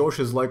now Josh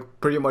is like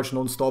pretty much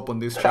non-stop on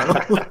this channel.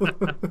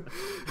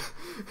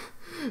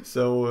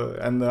 So,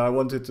 and I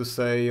wanted to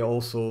say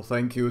also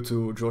thank you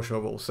to Joshua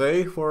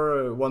Ballze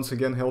for once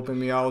again helping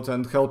me out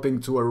and helping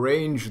to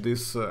arrange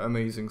this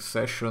amazing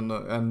session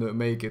and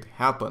make it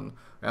happen.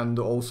 And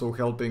also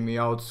helping me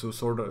out to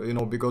sort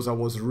of, because I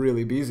was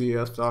really busy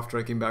after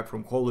I came back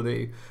from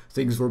holiday.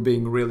 Things were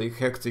being really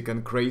hectic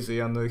and crazy,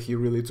 and he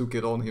really took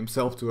it on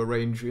himself to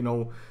arrange,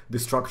 the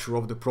structure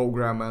of the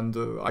program, and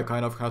I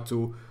kind of had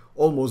to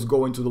almost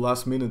go into the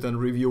last minute and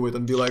review it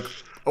and be like,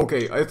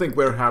 okay, I think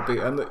we're happy,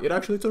 and it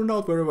actually turned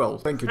out very well.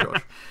 Thank you,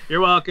 Josh.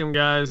 You're welcome,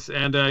 guys.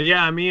 And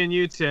yeah, me and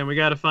you, Tim, we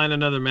got to find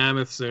another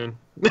mammoth soon.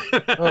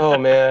 Oh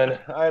man,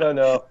 I don't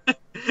know.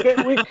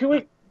 Can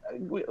we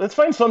let's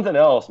find something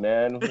else,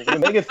 man.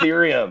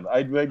 Megatherium.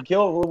 I'd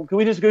kill. Can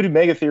we just go to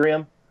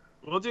Megatherium?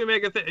 We'll do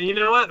Megatherium. You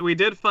know what? We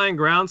did find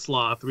ground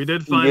sloth. We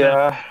did find.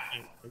 Yeah.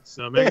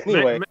 So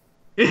anyway.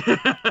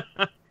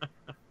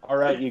 All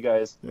right, you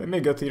guys. Yeah,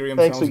 Megatherium.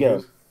 Thanks sounds again.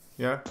 Good.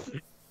 Yeah.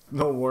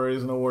 No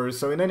worries, no worries.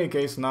 So in any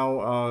case, now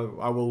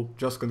I will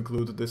just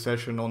conclude the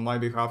session on my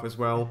behalf as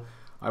well.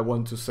 I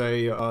want to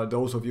say,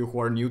 those of you who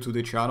are new to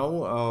the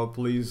channel,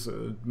 please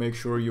make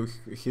sure you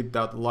hit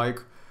that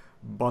like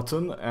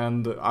button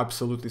and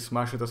absolutely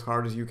smash it as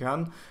hard as you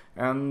can,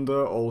 and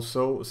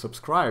also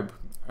subscribe.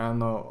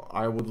 And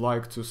I would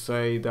like to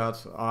say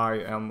that I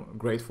am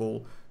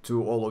grateful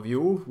to all of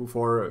you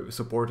for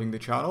supporting the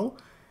channel,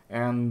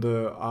 and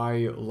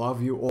I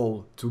love you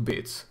all to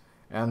bits.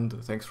 And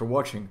thanks for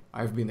watching.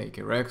 I've been AK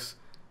Rex,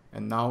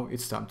 and now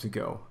it's time to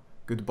go.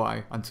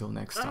 Goodbye until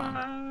next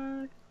time.